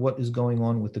about what is going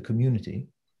on with the community.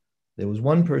 There was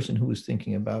one person who was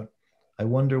thinking about, I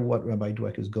wonder what Rabbi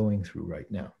Dweck is going through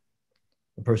right now.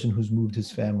 A person who's moved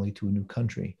his family to a new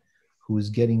country, who is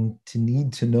getting to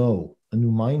need to know a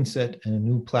new mindset and a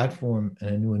new platform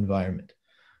and a new environment.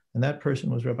 And that person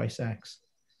was Rabbi Sacks.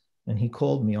 And he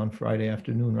called me on Friday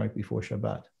afternoon right before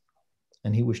Shabbat.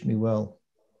 And he wished me well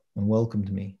and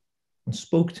welcomed me and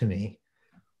spoke to me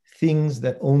things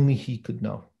that only he could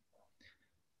know,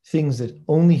 things that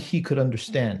only he could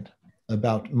understand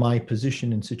about my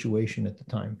position and situation at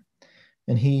the time.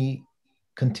 And he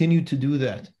continued to do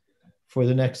that for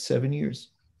the next 7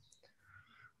 years.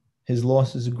 His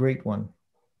loss is a great one.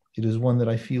 It is one that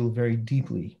I feel very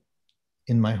deeply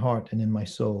in my heart and in my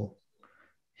soul.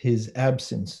 His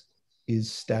absence is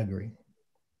staggering.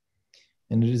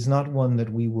 And it is not one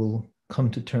that we will come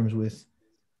to terms with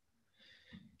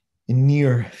in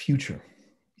near future.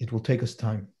 It will take us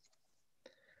time.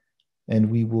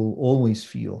 And we will always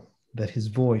feel that his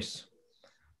voice,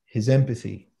 his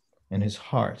empathy, and his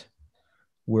heart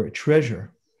were a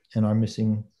treasure and are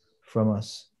missing from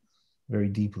us very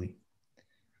deeply.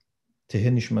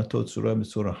 Amen.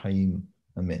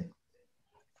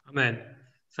 Amen.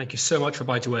 Thank you so much,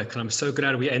 Rabbi Dweck. And I'm so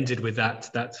glad we ended with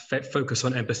that focus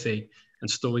on empathy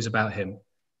and stories about him.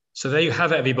 So there you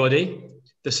have it, everybody.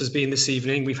 This has been this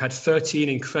evening. We've had 13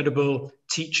 incredible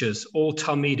teachers, all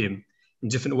Talmidim in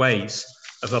different ways,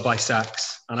 of Rabbi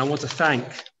Sacks. And I want to thank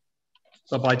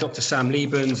Rabbi Dr. Sam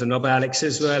Lebens and Rabbi Alex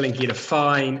Israel and Gila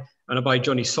Fine and Rabbi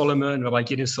Johnny Solomon, Rabbi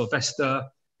Gideon Sylvester,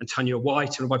 and Tanya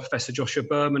White, and Rabbi Professor Joshua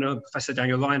Berman, and Professor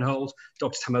Daniel Rynhold,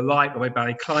 Dr. Tamar Light, Rabbi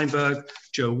Barry Kleinberg,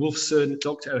 Joe Wolfson,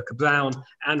 Dr. Erica Brown,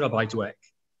 and Rabbi Dweck.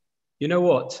 You know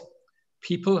what?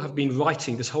 People have been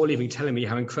writing this whole evening telling me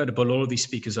how incredible all of these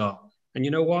speakers are. And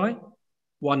you know why?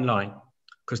 One line,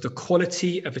 because the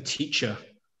quality of a teacher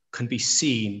can be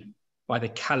seen by the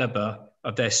caliber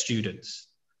of their students.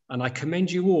 And I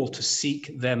commend you all to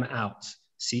seek them out.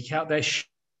 Seek out their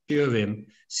shiurim,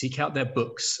 seek out their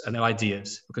books and their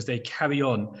ideas, because they carry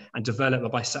on and develop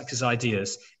Rabbi Sacks'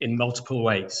 ideas in multiple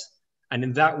ways. And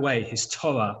in that way, his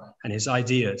Torah and his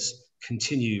ideas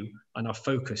continue and are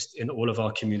focused in all of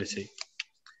our community.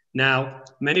 Now,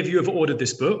 many of you have ordered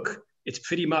this book. It's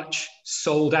pretty much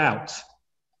sold out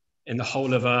in the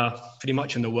whole of pretty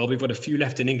much in the world. We've got a few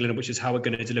left in England, which is how we're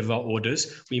going to deliver our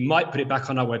orders. We might put it back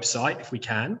on our website if we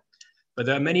can, but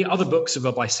there are many other books of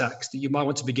Rabbi Sacks that you might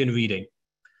want to begin reading.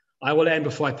 I will end,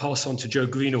 before I pass on to Joe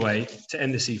Greenaway to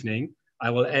end this evening,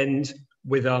 I will end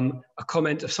with a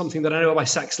comment of something that I know Rabbi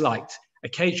Sacks liked.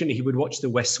 Occasionally he would watch The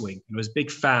West Wing and was a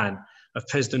big fan of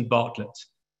President Bartlett.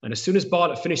 And as soon as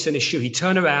Bartlett finished an issue, he'd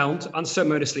turn around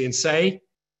unceremoniously and say,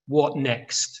 "What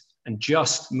next?" and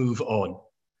just move on.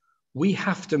 We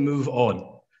have to move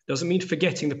on. Doesn't mean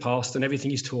forgetting the past and everything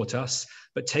he's taught us,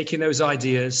 but taking those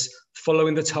ideas,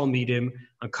 following the Talmidim,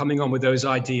 and coming on with those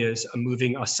ideas and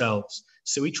moving ourselves.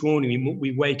 So each morning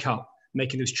we wake up,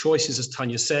 making those choices, as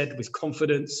Tanya said, with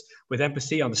confidence, with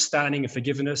empathy, understanding, and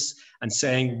forgiveness, and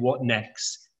saying, what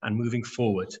next? And moving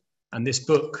forward. And this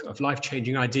book of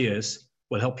life-changing ideas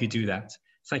will help you do that.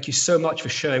 Thank you so much for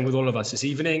sharing with all of us this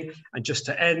evening. And just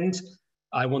to end,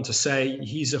 I want to say,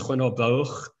 Yeh Zichrono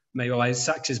Baruch. May Rabbi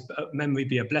Sacks' memory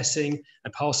be a blessing,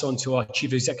 and pass on to our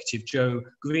Chief Executive, Joe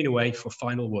Greenaway, for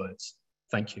final words.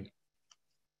 Thank you.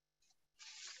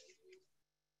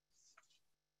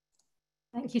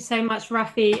 Thank you so much,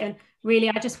 Rafi. And really,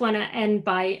 I just want to end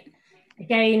by,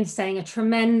 again, saying a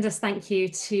tremendous thank you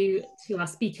to our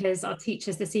speakers, our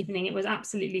teachers this evening. It was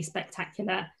absolutely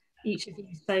spectacular. Each of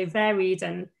you so varied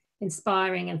and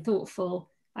inspiring and thoughtful,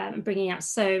 bringing out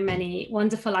so many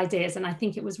wonderful ideas. And I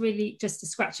think it was really just a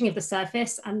scratching of the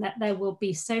surface, and that there will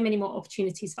be so many more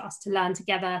opportunities for us to learn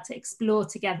together, to explore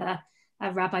together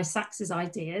Rabbi Sacks'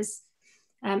 ideas.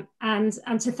 And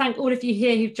to thank all of you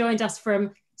here who've joined us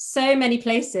from so many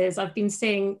places. I've been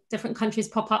seeing different countries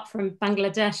pop up, from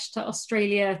Bangladesh to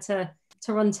Australia to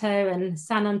Toronto and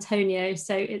San Antonio.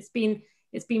 So it's been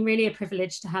It's been really a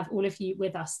privilege to have all of you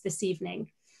with us this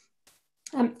evening.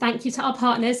 Thank you to our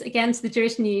partners, again, to the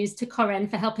Jewish News, to Koren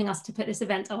for helping us to put this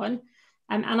event on.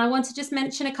 And I want to just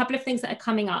mention a couple of things that are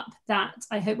coming up that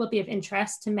I hope will be of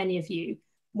interest to many of you.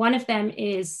 One of them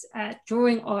is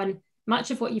drawing on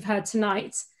much of what you've heard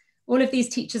tonight. All of these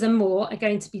teachers and more are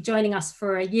going to be joining us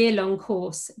for a year-long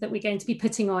course that we're going to be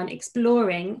putting on,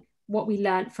 exploring what we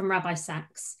learned from Rabbi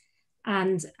Sacks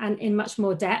and in much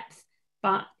more depth.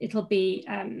 But it'll be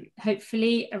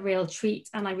hopefully a real treat.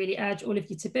 And I really urge all of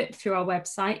you to book through our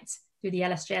website, through the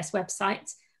LSJS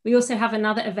website. We also have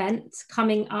another event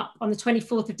coming up on the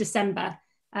 24th of December,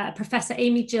 Professor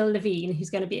Amy Jill Levine, who's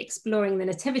going to be exploring the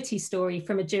nativity story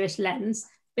from a Jewish lens,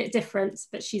 a bit different,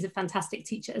 but she's a fantastic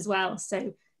teacher as well.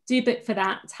 So do book for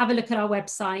that. Have a look at our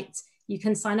website. You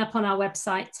can sign up on our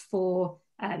website for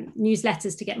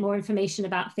newsletters to get more information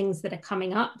about things that are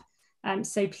coming up.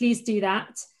 So please do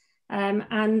that.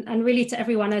 And really to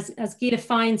everyone, as Gila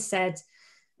Fine said,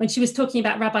 when she was talking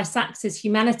about Rabbi Sacks's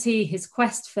humanity, his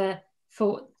quest for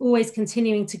always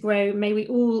continuing to grow, may we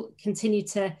all continue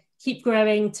to keep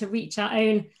growing, to reach our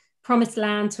own promised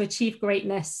land, to achieve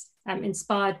greatness,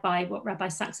 inspired by what Rabbi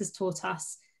Sacks has taught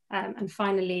us. And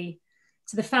finally,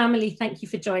 to the family, thank you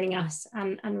for joining us,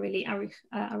 and really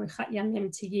Arichat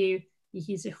Yamim to you,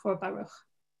 Yehi Zichor Baruch.